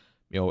still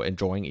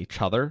enjoying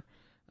each other.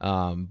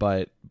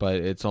 But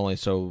it's only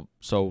so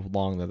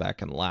long that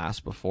can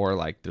last before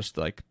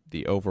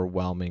the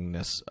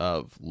overwhelmingness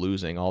of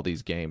losing all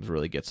these games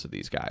really gets to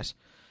these guys.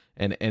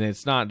 And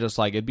it's not just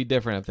it'd be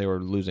different if they were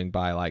losing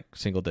by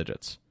single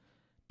digits,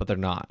 but they're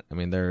not. I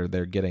mean, they're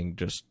getting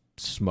just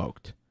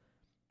smoked.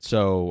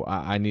 So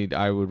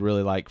I would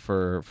really like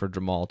for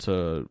Jamahl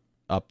to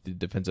up the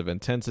defensive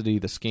intensity,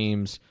 the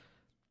schemes,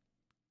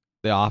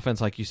 the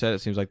offense. Like you said,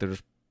 it seems like they're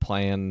just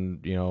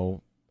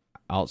playing,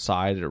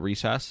 outside at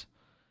recess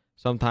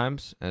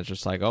sometimes, and it's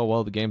just oh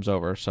well, the game's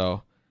over,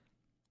 so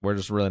we're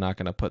just really not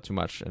going to put too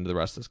much into the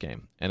rest of this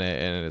game, and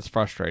it's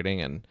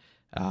frustrating. And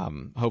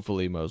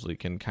hopefully Mosley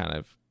can kind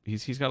of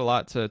he's got a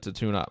lot to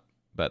tune up,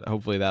 but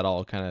hopefully that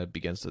all kind of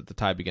the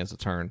tide begins to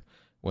turn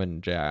when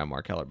J.I. and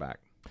Markelle are back.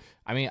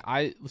 I mean,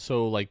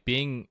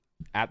 being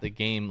at the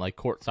game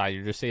courtside,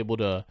 you're just able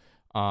to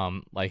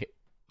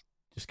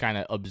just kind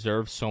of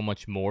observe so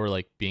much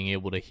more, being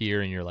able to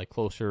hear, and you're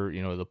closer,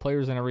 the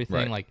players and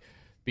everything. Right.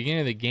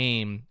 Beginning of the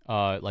game,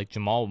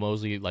 Jamahl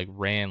Mosley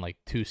ran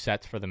 2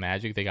 sets for the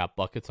Magic. They got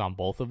buckets on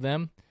both of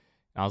them.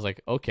 And I was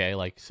like, okay,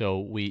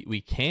 so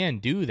we can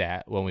do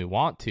that when we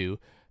want to,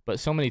 but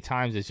so many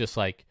times it's just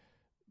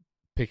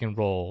pick and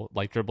roll,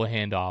 dribble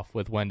handoff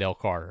with Wendell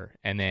Carter,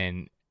 and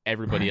then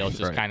everybody else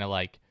just right. kind of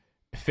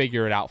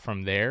figure it out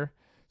from there.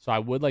 So I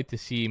would like to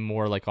see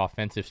more like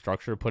offensive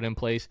structure put in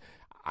place.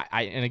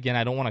 And again,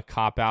 I don't want to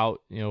cop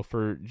out,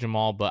 for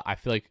Jamal, but I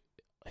feel like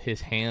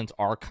his hands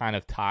are kind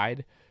of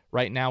tied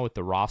right now with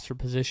the roster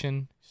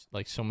position.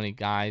 Like so many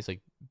guys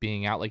like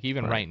being out, like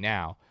even right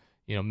now,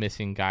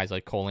 missing guys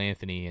like Cole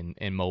Anthony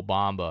and Mo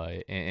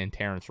Bamba and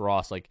Terrence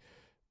Ross, like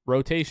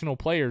rotational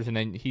players. And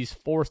then he's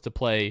forced to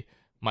play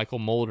Michael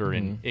Mulder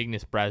and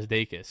Ignas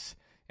Brazdeikis.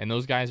 And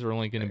those guys are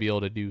only going to be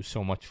able to do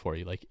so much for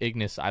you. Like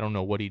Ignas, I don't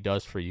know what he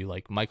does for you.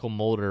 Like Michael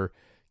Mulder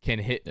can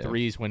hit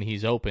threes when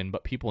he's open,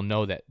 but people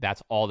know that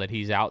that's all that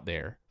he's out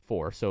there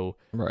for. So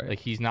like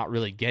he's not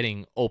really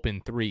getting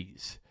open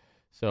threes.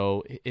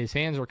 So his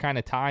hands are kind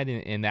of tied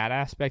in that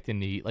aspect,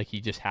 and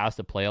he just has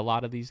to play a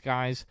lot of these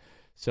guys.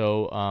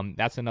 So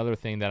that's another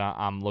thing that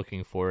I'm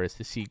looking for, is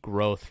to see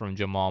growth from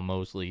Jamal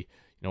Mosley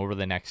over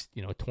the next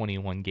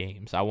 21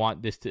 games. I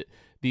want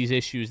these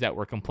issues that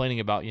we're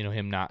complaining about,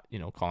 him not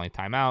calling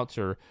timeouts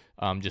or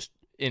just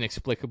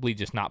inexplicably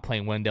just not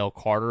playing Wendell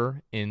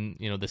Carter in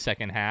the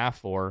second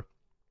half, or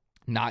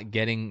not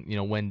getting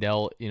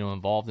Wendell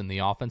involved in the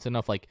offense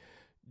enough. Like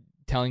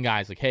telling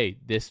guys like, hey,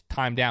 this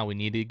time down, we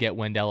need to get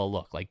Wendell a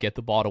look. Like get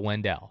the ball to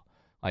Wendell.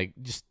 Like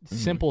just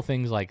simple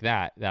things like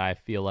that I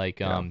feel like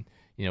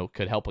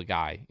could help a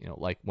guy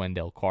like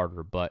Wendell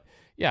Carter. But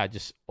yeah,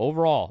 just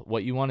overall,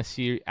 what you want to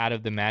see out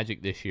of the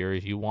Magic this year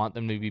is you want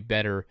them to be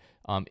better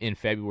in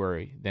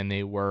February than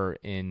they were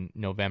in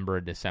November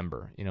or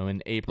December.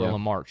 In April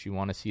and March, you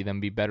want to see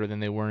them be better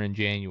than they were in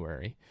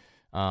January.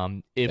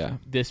 If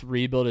this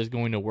rebuild is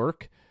going to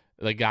work,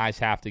 the guys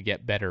have to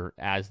get better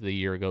as the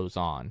year goes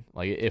on.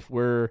 Like if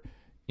we're,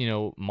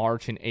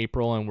 March and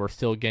April and we're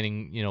still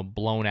getting,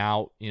 blown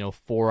out,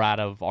 4 out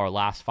of our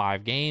last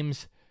 5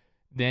 games,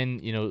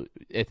 then,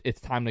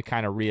 it's time to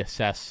kind of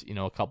reassess,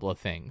 a couple of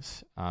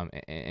things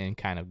and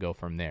kind of go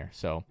from there.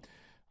 So,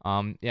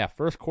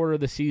 first quarter of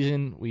the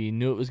season, we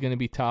knew it was going to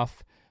be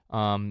tough.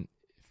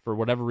 For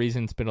whatever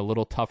reason, it's been a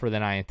little tougher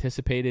than I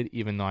anticipated,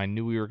 even though I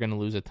knew we were going to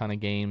lose a ton of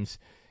games.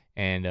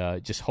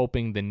 And just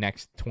hoping the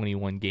next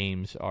 21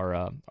 games are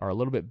a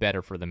little bit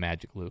better for the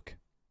Magic, Luke.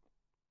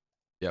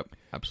 Yep,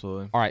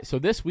 absolutely. All right, so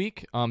this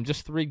week,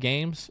 just 3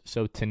 games.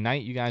 So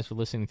tonight, you guys are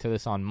listening to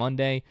this on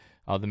Monday.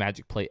 The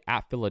Magic play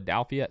at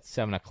Philadelphia at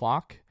 7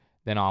 o'clock.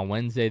 Then on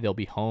Wednesday, they'll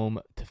be home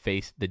to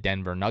face the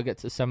Denver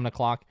Nuggets at 7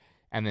 o'clock.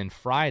 And then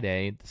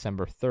Friday,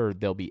 December 3rd,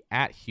 they'll be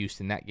at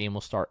Houston. That game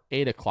will start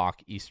 8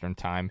 o'clock Eastern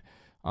time.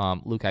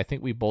 Luke, I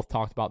think we both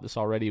talked about this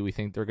already. We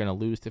think they're going to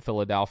lose to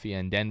Philadelphia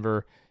and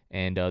Denver,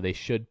 and they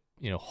should,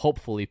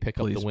 hopefully pick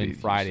up the win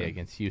Friday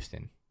against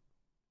Houston.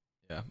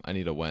 Yeah, I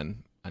need a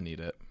win. I need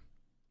it.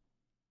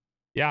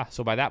 Yeah,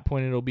 so by that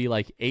point, it'll be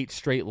like 8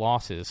 straight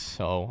losses.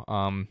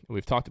 So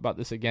we've talked about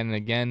this again and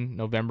again.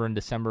 November and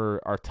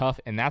December are tough,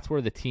 and that's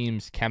where the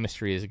team's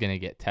chemistry is going to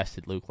get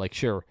tested, Luke. Like,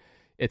 sure,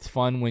 it's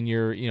fun when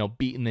you're,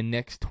 beating the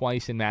Knicks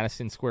twice in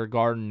Madison Square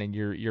Garden, and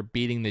you're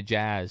beating the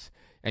Jazz,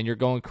 and you're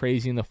going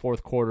crazy in the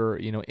fourth quarter,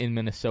 in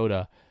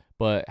Minnesota.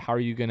 But how are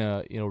you going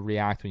to,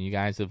 react when you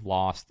guys have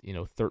lost,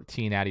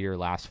 13 out of your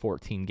last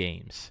 14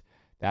 games?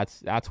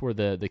 That's where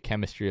the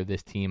chemistry of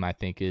this team, I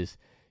think, is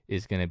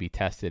going to be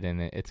tested,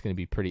 and it's going to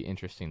be pretty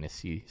interesting to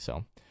see.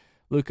 So,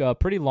 Luke, a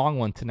pretty long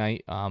one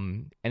tonight.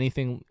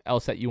 Anything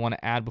else that you want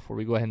to add before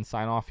we go ahead and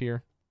sign off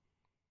here?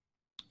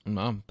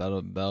 No,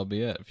 that'll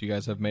be it. If you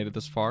guys have made it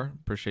this far,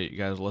 appreciate you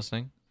guys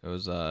listening. It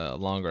was a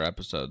longer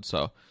episode,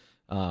 so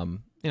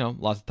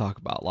lots to talk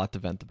about, a lot to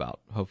vent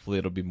about. Hopefully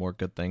it'll be more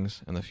good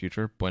things in the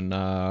future when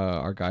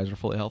our guys are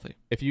fully healthy.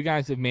 If you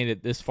guys have made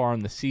it this far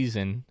in the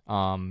season,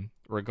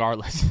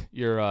 regardless,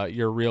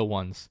 you're real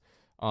ones.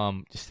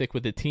 Just stick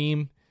with the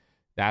team.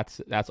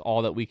 That's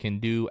all that we can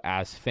do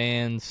as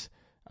fans.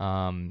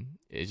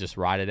 Is just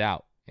ride it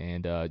out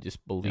and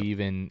just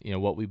believe in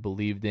what we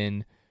believed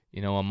in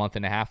a month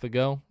and a half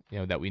ago.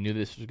 That we knew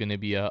this was going to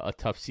be a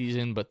tough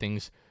season, but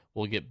things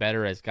will get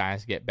better as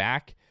guys get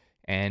back.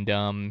 And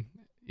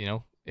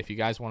if you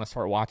guys want to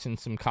start watching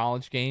some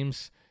college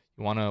games,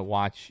 you want to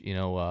watch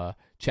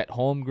Chet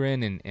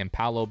Holmgren and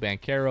Paolo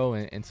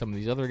Banchero and some of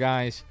these other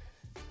guys.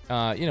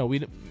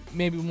 We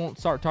maybe won't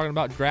start talking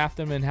about draft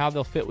them and how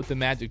they'll fit with the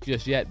Magic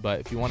just yet, but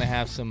if you want to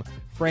have some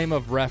frame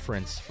of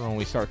reference for when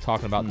we start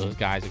talking about those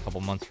guys a couple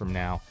months from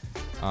now,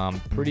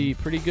 pretty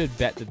good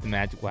bet that the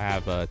Magic will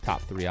have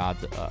top 3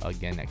 odds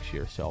again next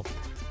year. So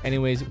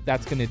anyways,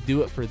 that's going to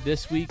do it for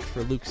this week.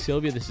 For Luke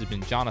Sylvia, this has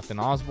been Jonathan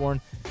Osborne.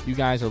 You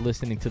guys are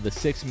listening to The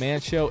Sixth Man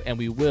Show, and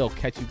we will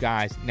catch you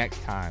guys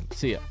next time.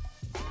 See ya.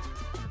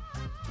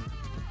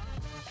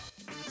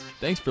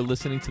 Thanks for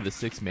listening to The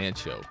Sixth Man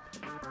Show.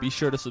 Be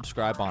sure to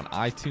subscribe on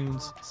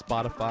iTunes,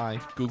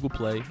 Spotify, Google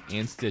Play,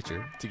 and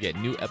Stitcher to get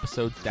new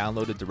episodes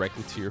downloaded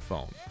directly to your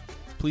phone.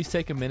 Please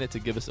take a minute to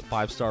give us a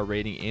 5-star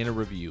rating and a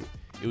review.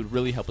 It would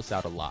really help us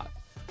out a lot.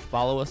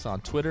 Follow us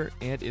on Twitter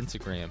and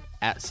Instagram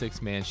at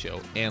Sixth Man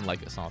Show, and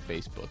like us on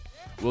Facebook.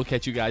 We'll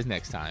catch you guys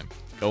next time.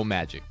 Go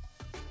Magic.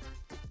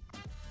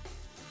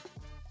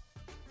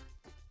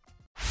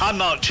 I'm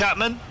Mark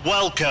Chapman.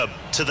 Welcome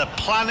to the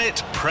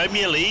Planet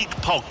Premier League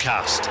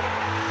podcast.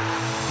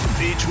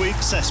 The Each week,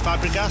 Cesc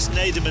Fabregas,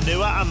 Nader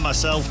Manua and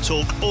myself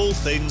talk all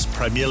things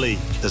Premier League.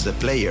 As a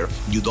player,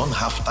 you don't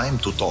have time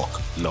to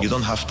talk. No. You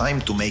don't have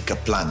time to make a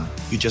plan.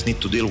 You just need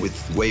to deal with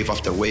wave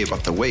after wave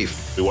after wave.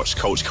 We watched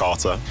Coach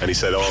Carter and he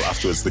said,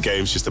 afterwards, the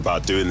game's just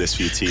about doing this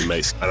for your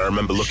teammates. And I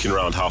remember looking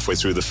around halfway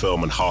through the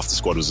film and half the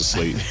squad was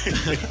asleep.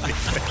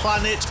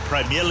 Planet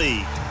Premier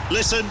League.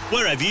 Listen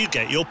wherever you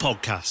get your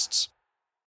podcasts.